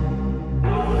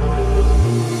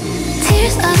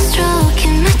 Tears are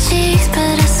stroking my cheeks,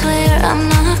 but I swear I'm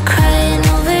not crying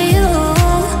over you.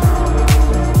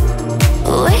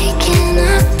 Waking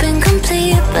up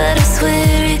incomplete, but I swear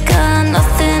it got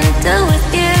nothing to do with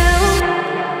you.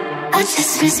 I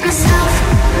just miss myself.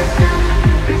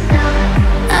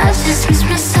 I just miss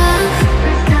myself.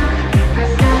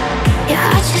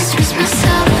 Yeah, I just miss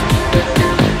myself.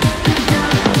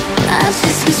 I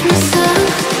just miss myself.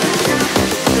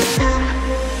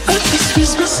 I just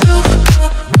miss myself.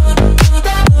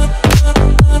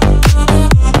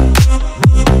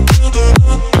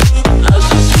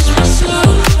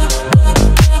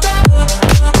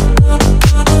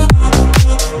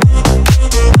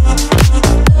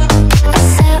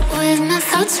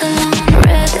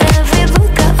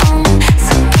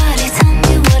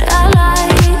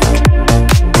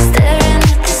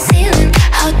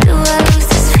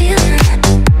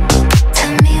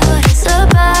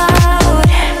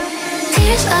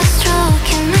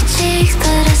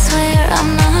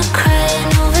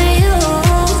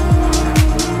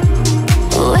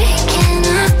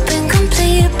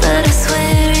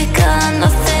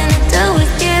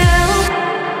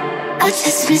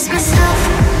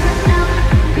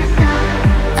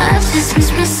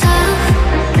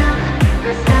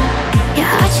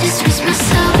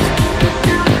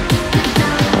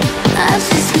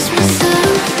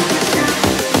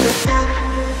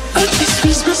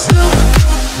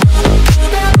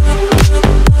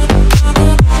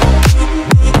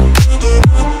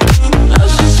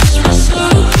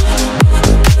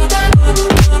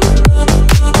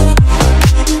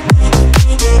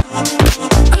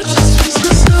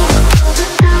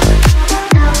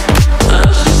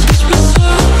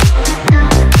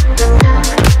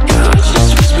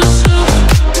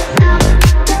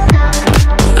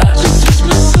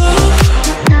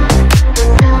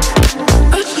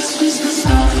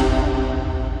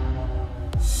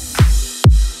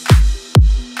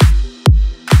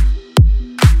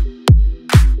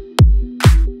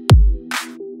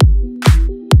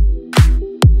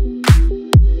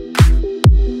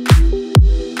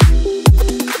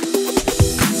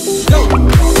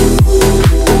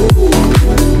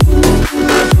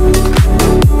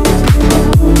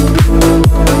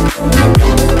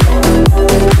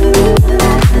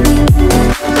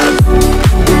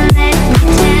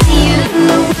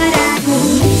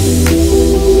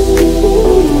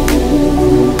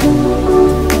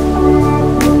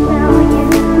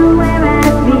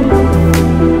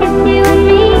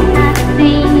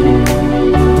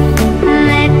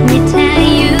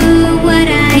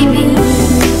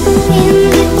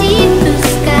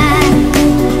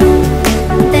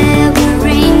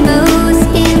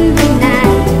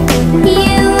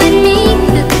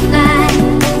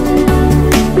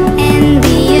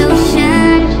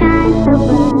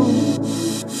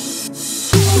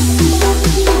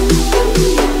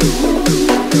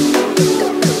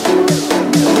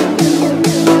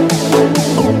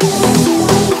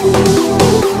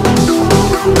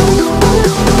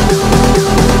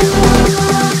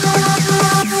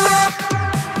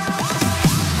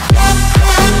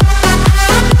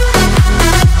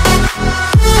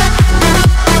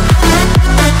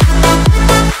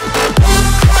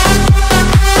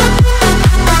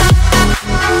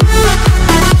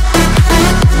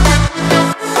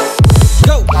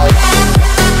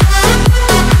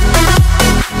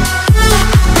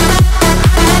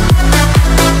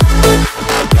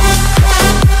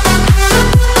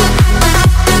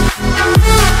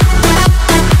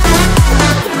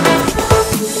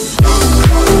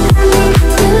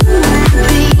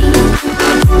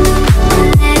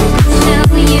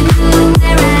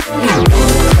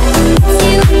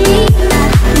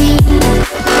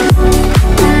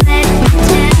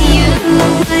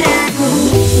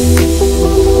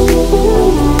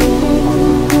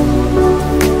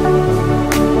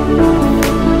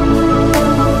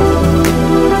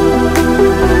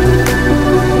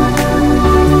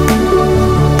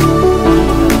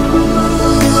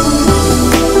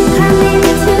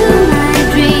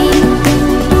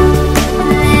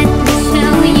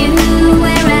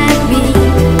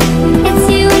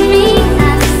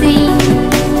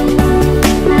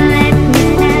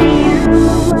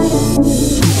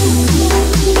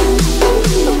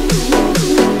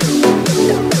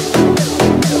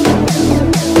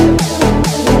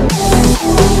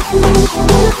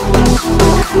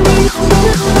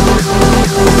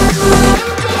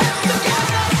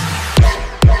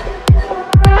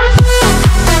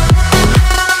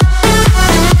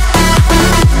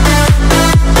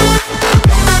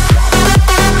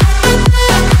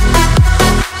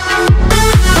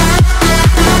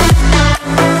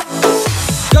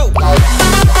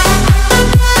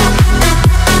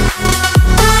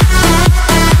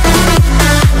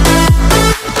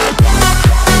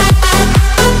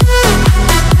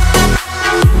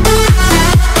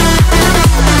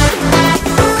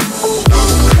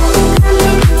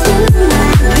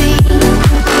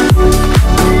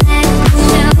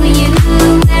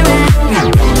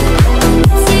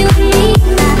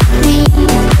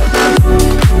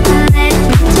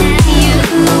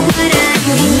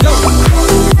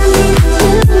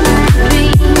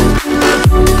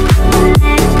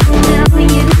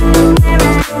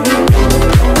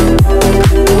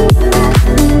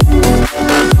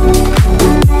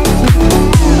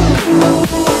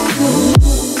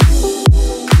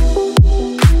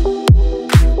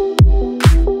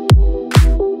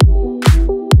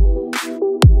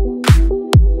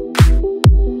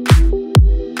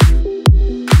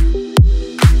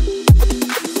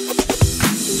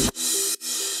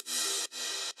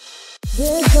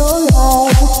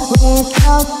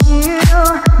 you.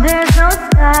 There's no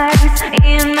stars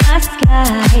in my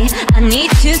sky. I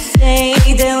need to say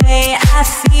the way I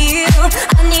feel.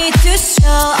 I need to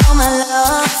show all my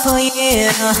love for you.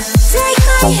 Take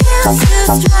my hands,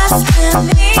 just trust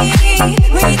me.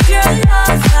 With your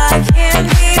love I can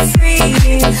be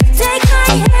free. Take my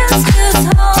hands, just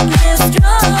hold me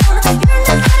strong. You're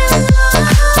not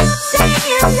alone. Say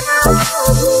you know.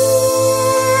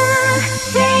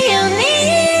 Say you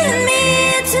need me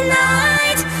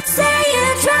tonight. Say you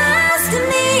trust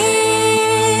me.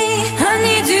 I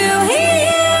need you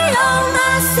here on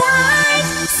my side.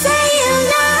 Say you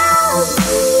know.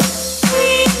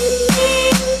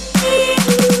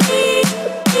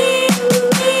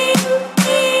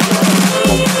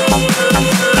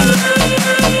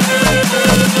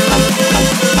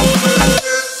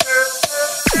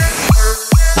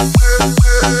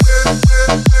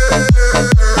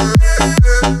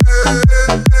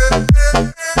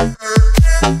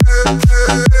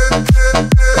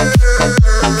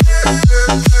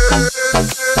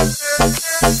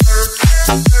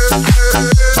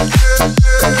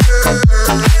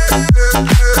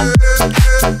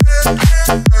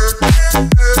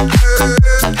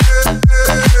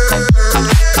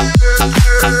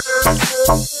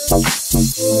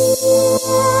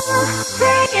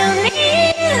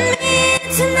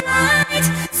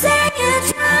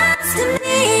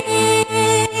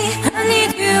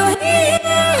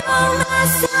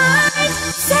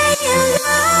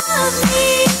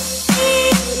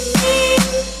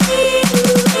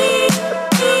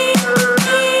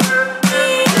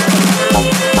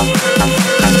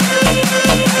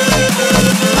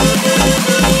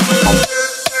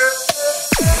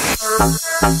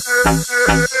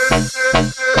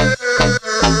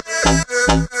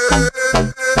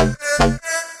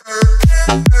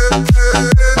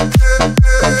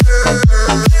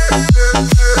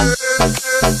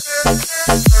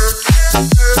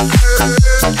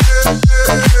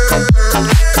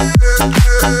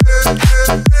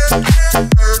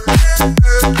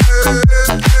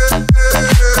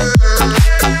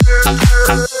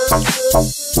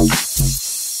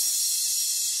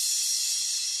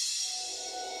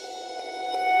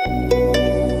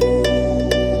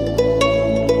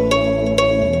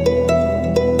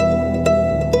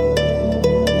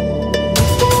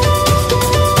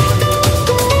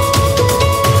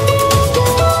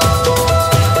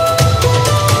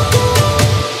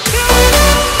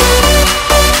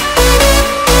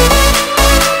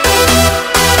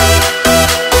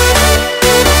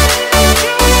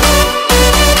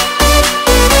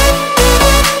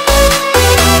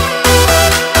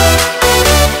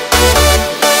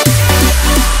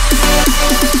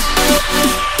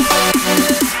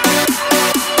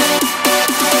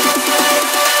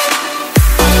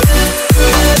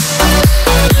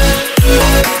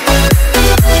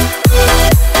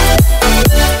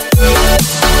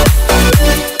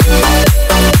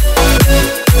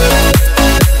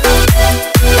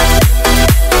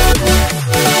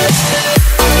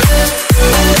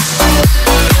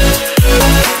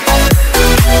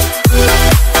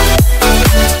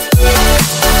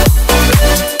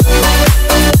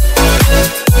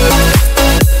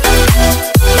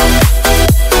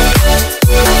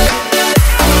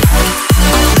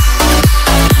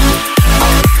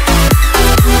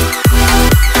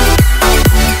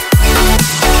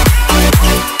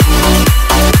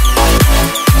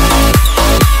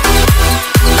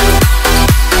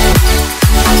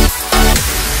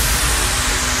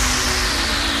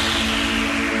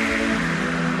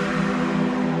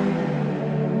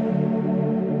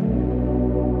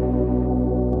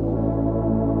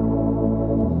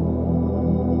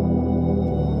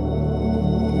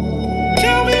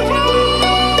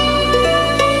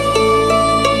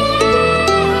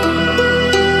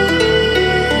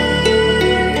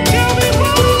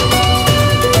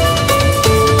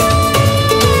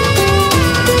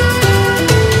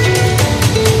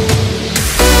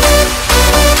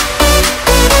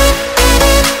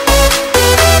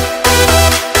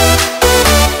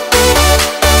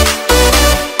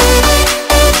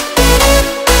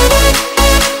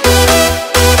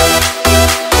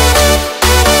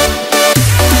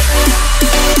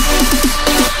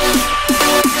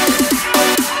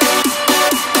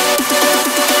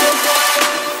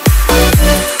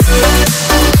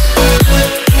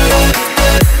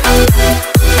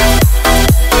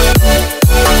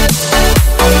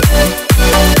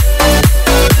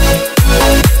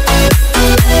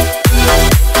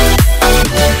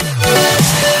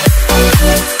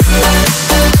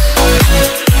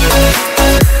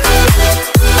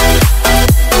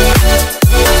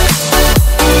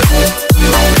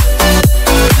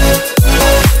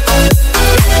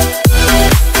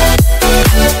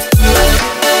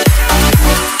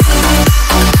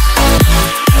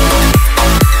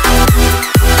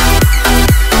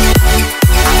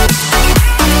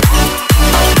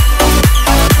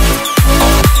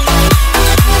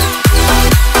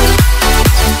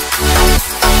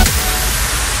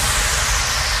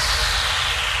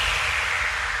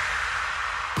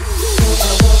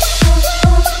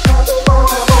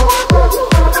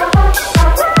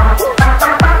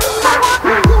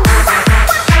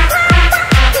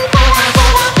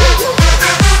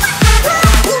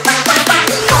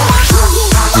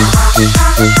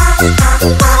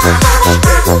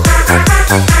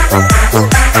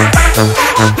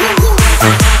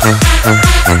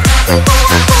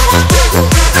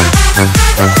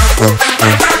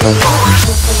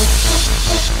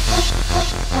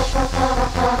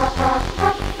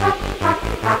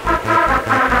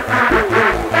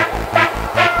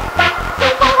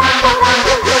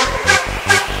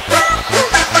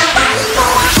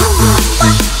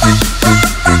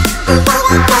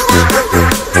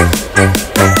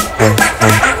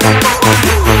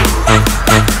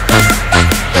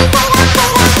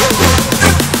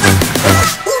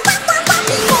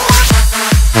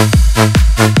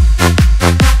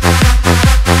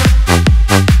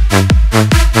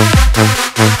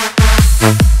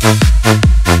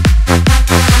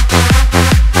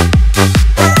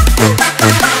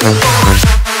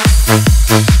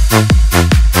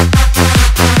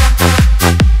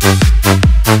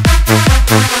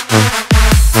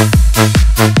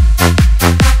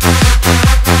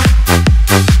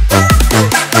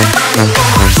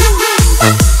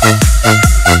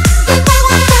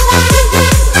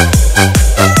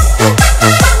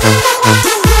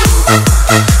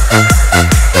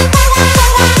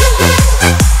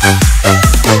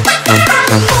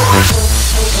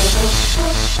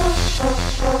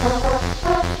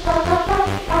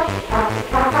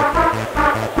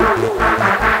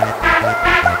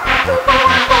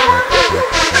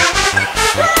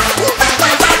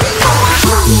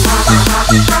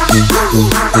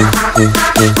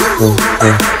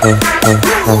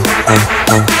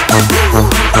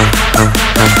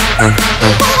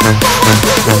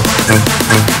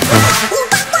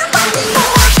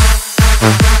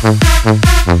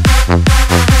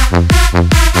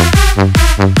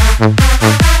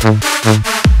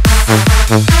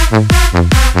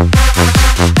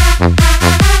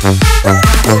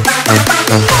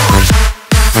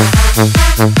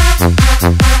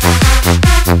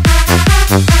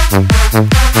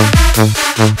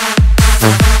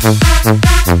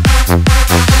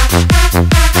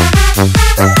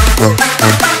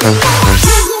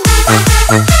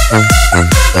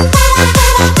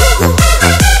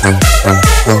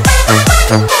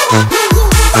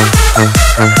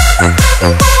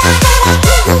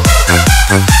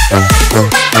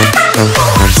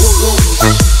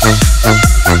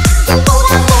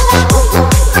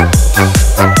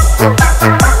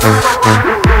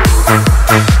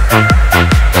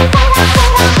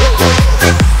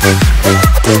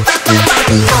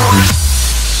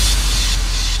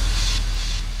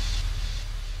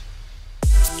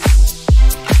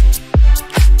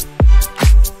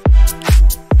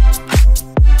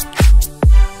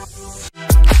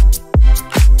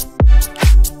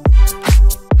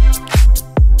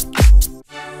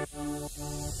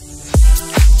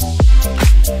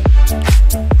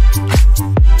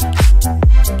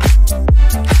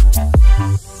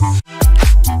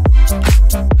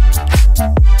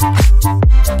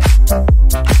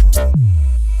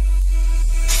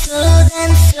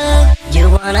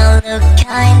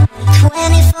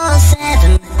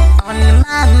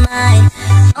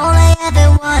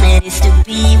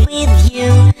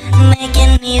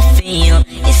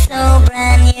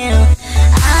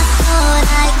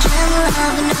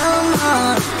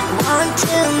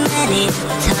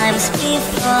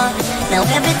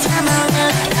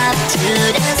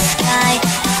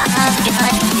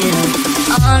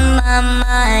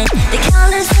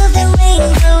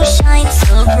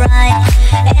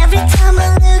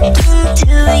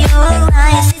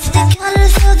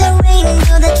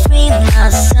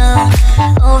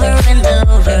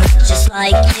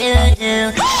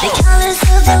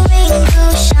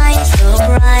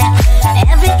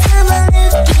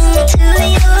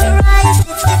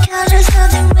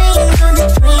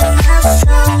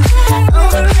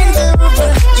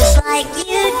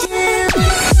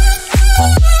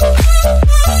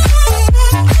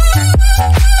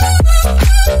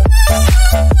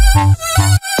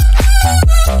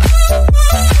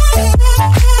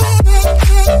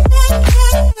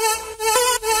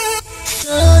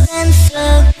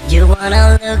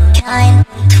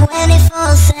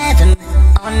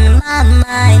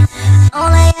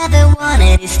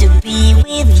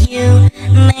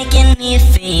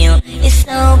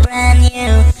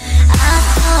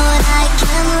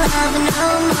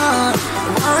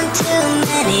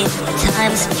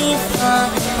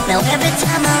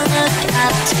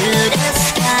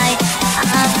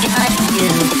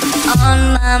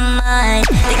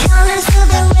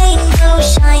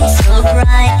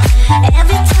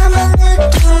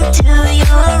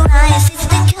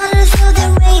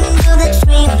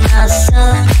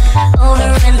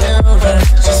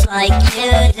 Like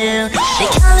you do, the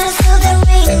colors of the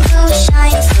rainbow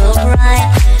shine so bright.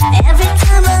 Every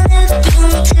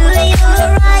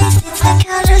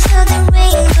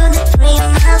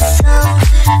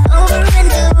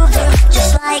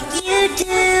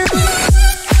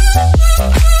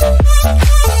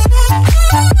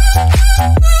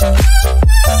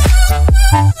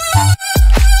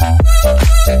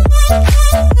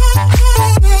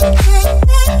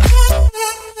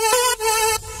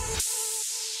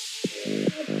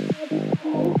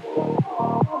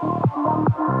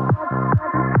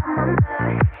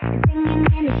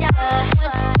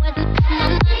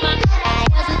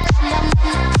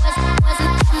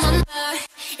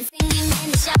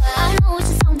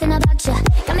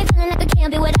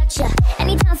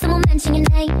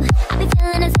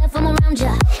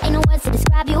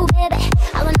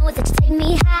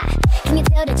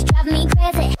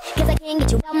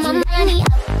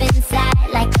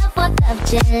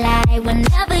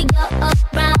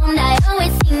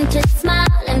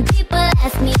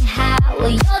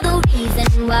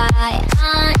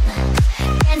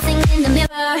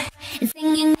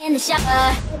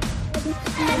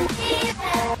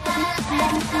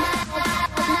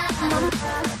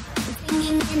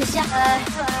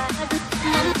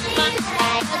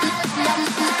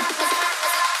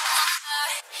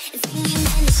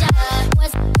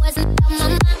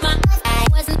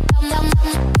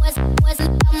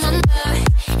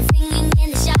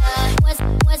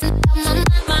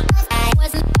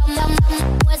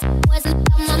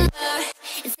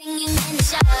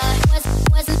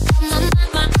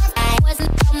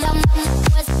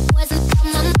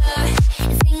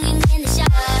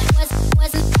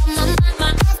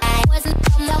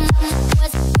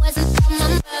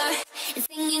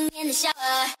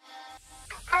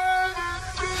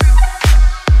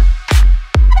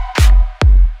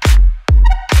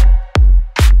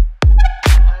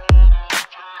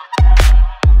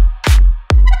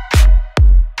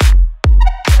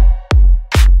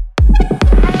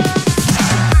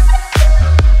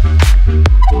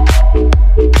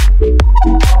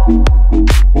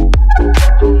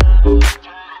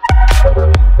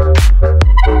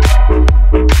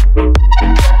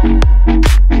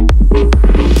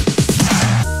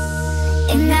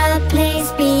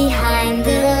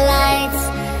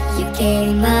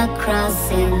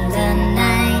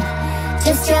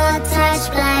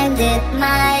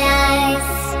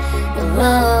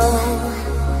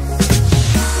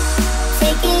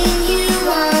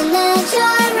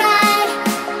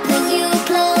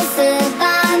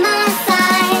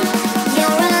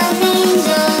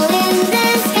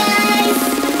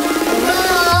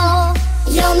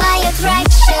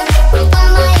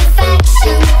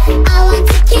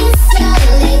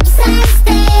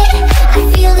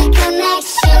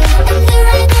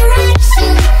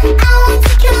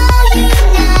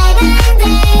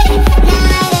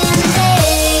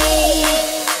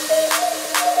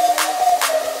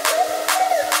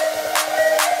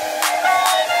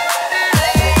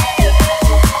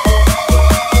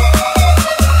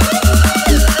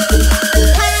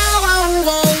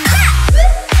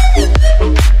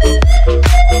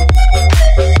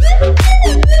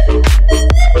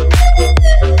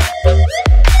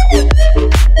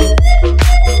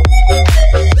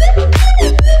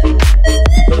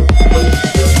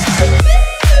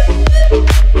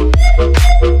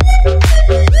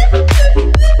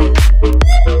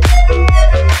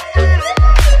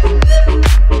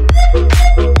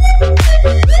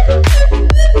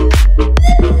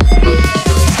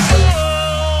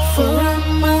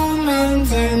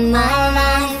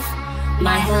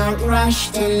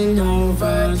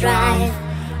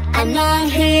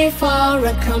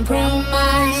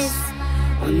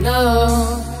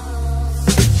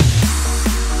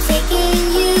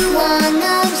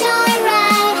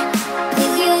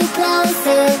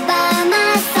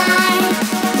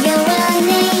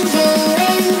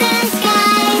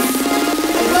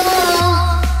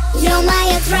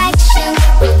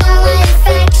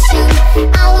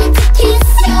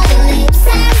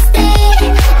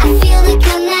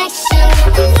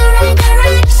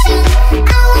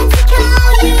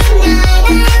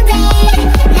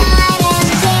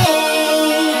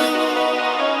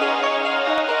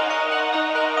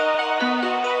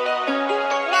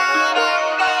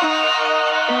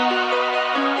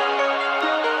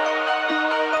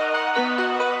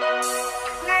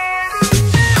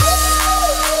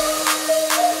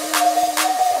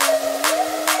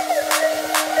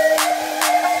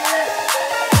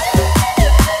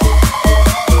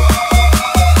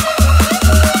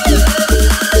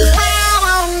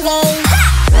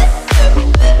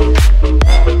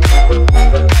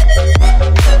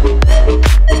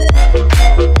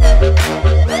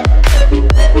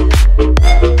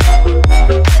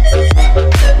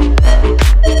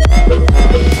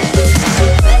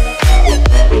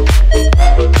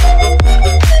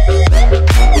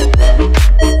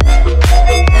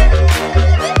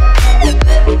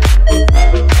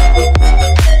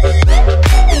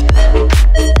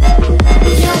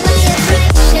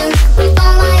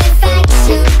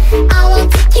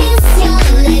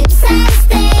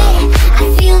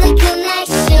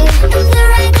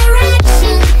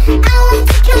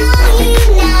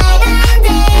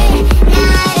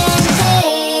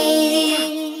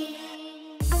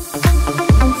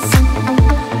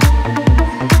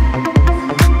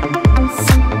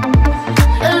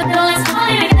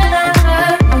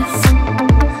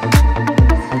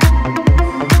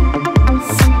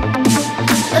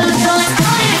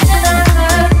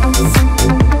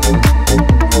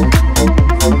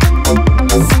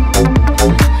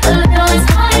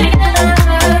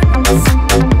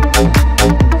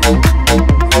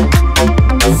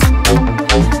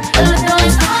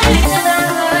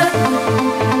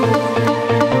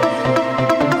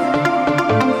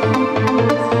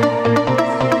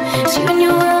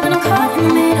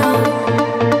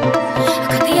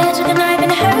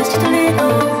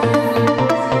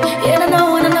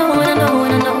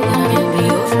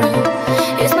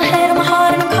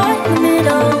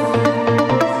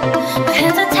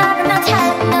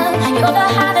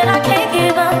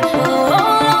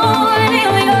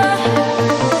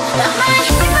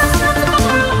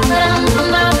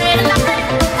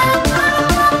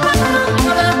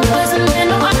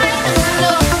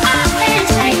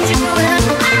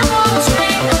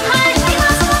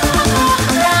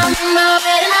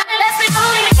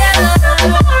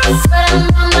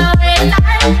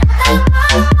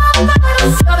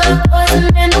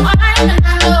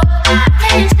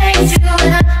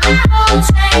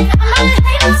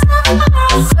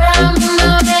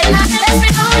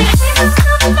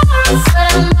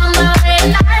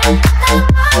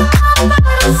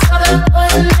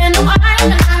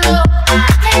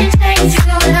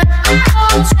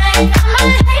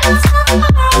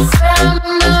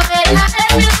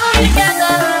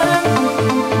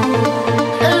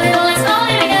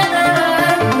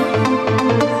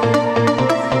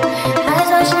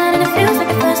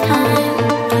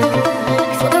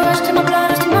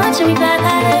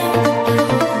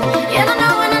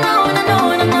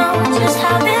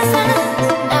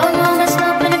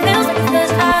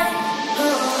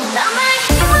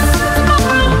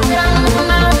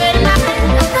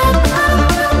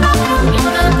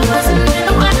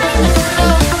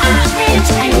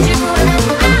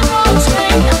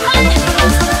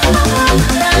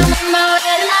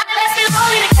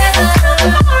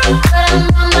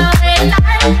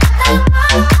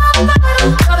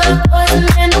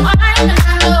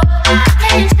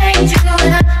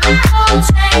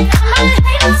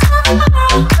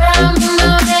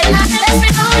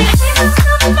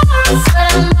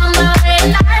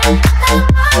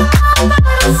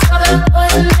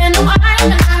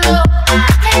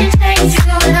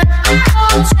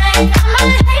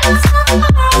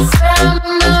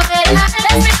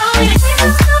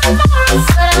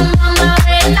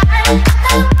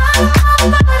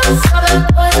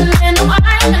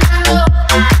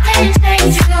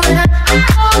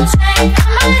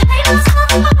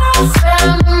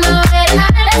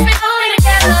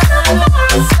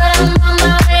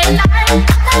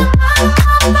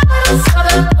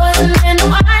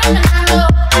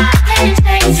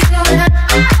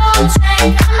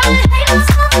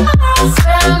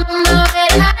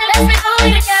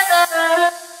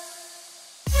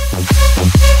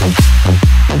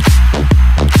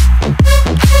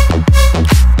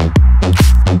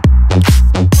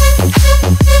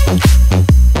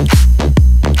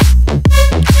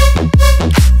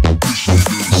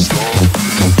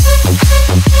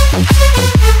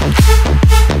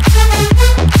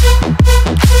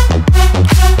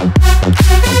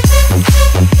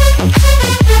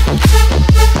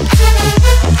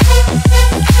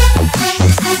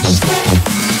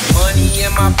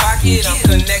pocket, I'm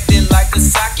connected like a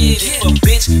socket. If a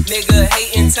bitch nigga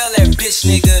hatin', tell that bitch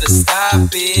nigga to stop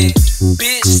it.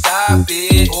 Bitch, stop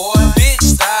it. Or bitch,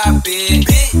 stop it.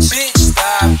 Bitch,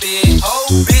 stop it. Oh,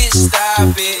 bitch,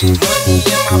 stop it. Money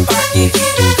in my pocket,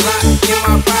 Glock in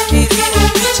my pocket. If a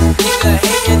bitch nigga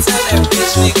hatin', tell that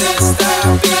bitch nigga to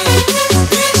stop it.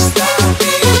 Bitch, stop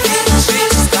it.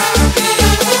 Bitch, stop it.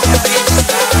 Bitch,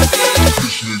 stop it.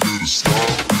 Bitch, nigga to stop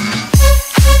it.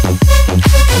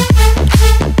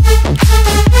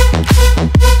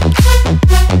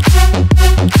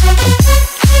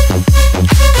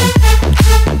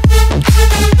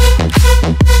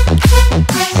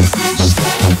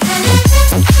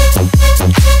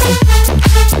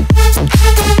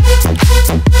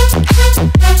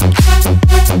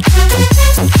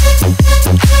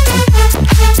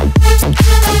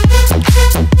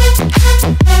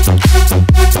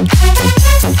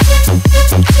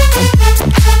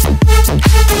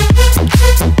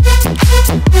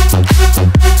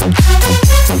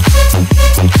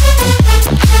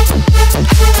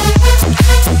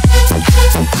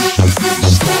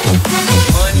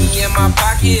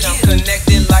 I'm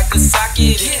connected like a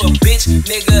socket. If a bitch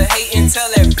nigga hatin', tell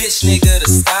that bitch nigga to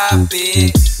stop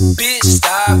it. Bitch,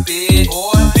 stop it.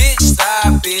 Or bitch,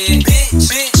 stop it.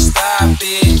 Bitch, stop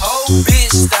it. Oh,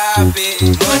 bitch, stop it.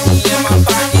 Money in my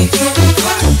pocket,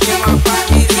 Glock in my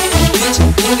pocket. If a bitch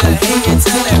nigga hatin',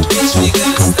 tell that bitch nigga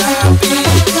to stop it.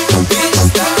 Bitch,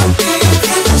 stop it.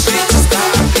 Bitch,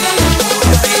 stop it.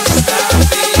 Bitch, stop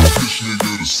it. Bitch,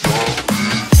 nigga to stop it.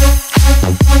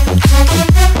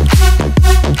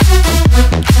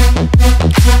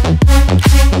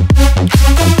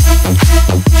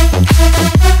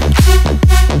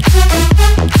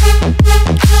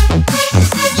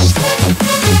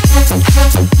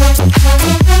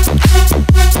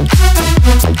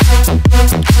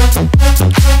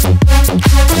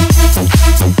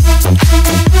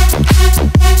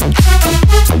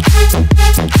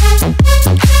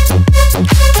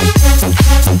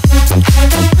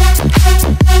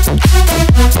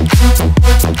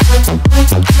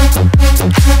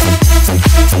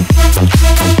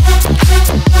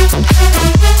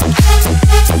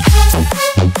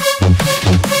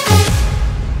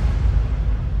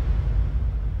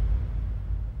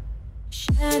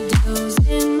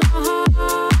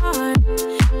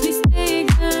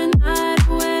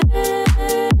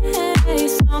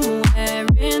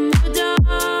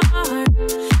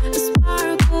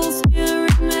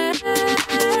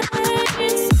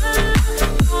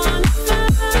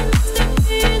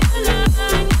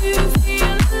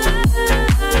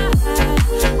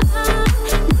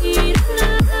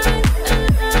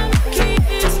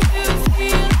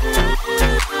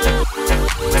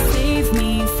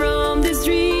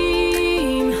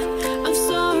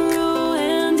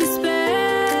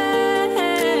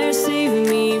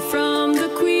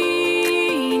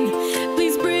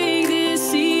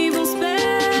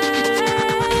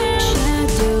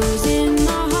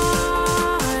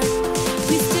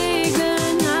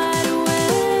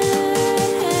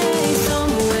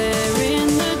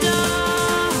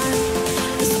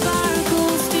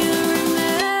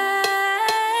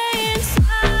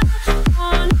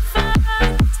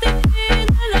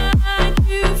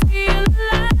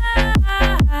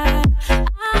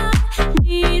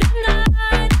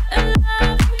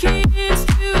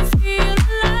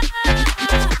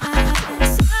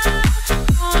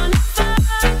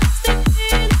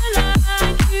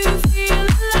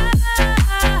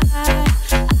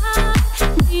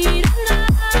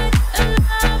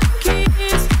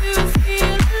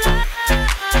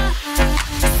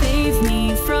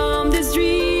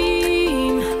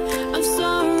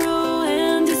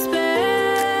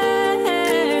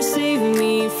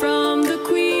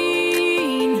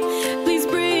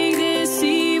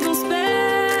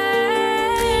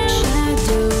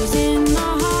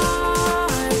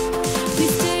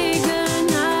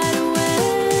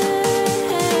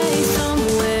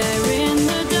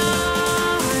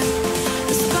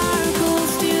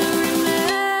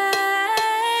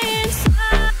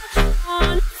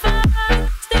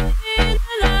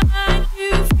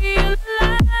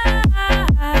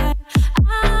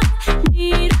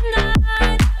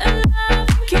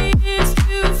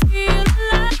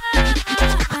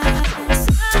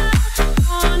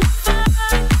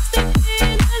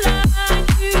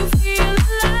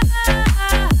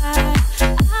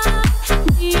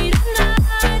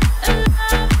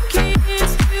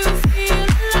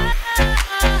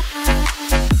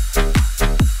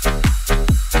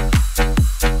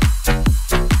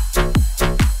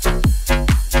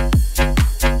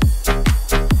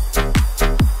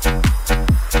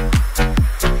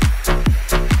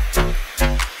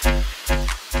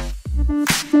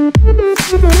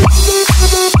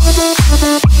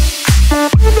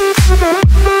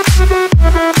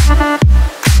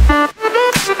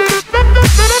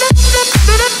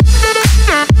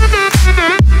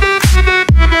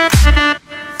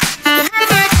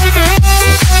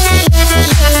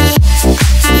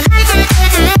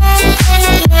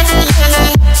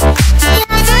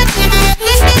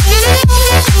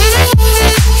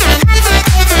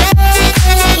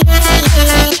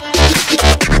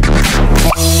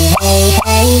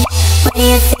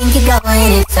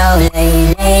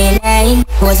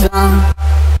 What's wrong?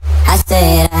 I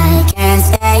said I can't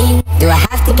stay. Do I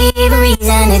have to give a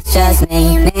reason? It's just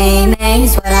me,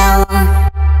 it's what I want.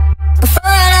 Before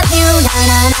I love you,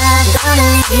 na-na-na, gonna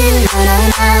leave you,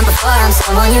 na-na-na. Before I'm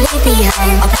someone you leave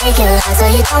behind, I'll break your heart so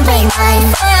you don't break mine.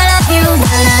 Before I love you,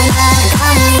 na-na-na,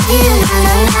 gonna leave you,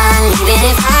 na-na-na. Even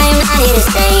if I'm not here to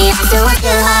stay, I still want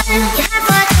your heart. You have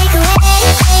to take away,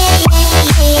 you have to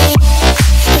take away,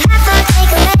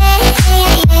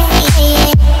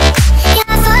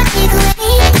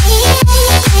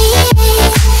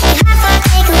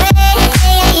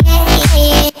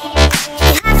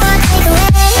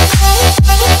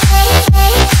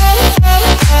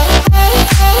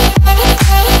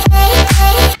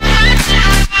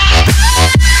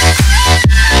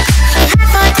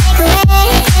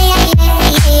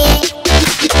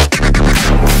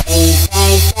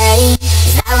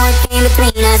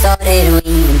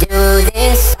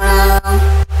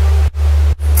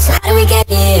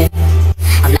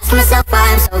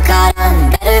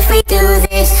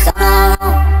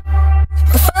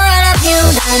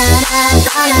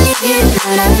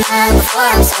 before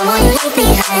I'm someone you leave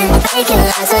behind, I'll break your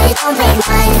heart so you don't break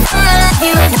mine. Before I love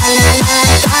you, na-na-na,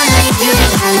 gonna leave you,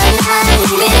 na-na-na.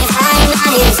 Even if I'm not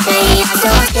here to stay, I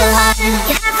still want your heart.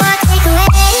 You have to take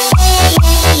away, you have to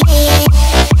take away,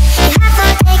 you have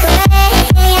to take away,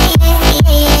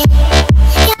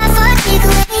 you have to take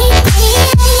away,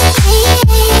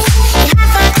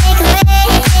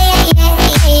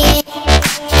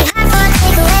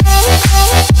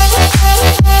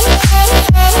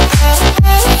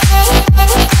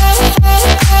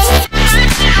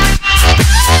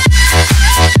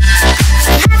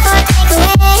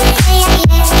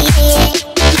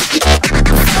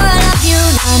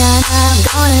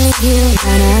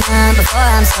 before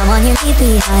I'm someone you leave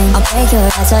behind, I'll break your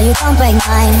heart so you don't break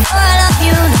mine. Before I love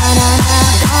you, na-na-na,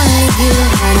 gonna leave you,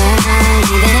 na-na-na.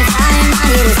 Even if I'm not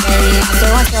here to stay, I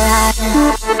still want your heart.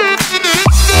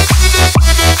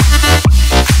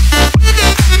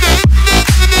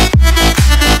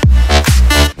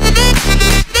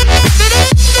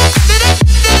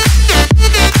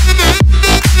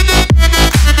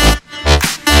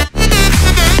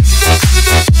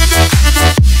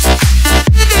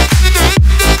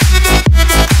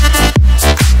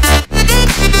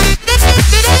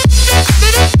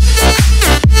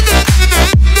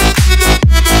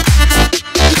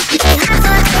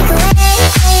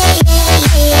 Yeah.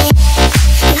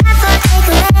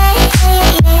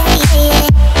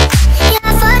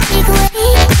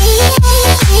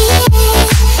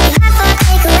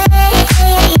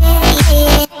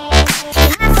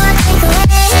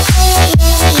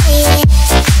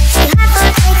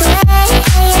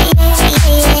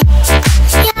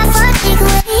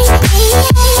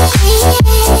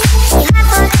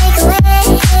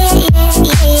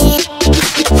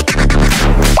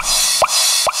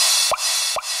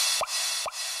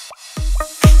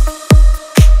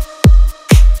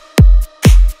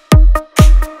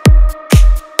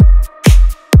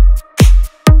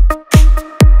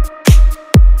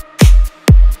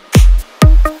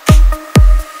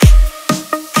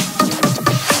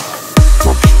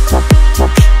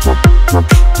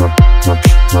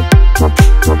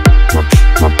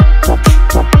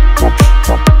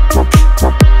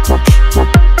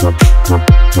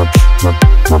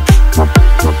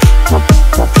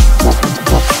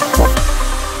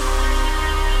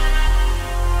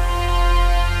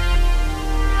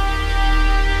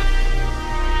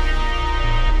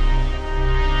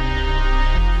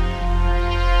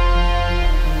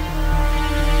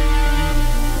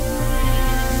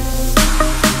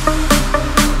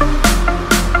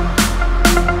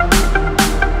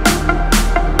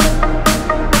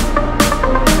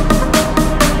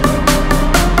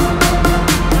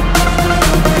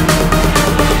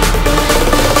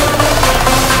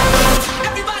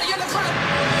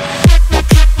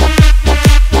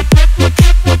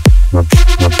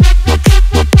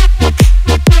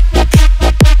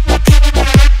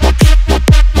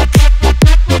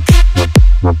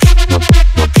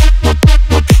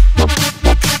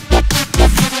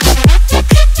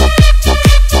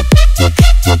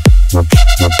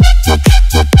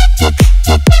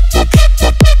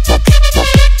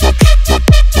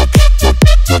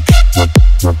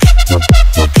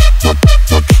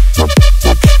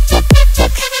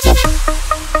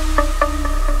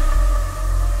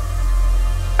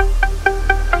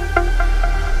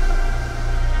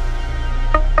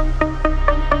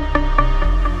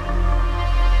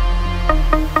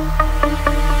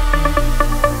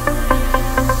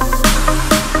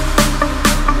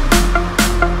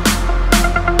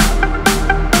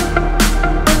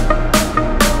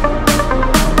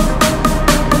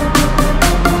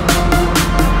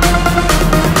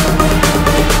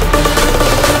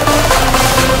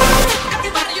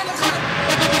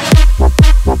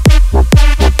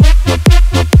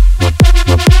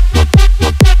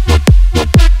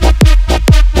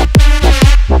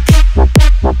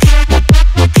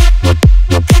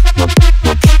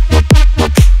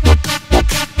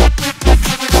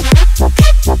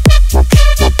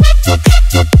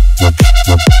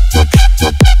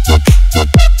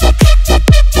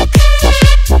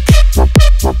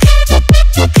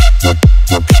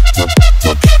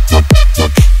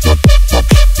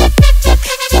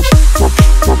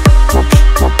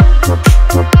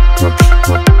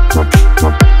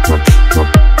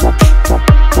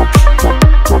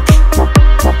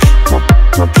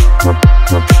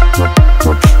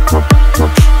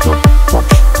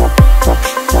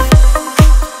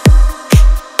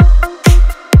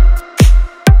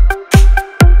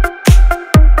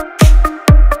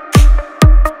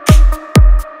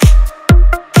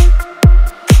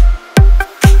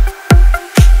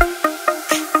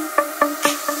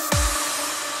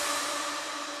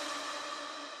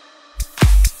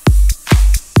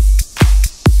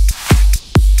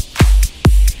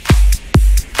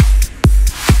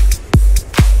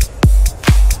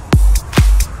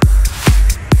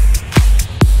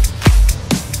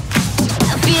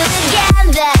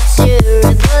 that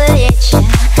terrible itch,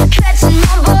 catching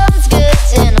my bones,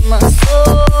 getting in my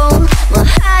soul. My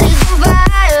heart is on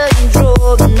fire, you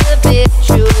drove in the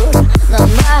picture. Now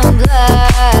I'm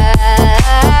blind.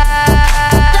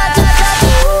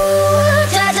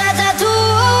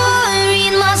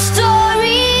 Read my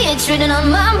story, it's written on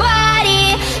my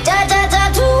body.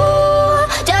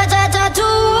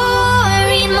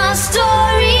 Read my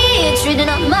story, it's written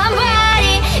on my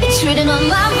body. It's written on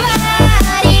my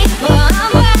body, my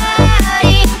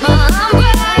body, my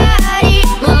body,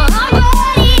 my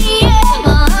body, yeah,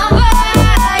 my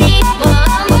body, my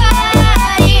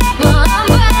body, my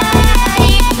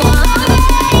body, my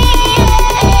body.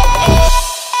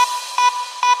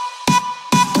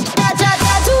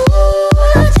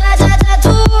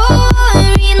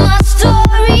 Read my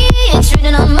story, it's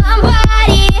written on my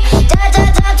body.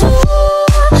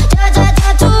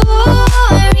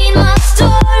 Read my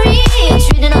story, it's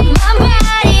written on my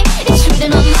body. It's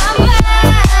written on my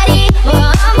body, my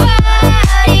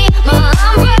body, my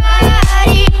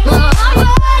body, my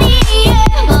body,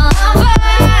 yeah, my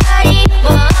body,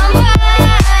 my body,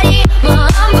 my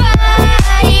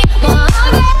body, my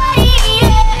body,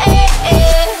 yeah.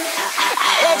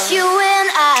 I let you in,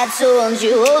 I told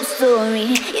you old story.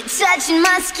 You're touching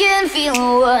my skin,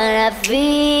 feeling what I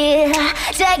feel.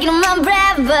 Taking my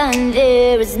breath, but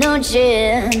there is no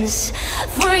chance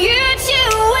for you to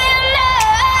win now.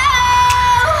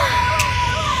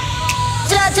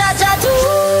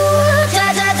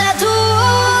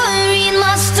 Read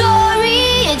my story,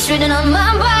 it's written on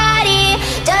my body.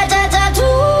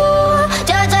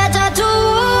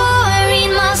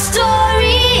 Read my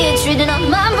story, it's written on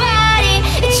my body.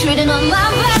 It's written on my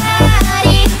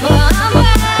body, my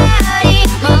body,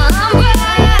 my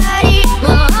body,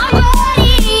 my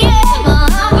body, yeah, my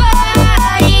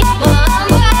body, my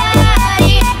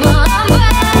body, my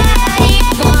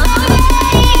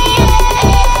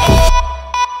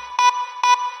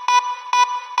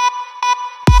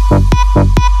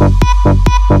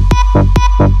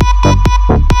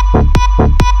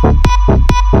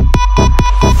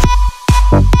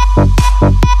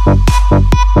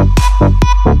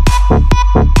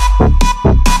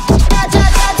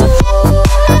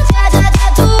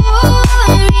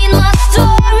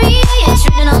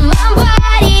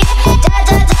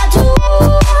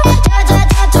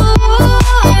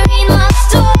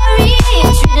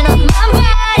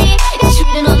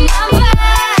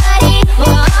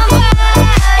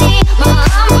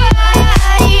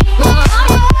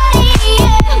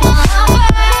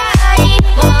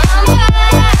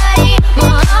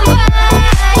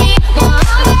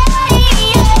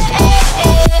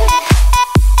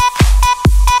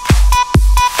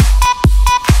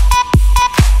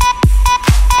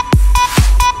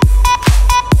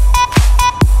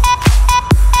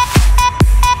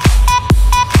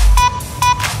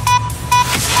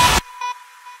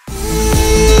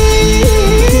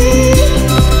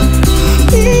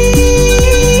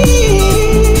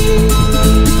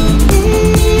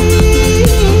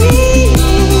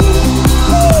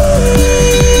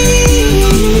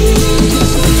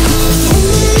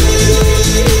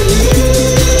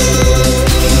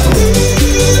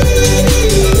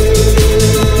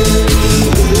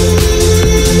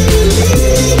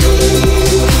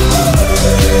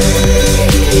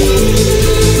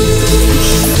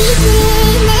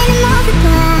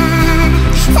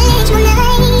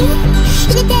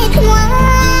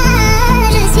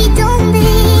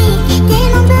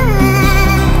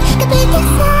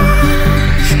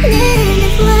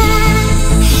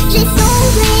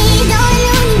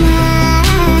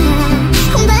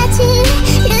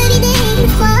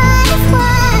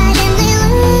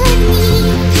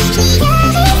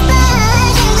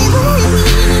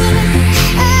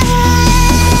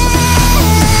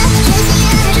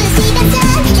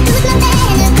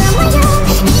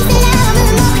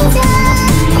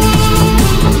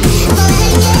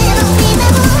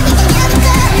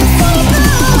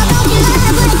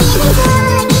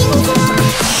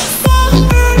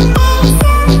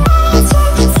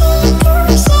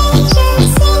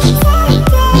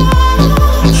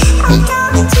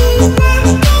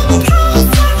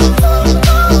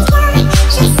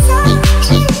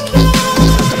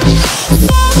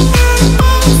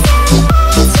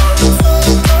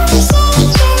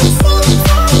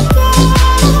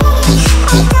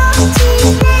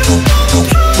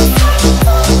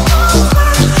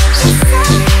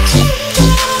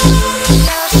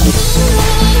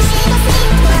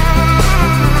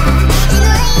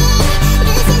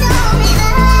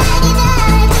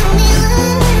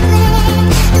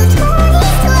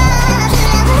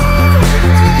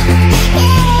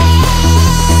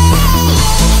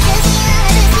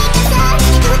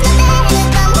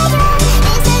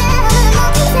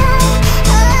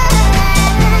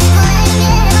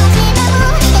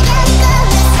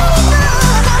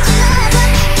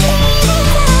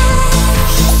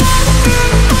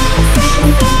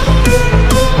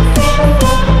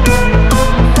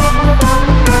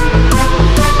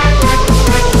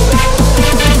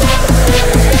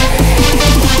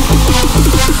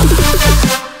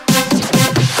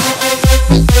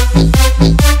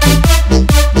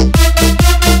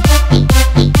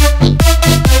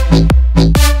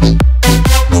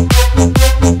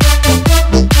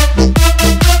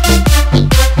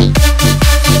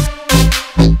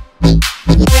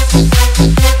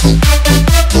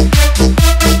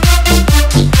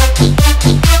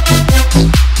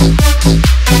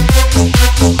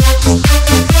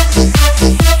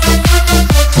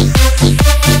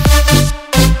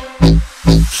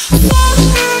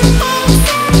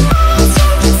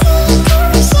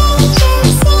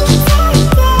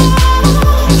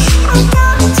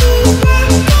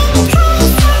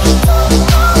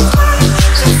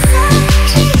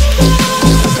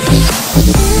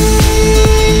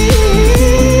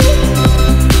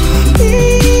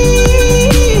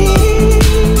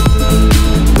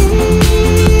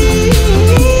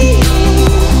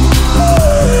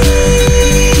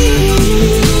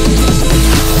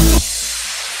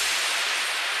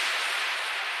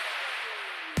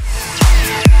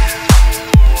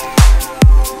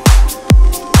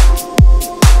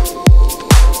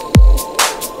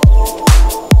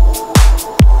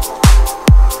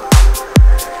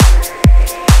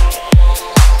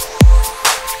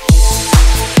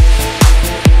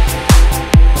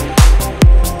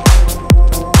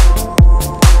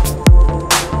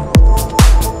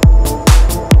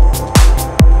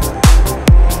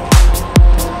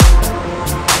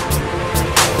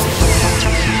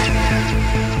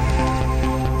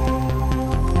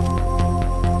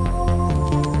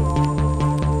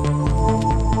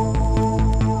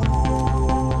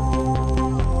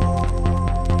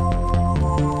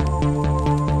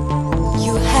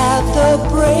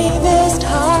bravest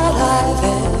heart I've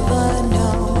ever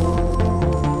known.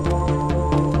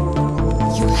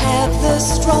 You have the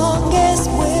strongest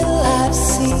will I've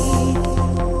seen.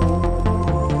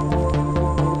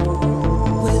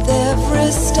 With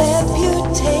every step you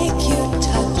take, you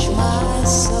touch my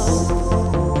soul.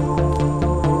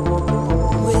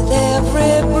 With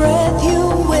every breath you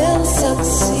will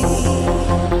succeed.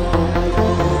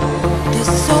 The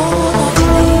soul of an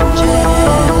angel.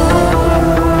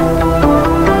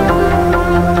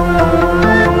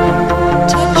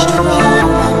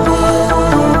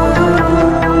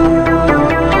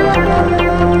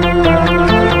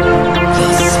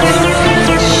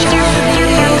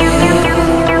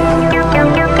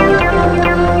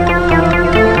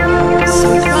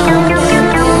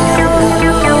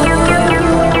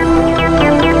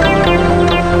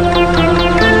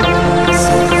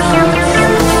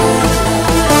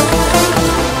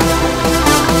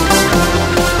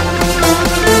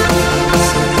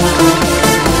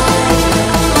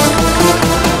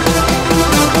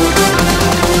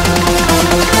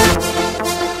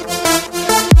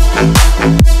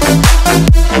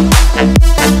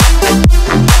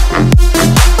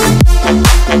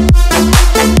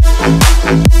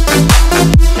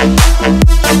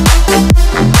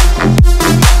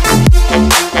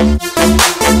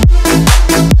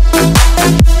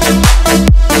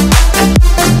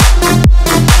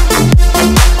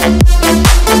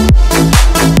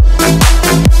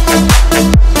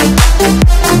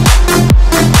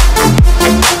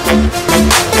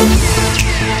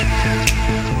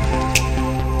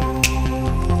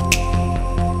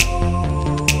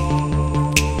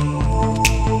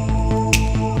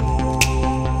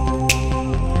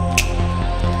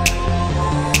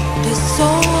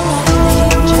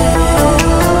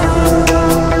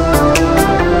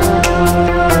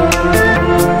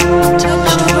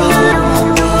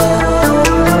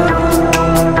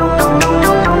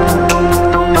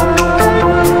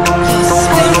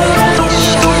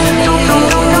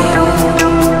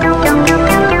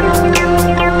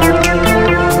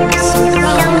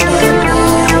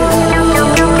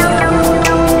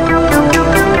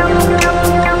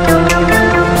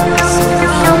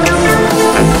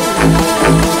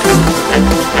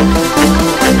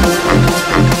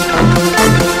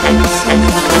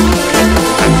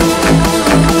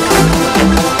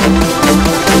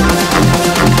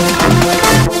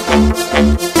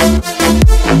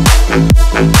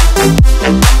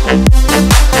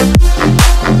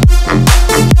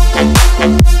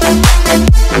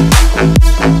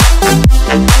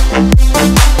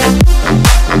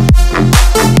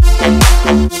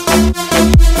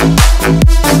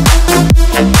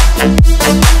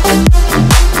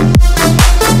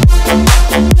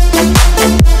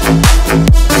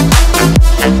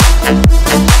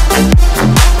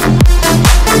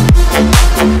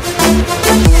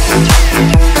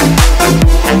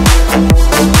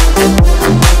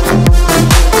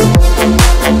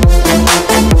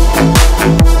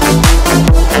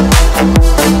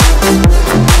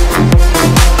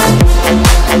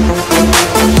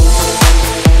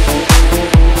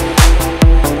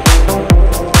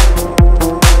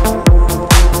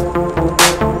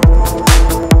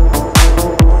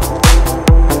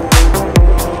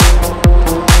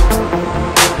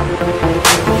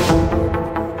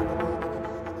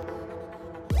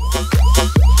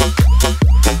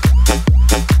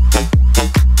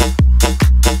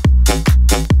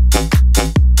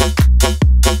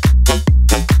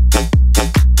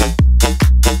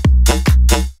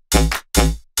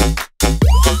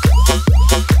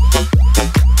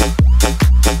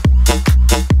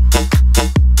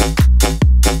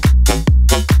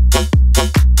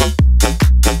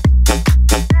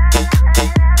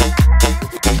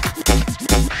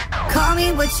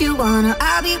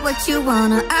 what you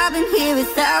wanna. I've been here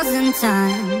 1,000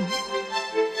 times.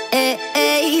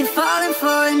 Hey, falling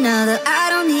for another, I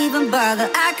don't even bother.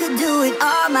 I could do it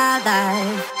all my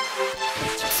life.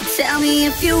 So tell me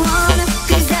if you wanna,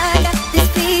 'cause I got this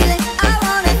feeling. I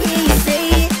wanna hear you say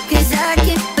it, 'cause I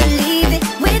can't believe it.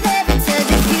 With every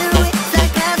touch of you, it's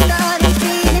like I started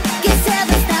feeling. 'Cause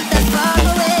heaven's not that far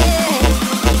away.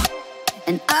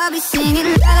 And I'll be singing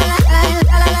la la la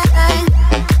la la la la.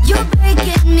 You're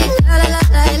breaking me la la la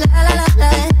la la la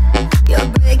la. You're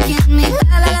breaking me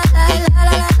la la la la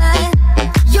la la la.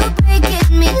 You're breaking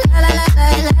me la la la la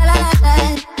la la la.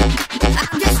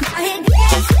 I'm just trying to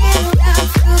dancing down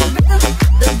to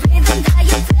the rhythm that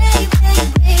you play when you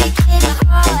break in my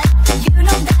heart. You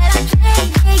know that I can't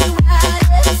get you out of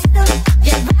the system.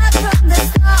 Yeah, right from the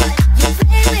start, you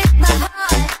play with my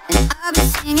heart. And I'll be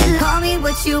singing, call me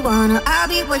what you wanna, I'll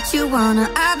be what you wanna.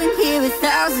 I've been hear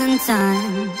 1,000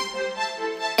 times.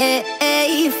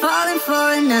 Hey, falling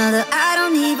for another, I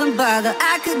don't even bother.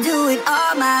 I could do it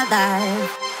all my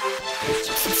life.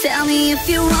 Tell me if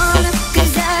you wanna,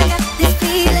 'cause I got this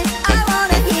feeling. I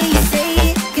wanna hear you say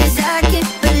it, 'cause I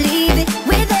can't believe it.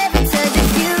 With every touch of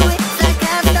you, it's like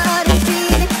I've started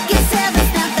feeling. Guess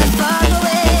heaven's not that far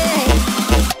away.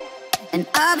 And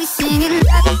I'll be singing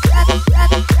la la la la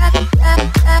la la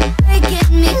la, breaking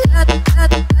me la la la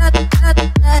la la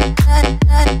la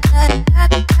la la la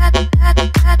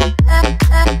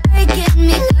la, breaking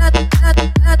me la la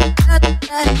la la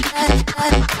la la la,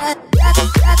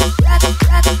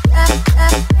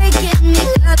 breaking me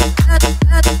la la la la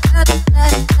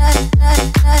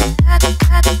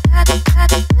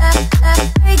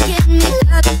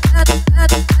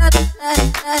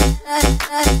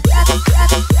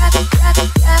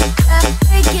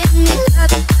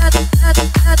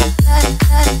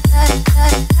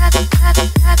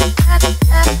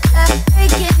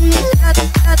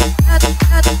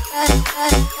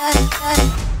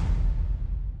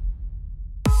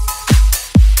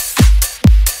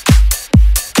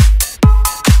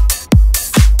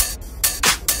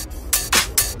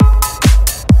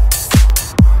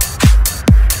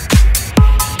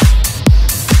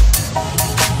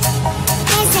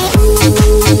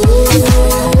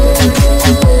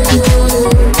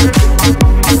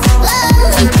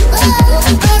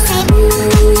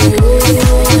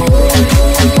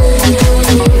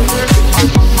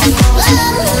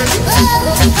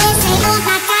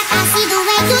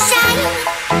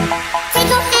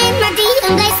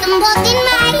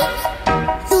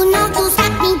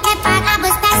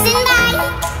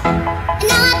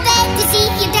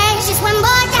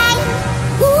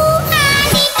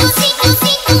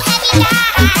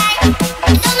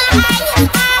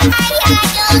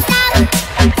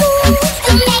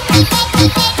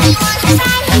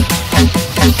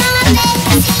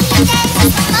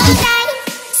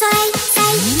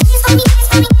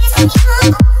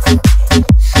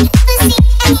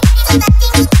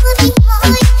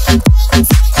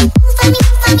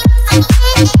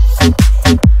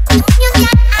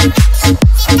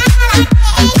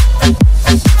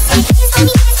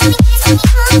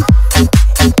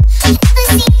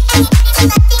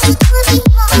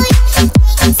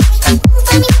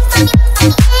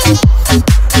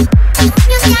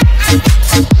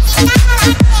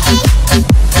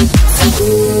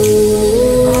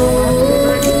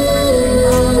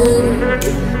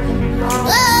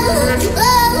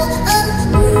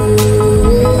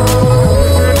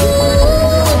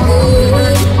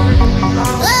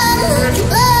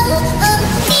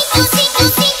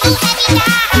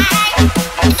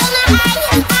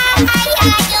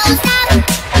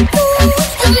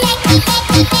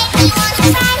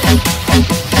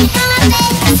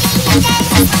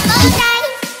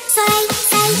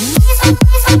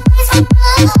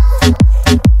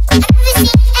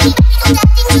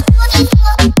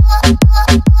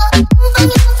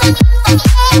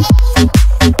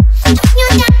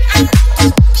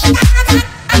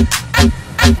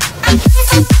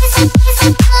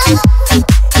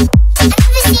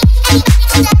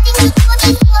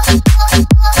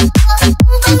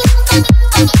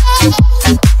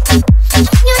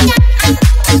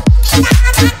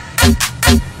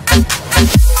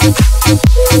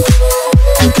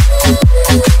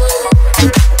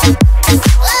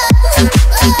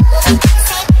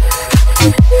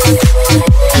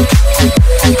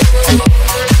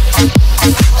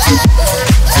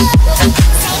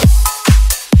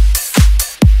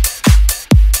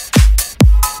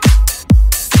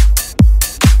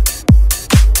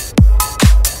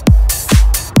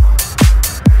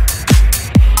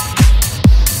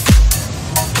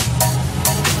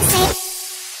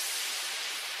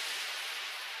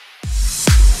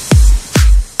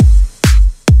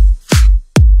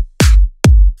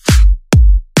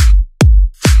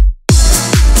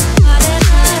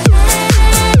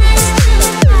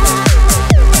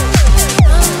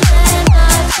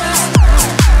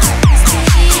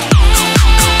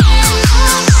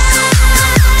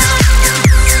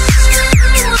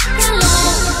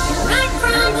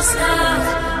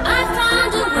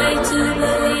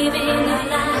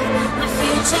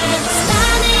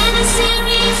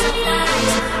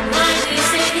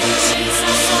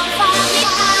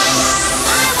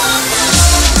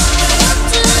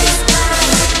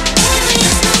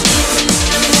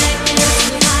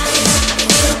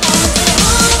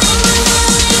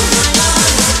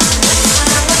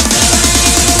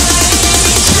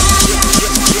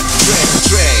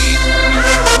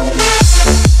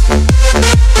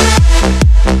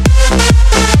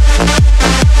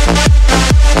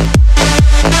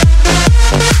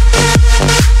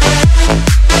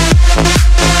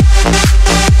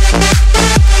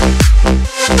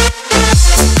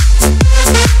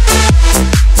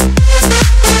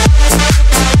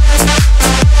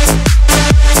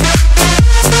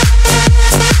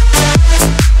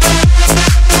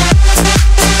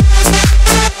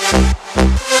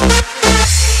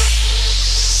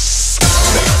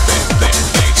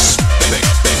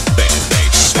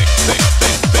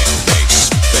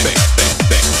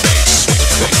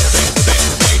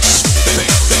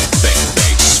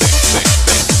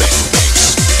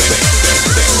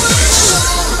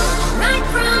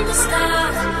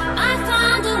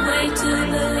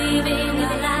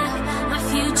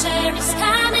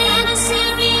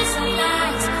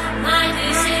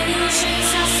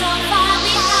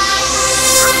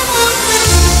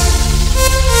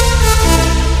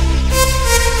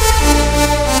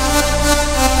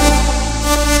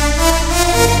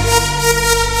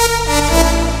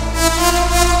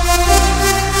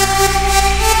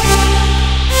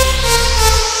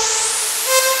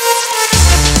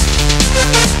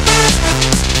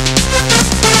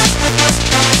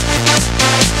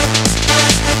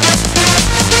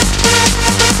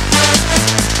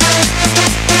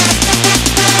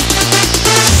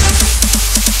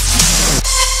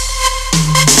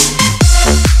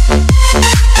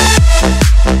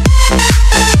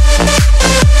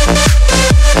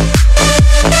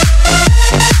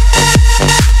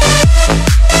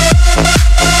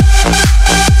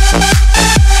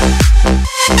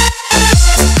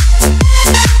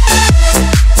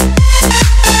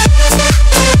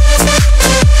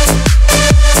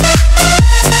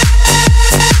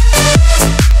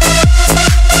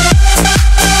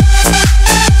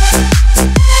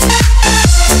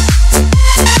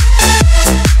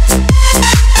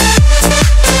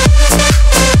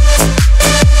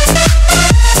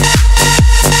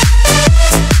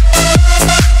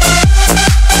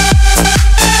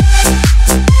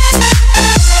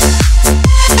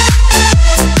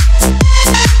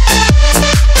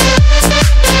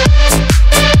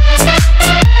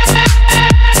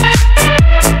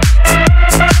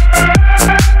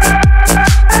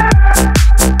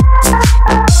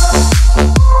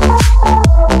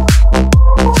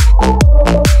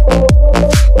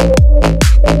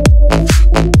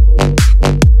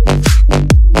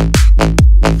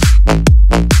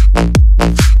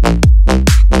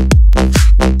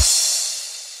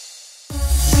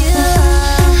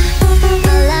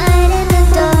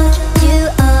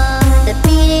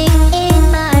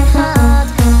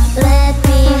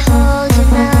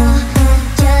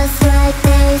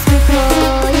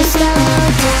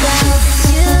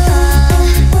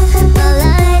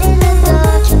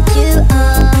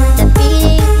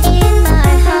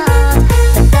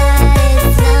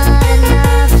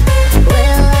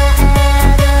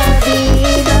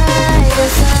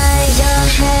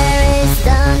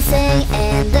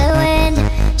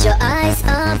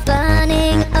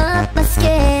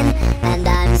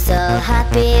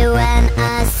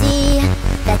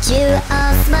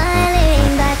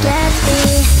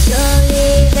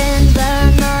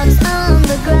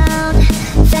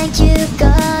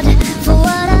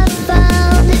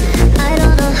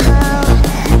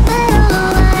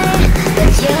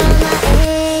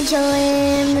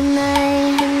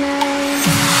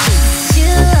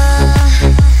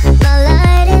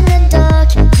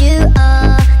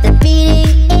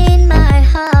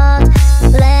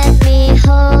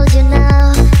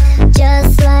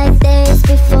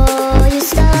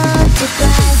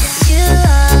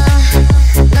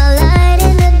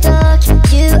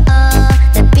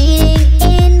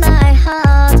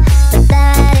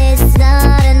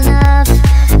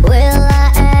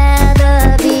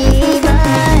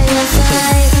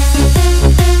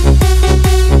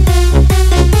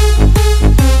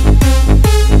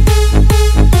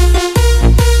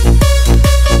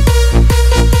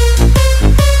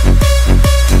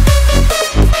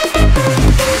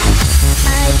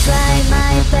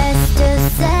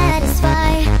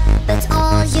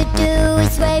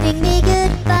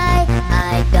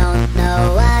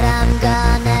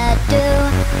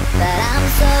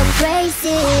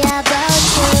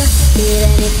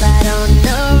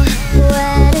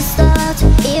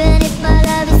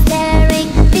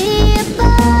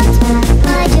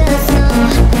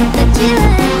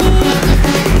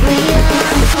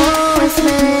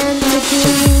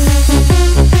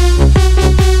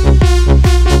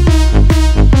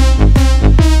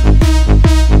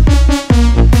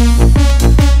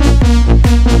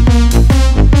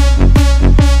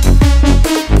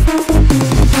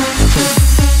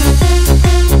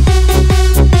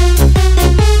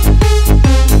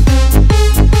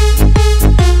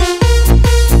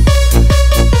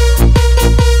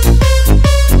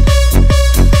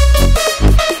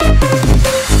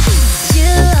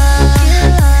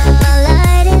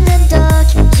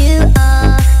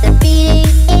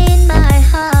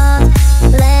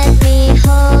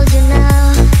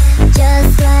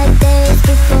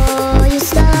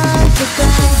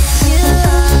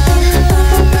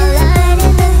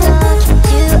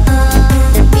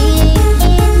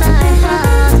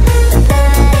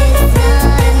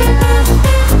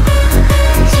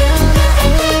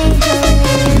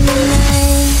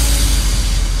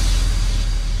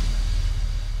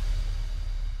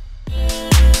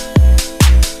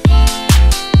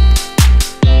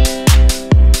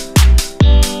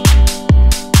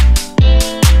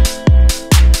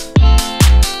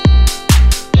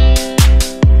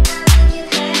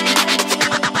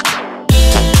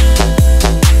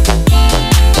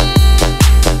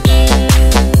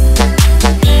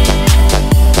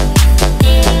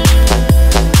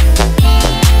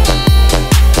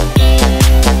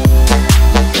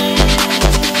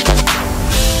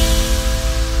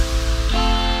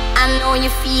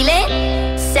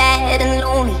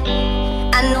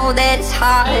it's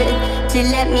hard to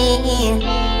let me in,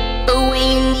 but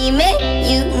when you need me,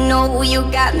 you know you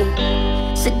got me.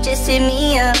 So just hit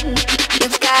me up, you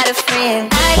got a friend.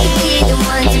 I could be the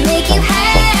one to make you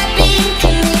happy, to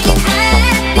make you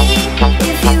happy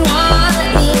if you want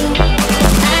me.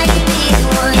 I could be the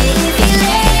one if you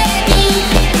let me,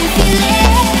 if you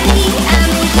let me,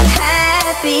 I'll make you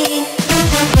happy.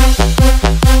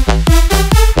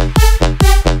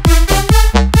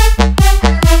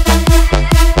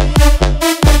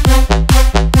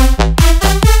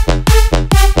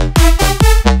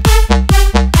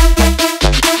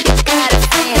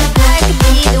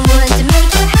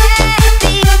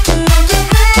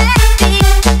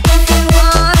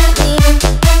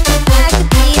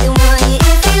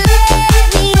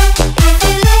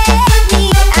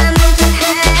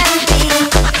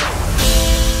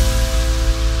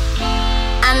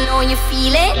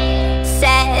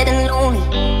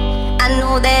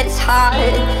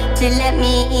 To let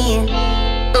me in,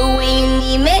 but when you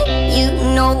need me, you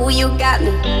know you got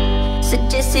me. So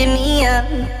just hit me up,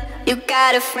 you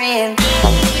got a friend.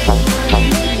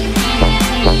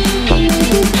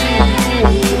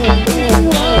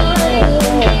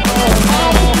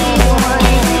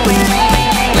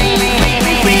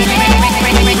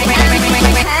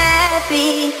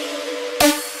 Happy.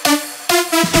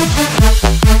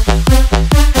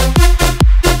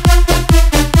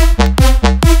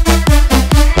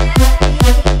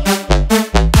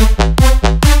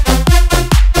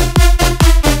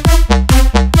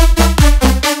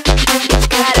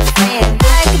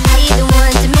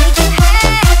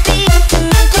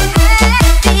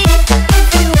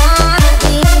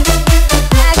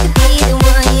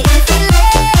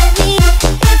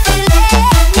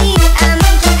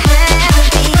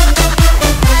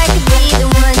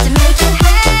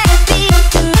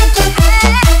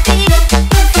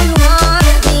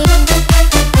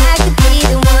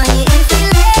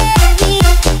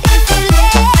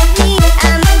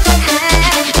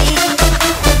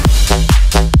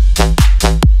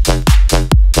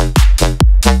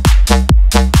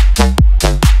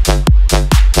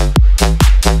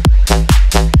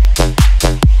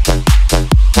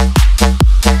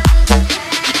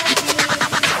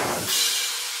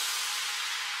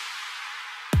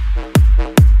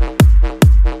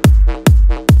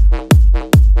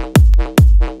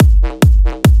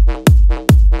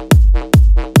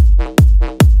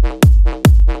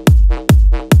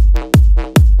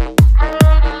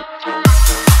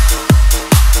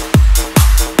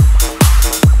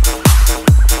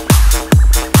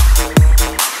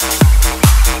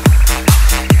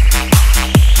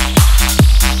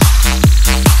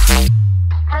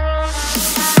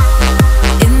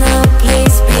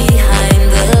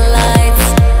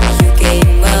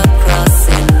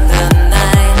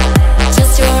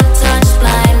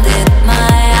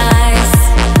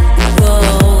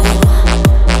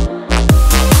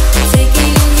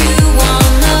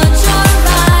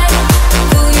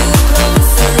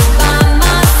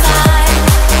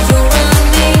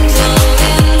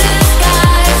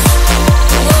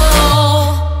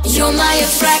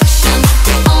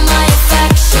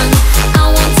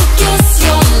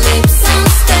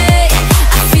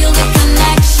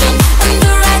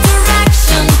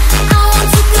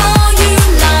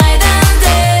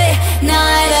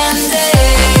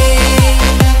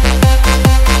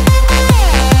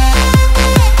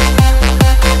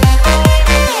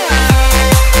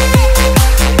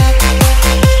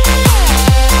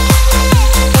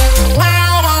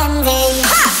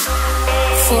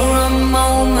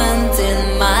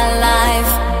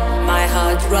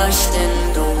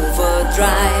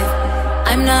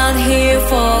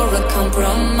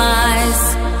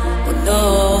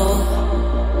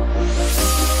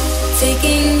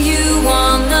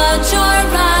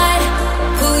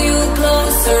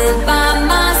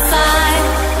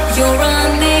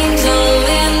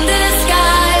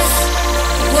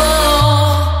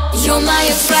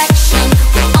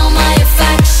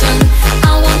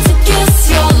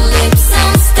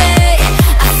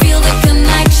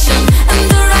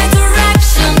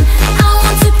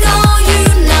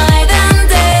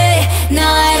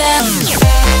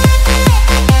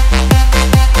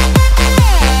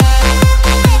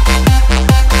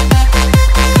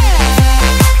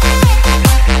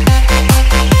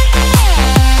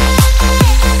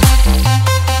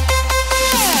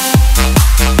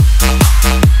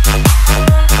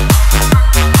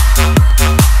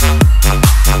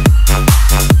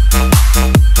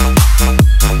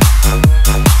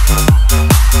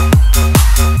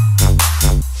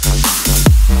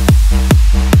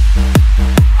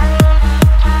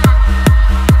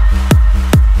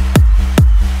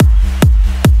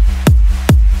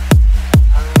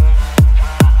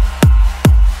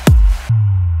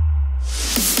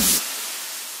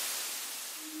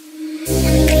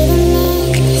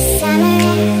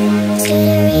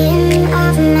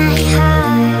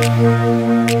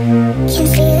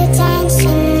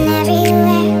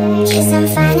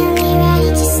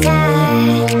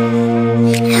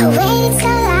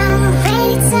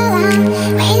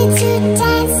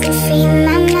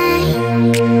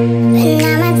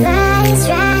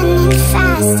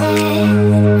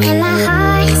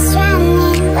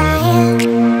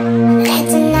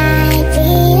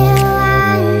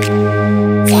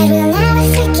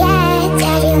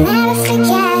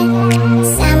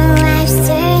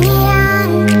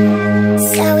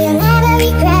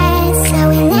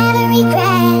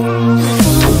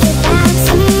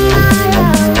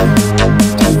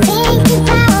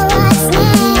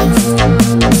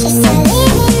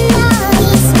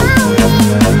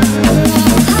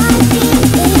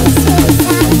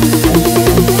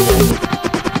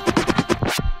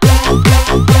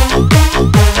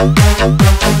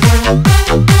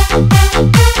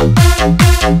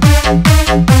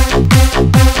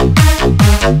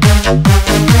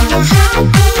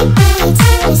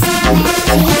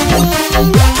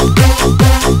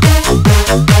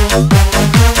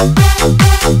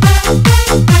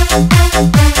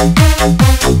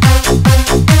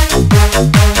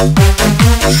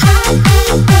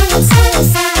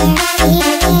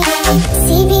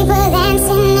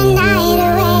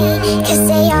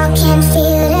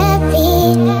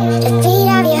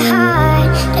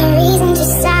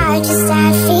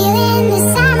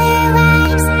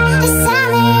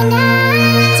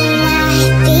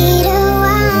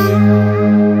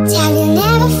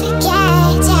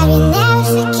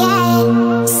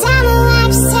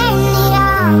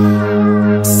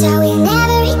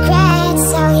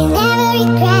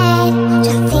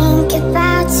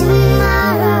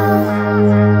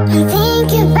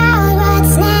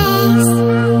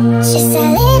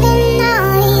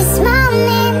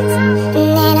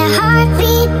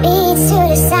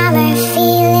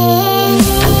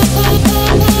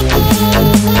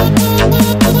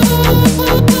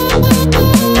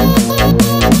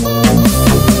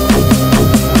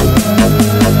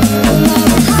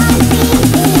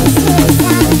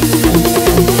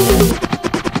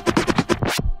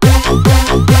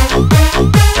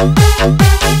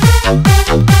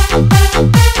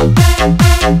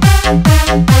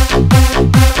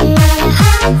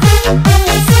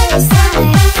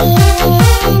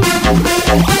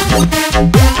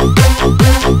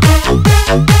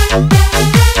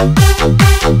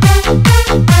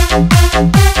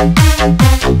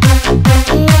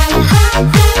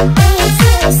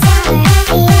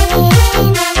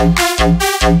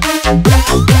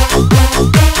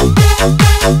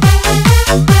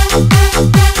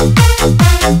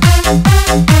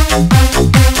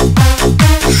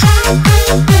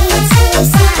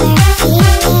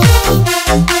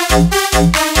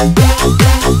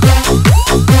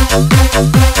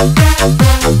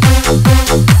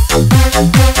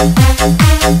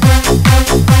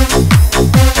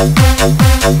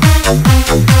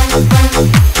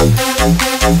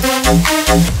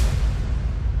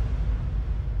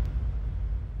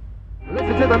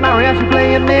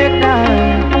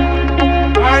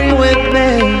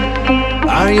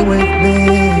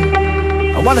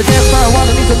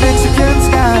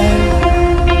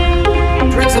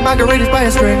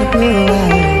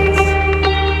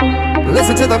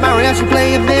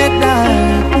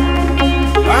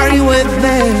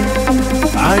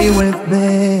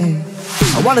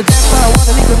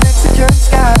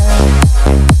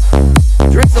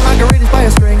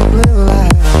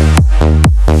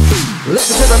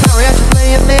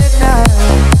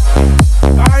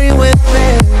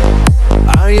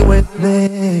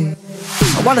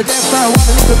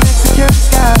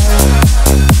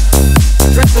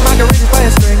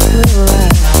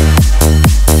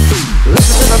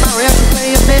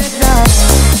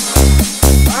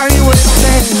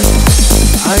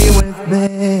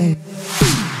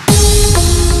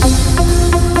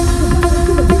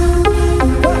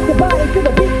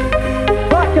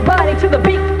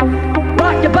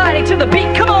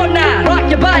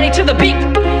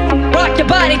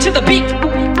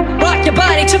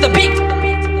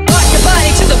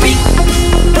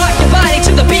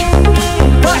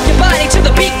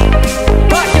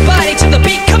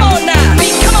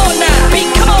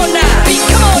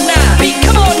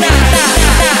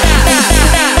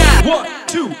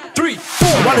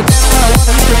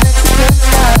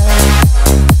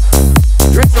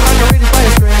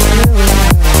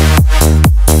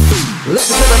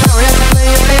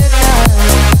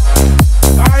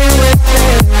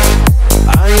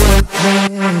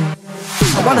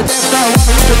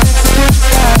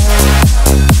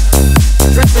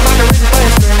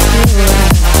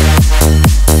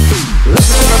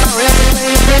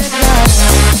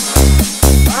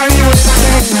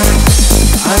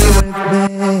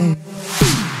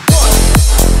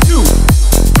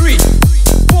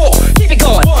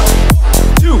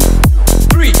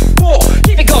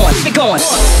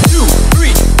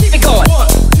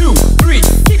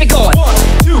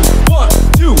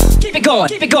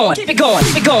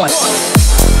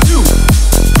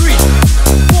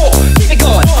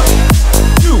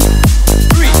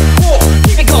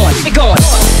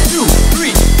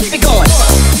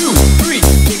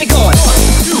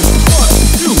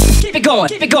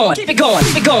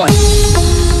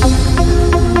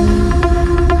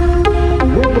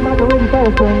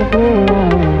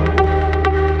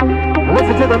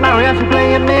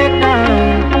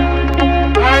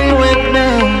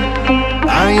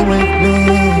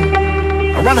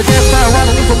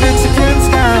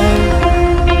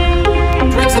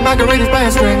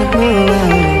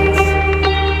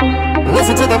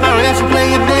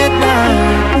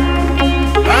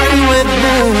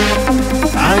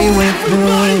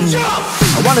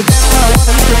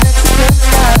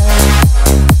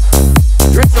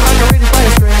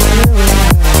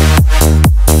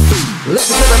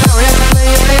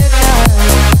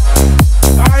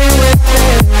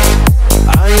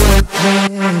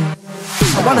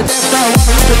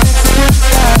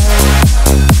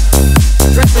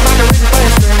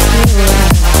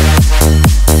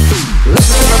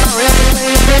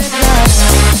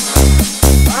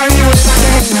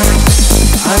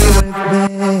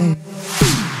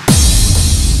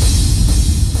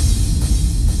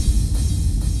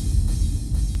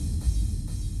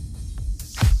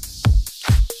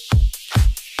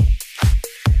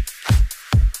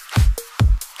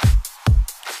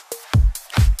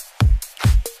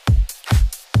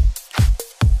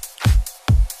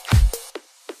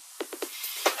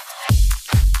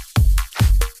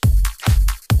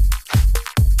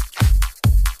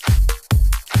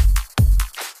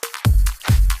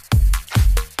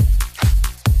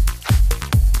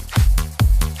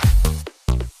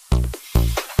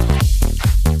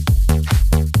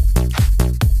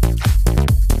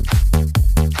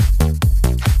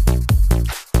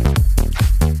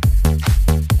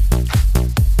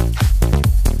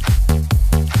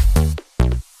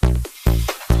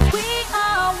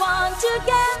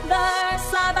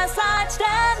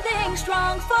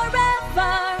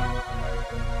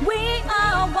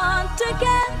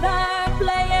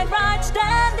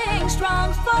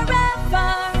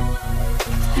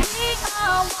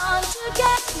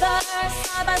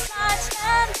 side by side,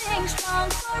 standing strong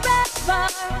forever.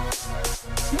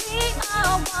 We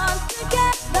want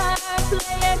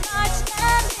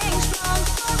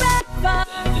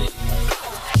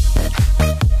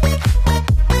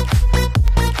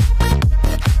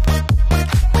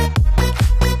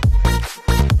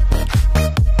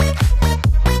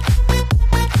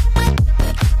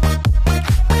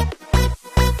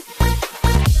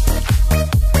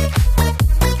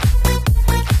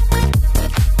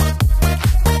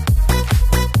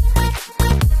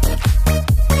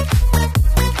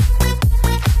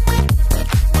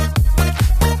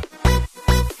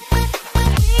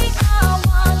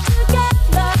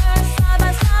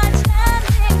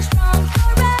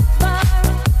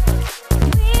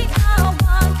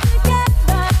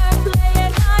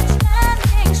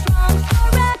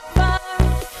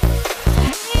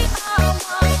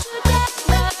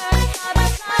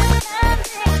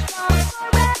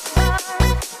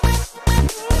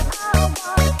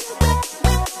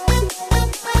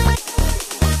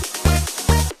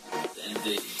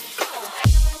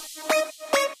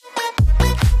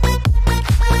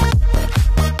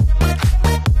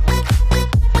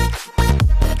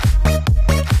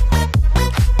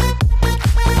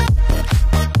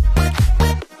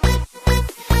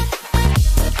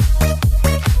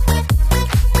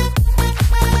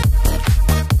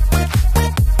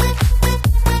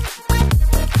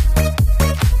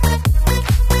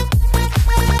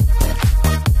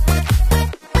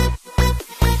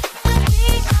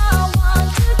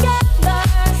to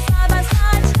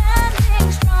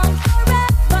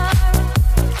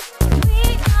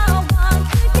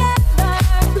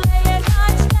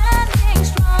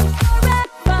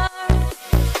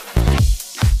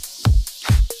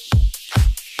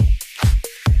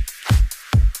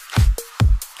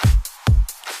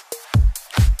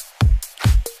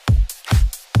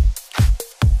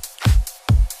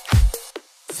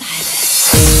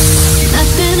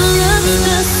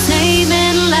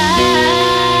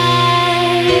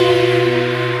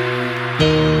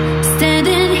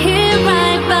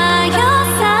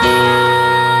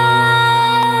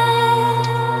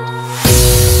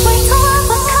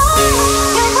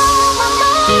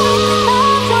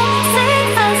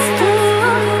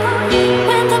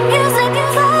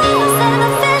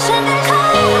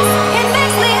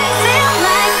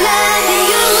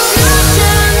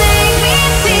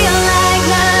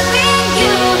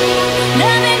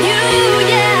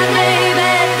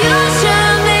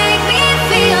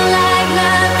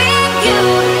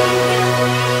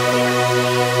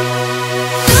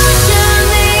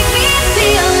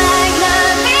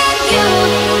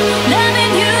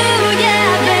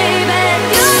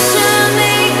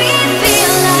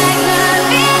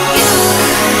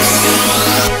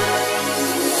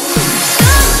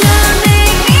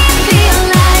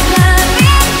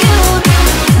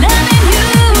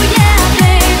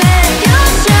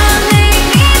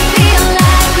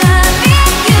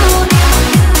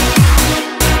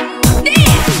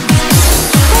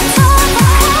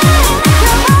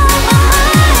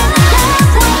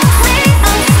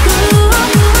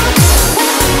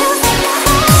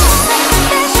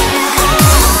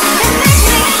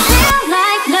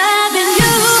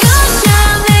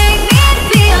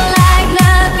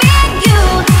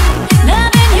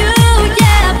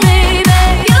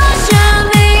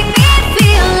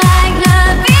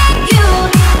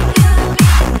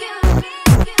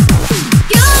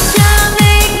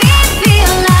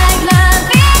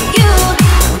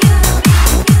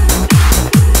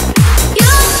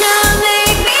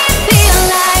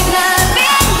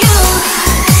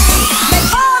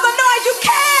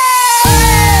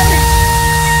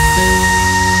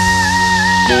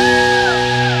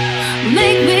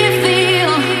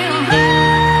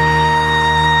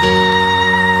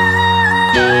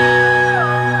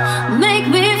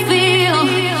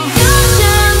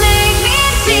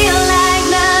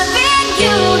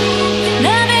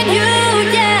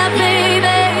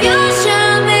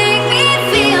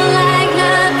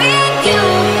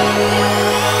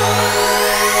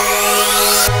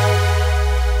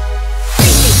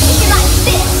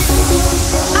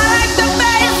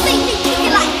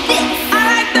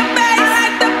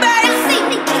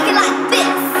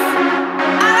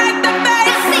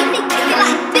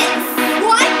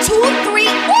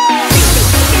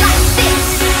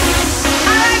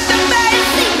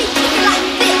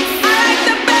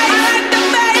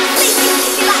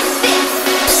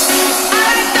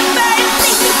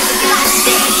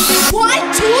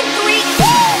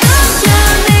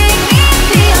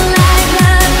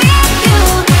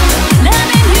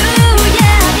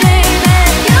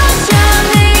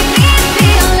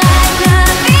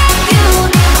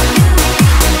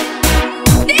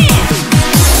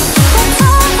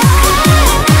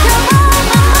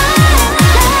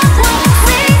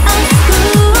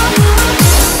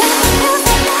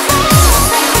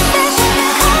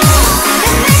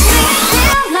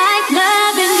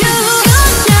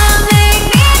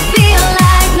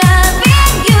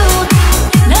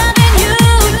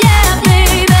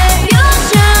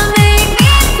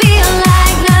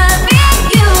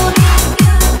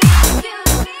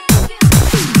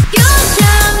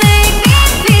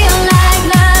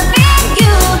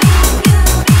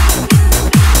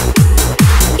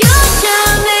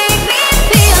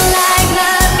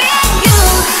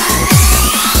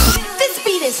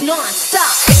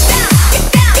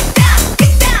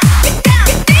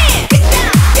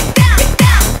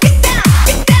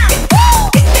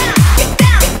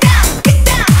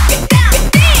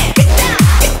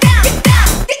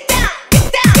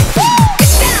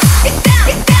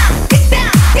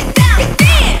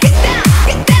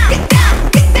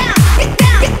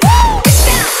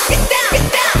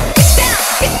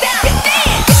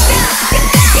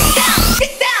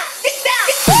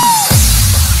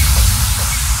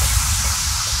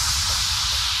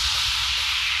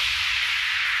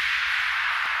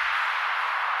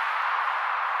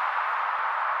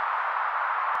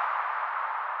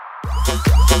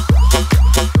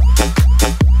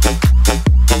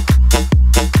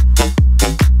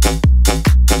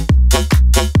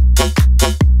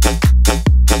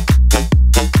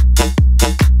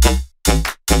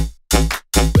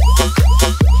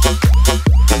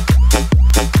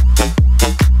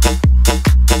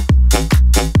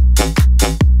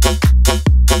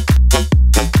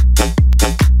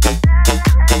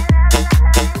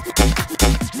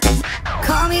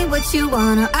what you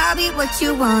wanna, I'll be what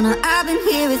you wanna. I've been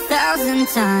here 1,000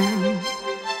 times.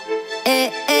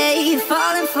 Hey,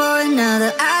 falling for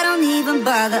another, I don't even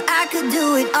bother. I could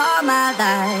do it all my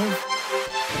life.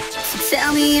 So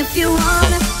tell me if you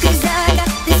wanna, 'cause I got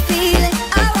this feeling.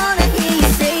 I wanna hear you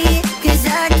say it, 'cause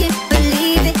I can't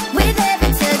believe it. With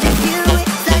every touch of you,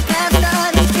 it's like I've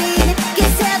started dreaming.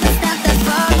 Guess heaven's not that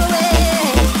far away.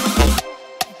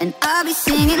 And I'll be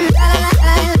singing la la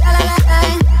la la la la la.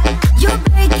 You're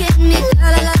breaking me la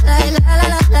la la la la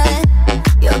la la.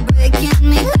 You're breaking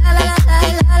me la la la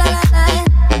la la la la.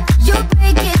 You're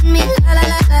breaking me la la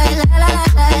la la la la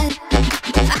la.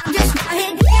 I'm just right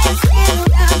here dancing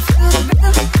around to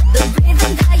the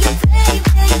rhythm that you play,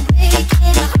 baby,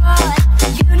 breaking my heart.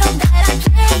 You know that I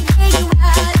can't get you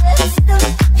out of the system.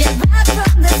 Yeah, right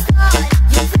from the start,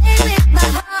 you play with my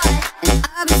heart. And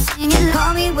I'll be singing,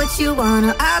 call me what you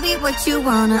wanna, I'll be what you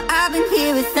wanna. I've been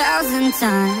here 1,000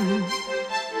 times.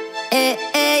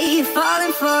 Hey,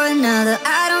 falling for another,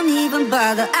 I don't even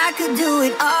bother. I could do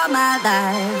it all my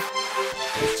life.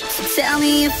 So tell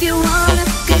me if you wanna,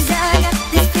 'cause I got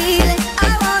this feeling.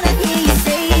 I wanna hear you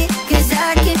say it, 'cause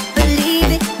I can't believe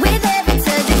it. With every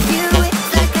touch of you, it's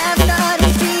like I've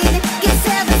started dreaming. Guess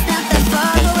heaven's not that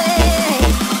far away.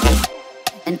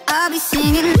 And I'll be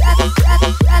singing la la la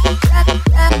la la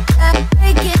la la,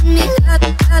 breaking me la la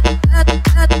la la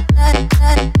la la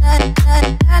la la la la.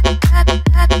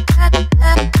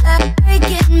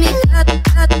 Breaking me la la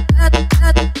la la la la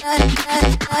la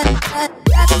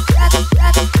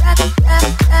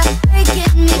la.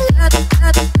 Breaking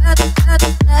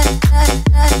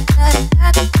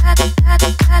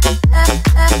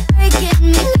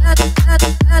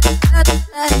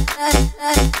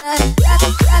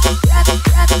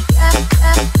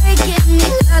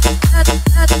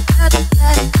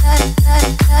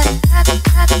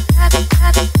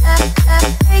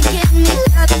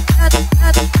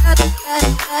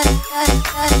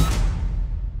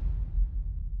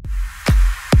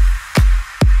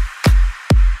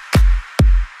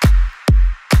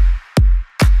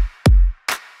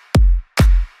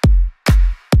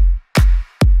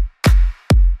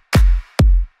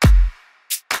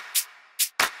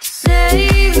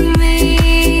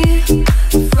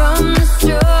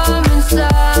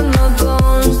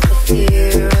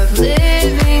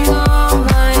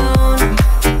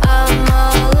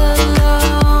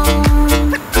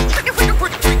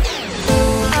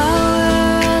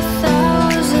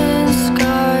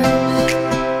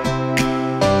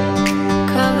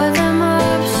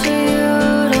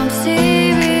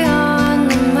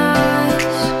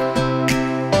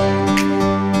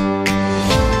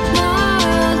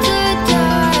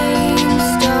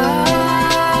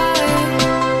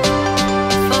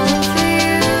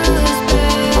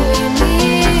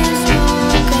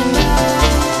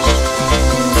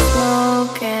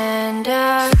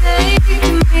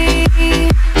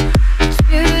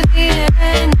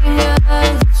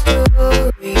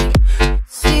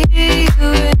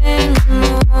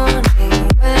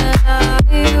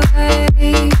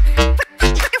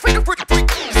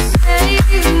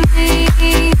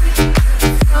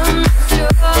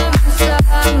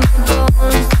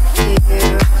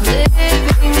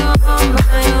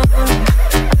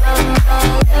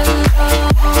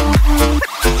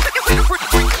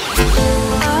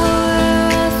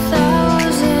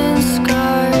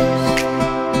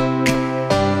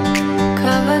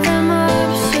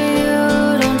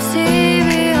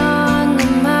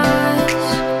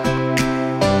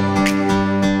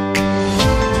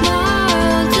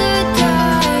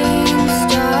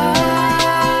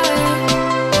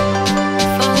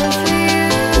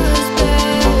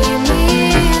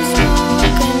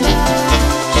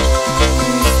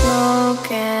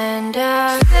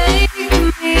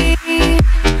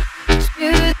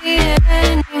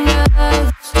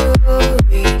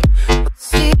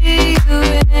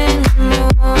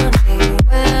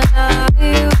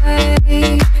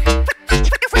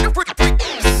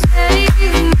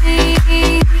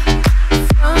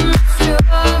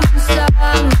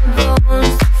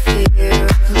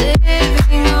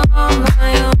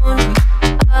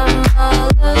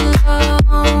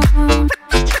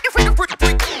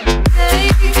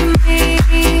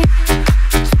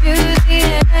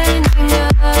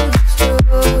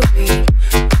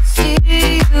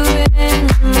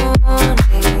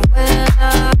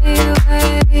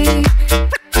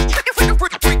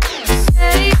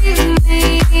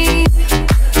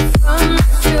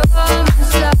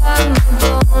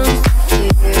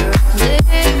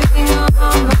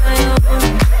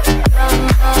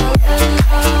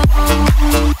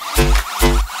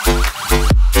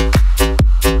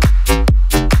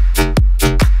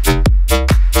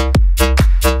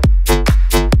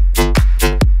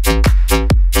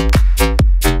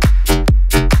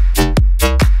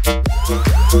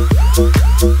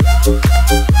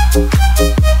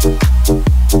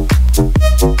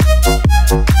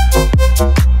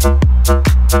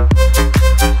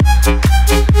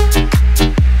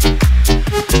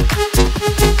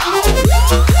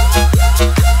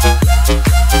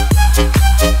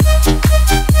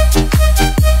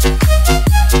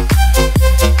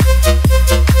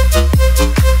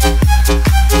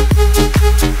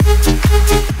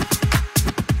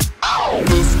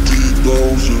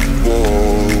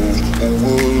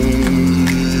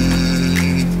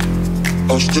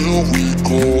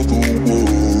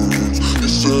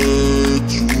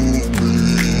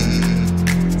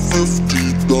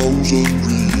 50,000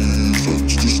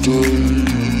 reasons to stay,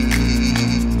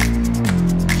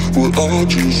 but I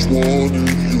just wanted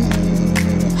you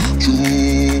to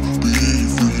be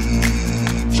free,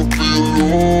 to be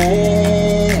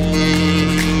alone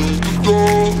in the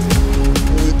dark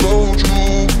without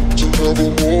you, to have a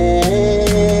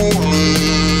hole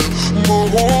in my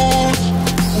heart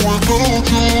without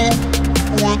you,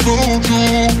 without you,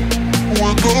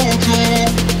 without you,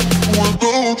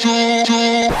 without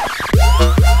you.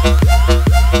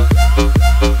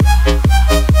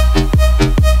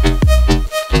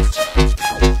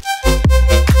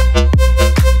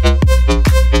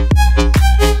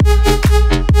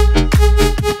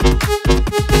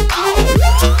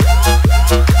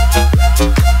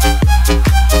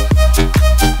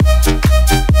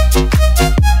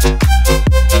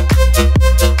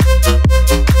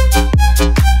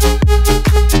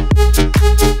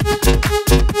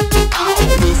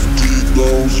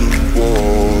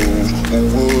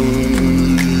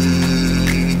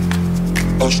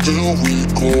 Still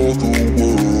recall the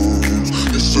words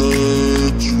you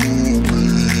said to me.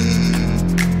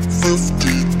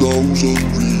 50,000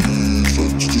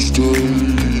 reasons to stay,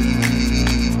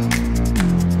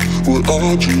 but I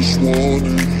just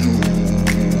wanted you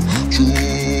to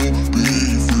be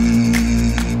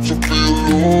free, to be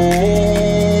alone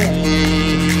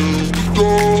in the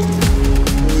dark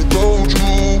without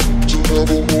you, to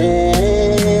have a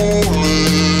hole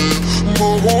in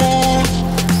my heart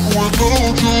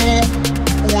without you,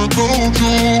 without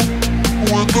you,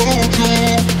 without you,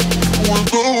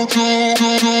 without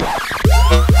you.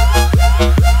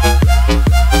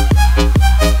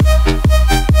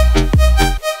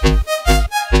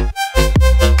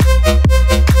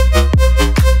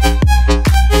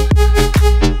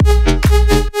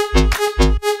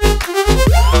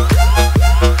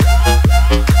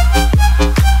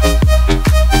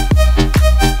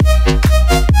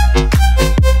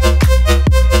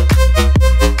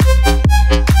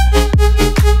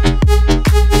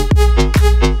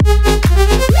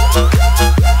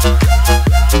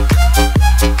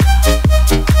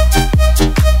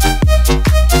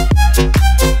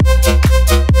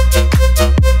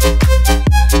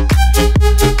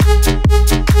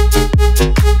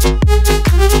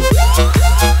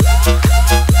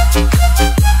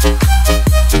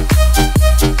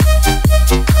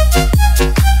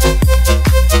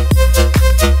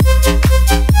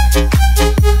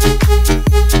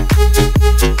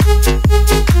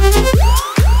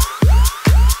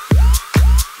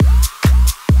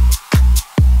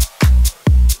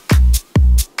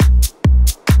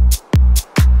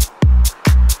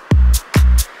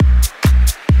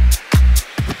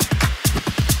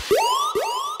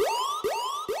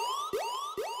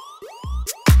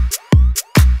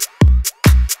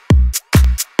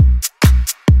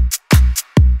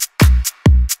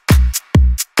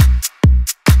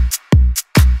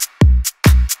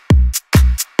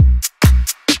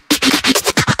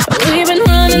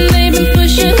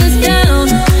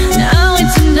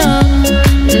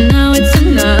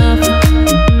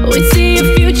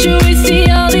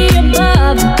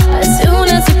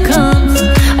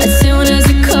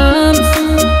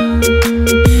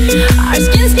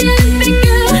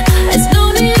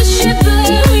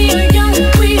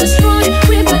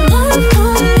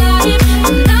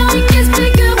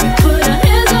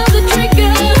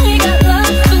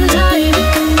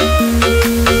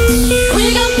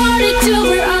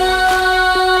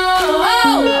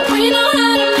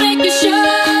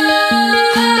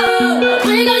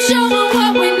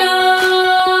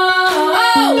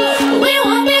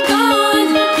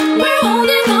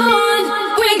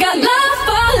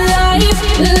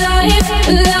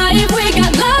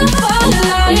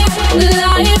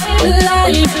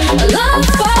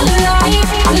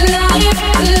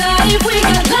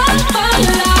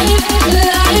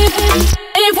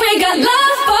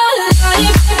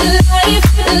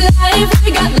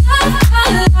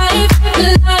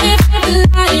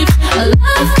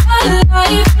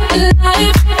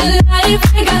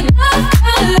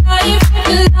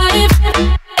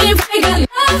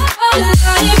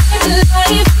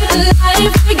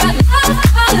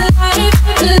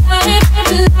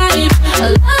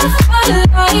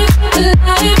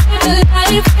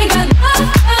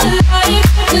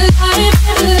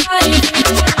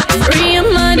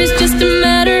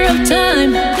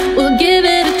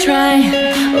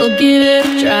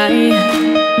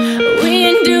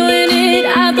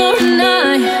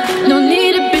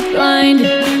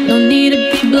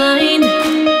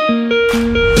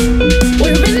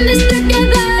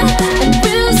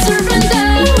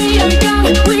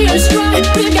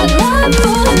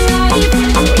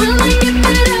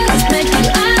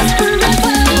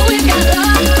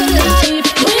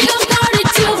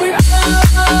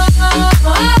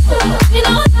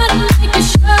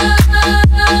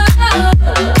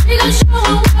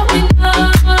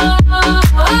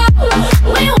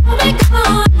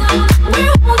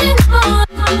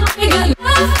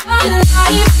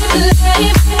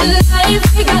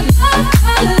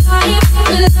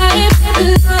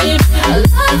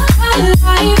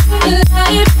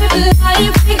 alive,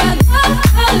 alive.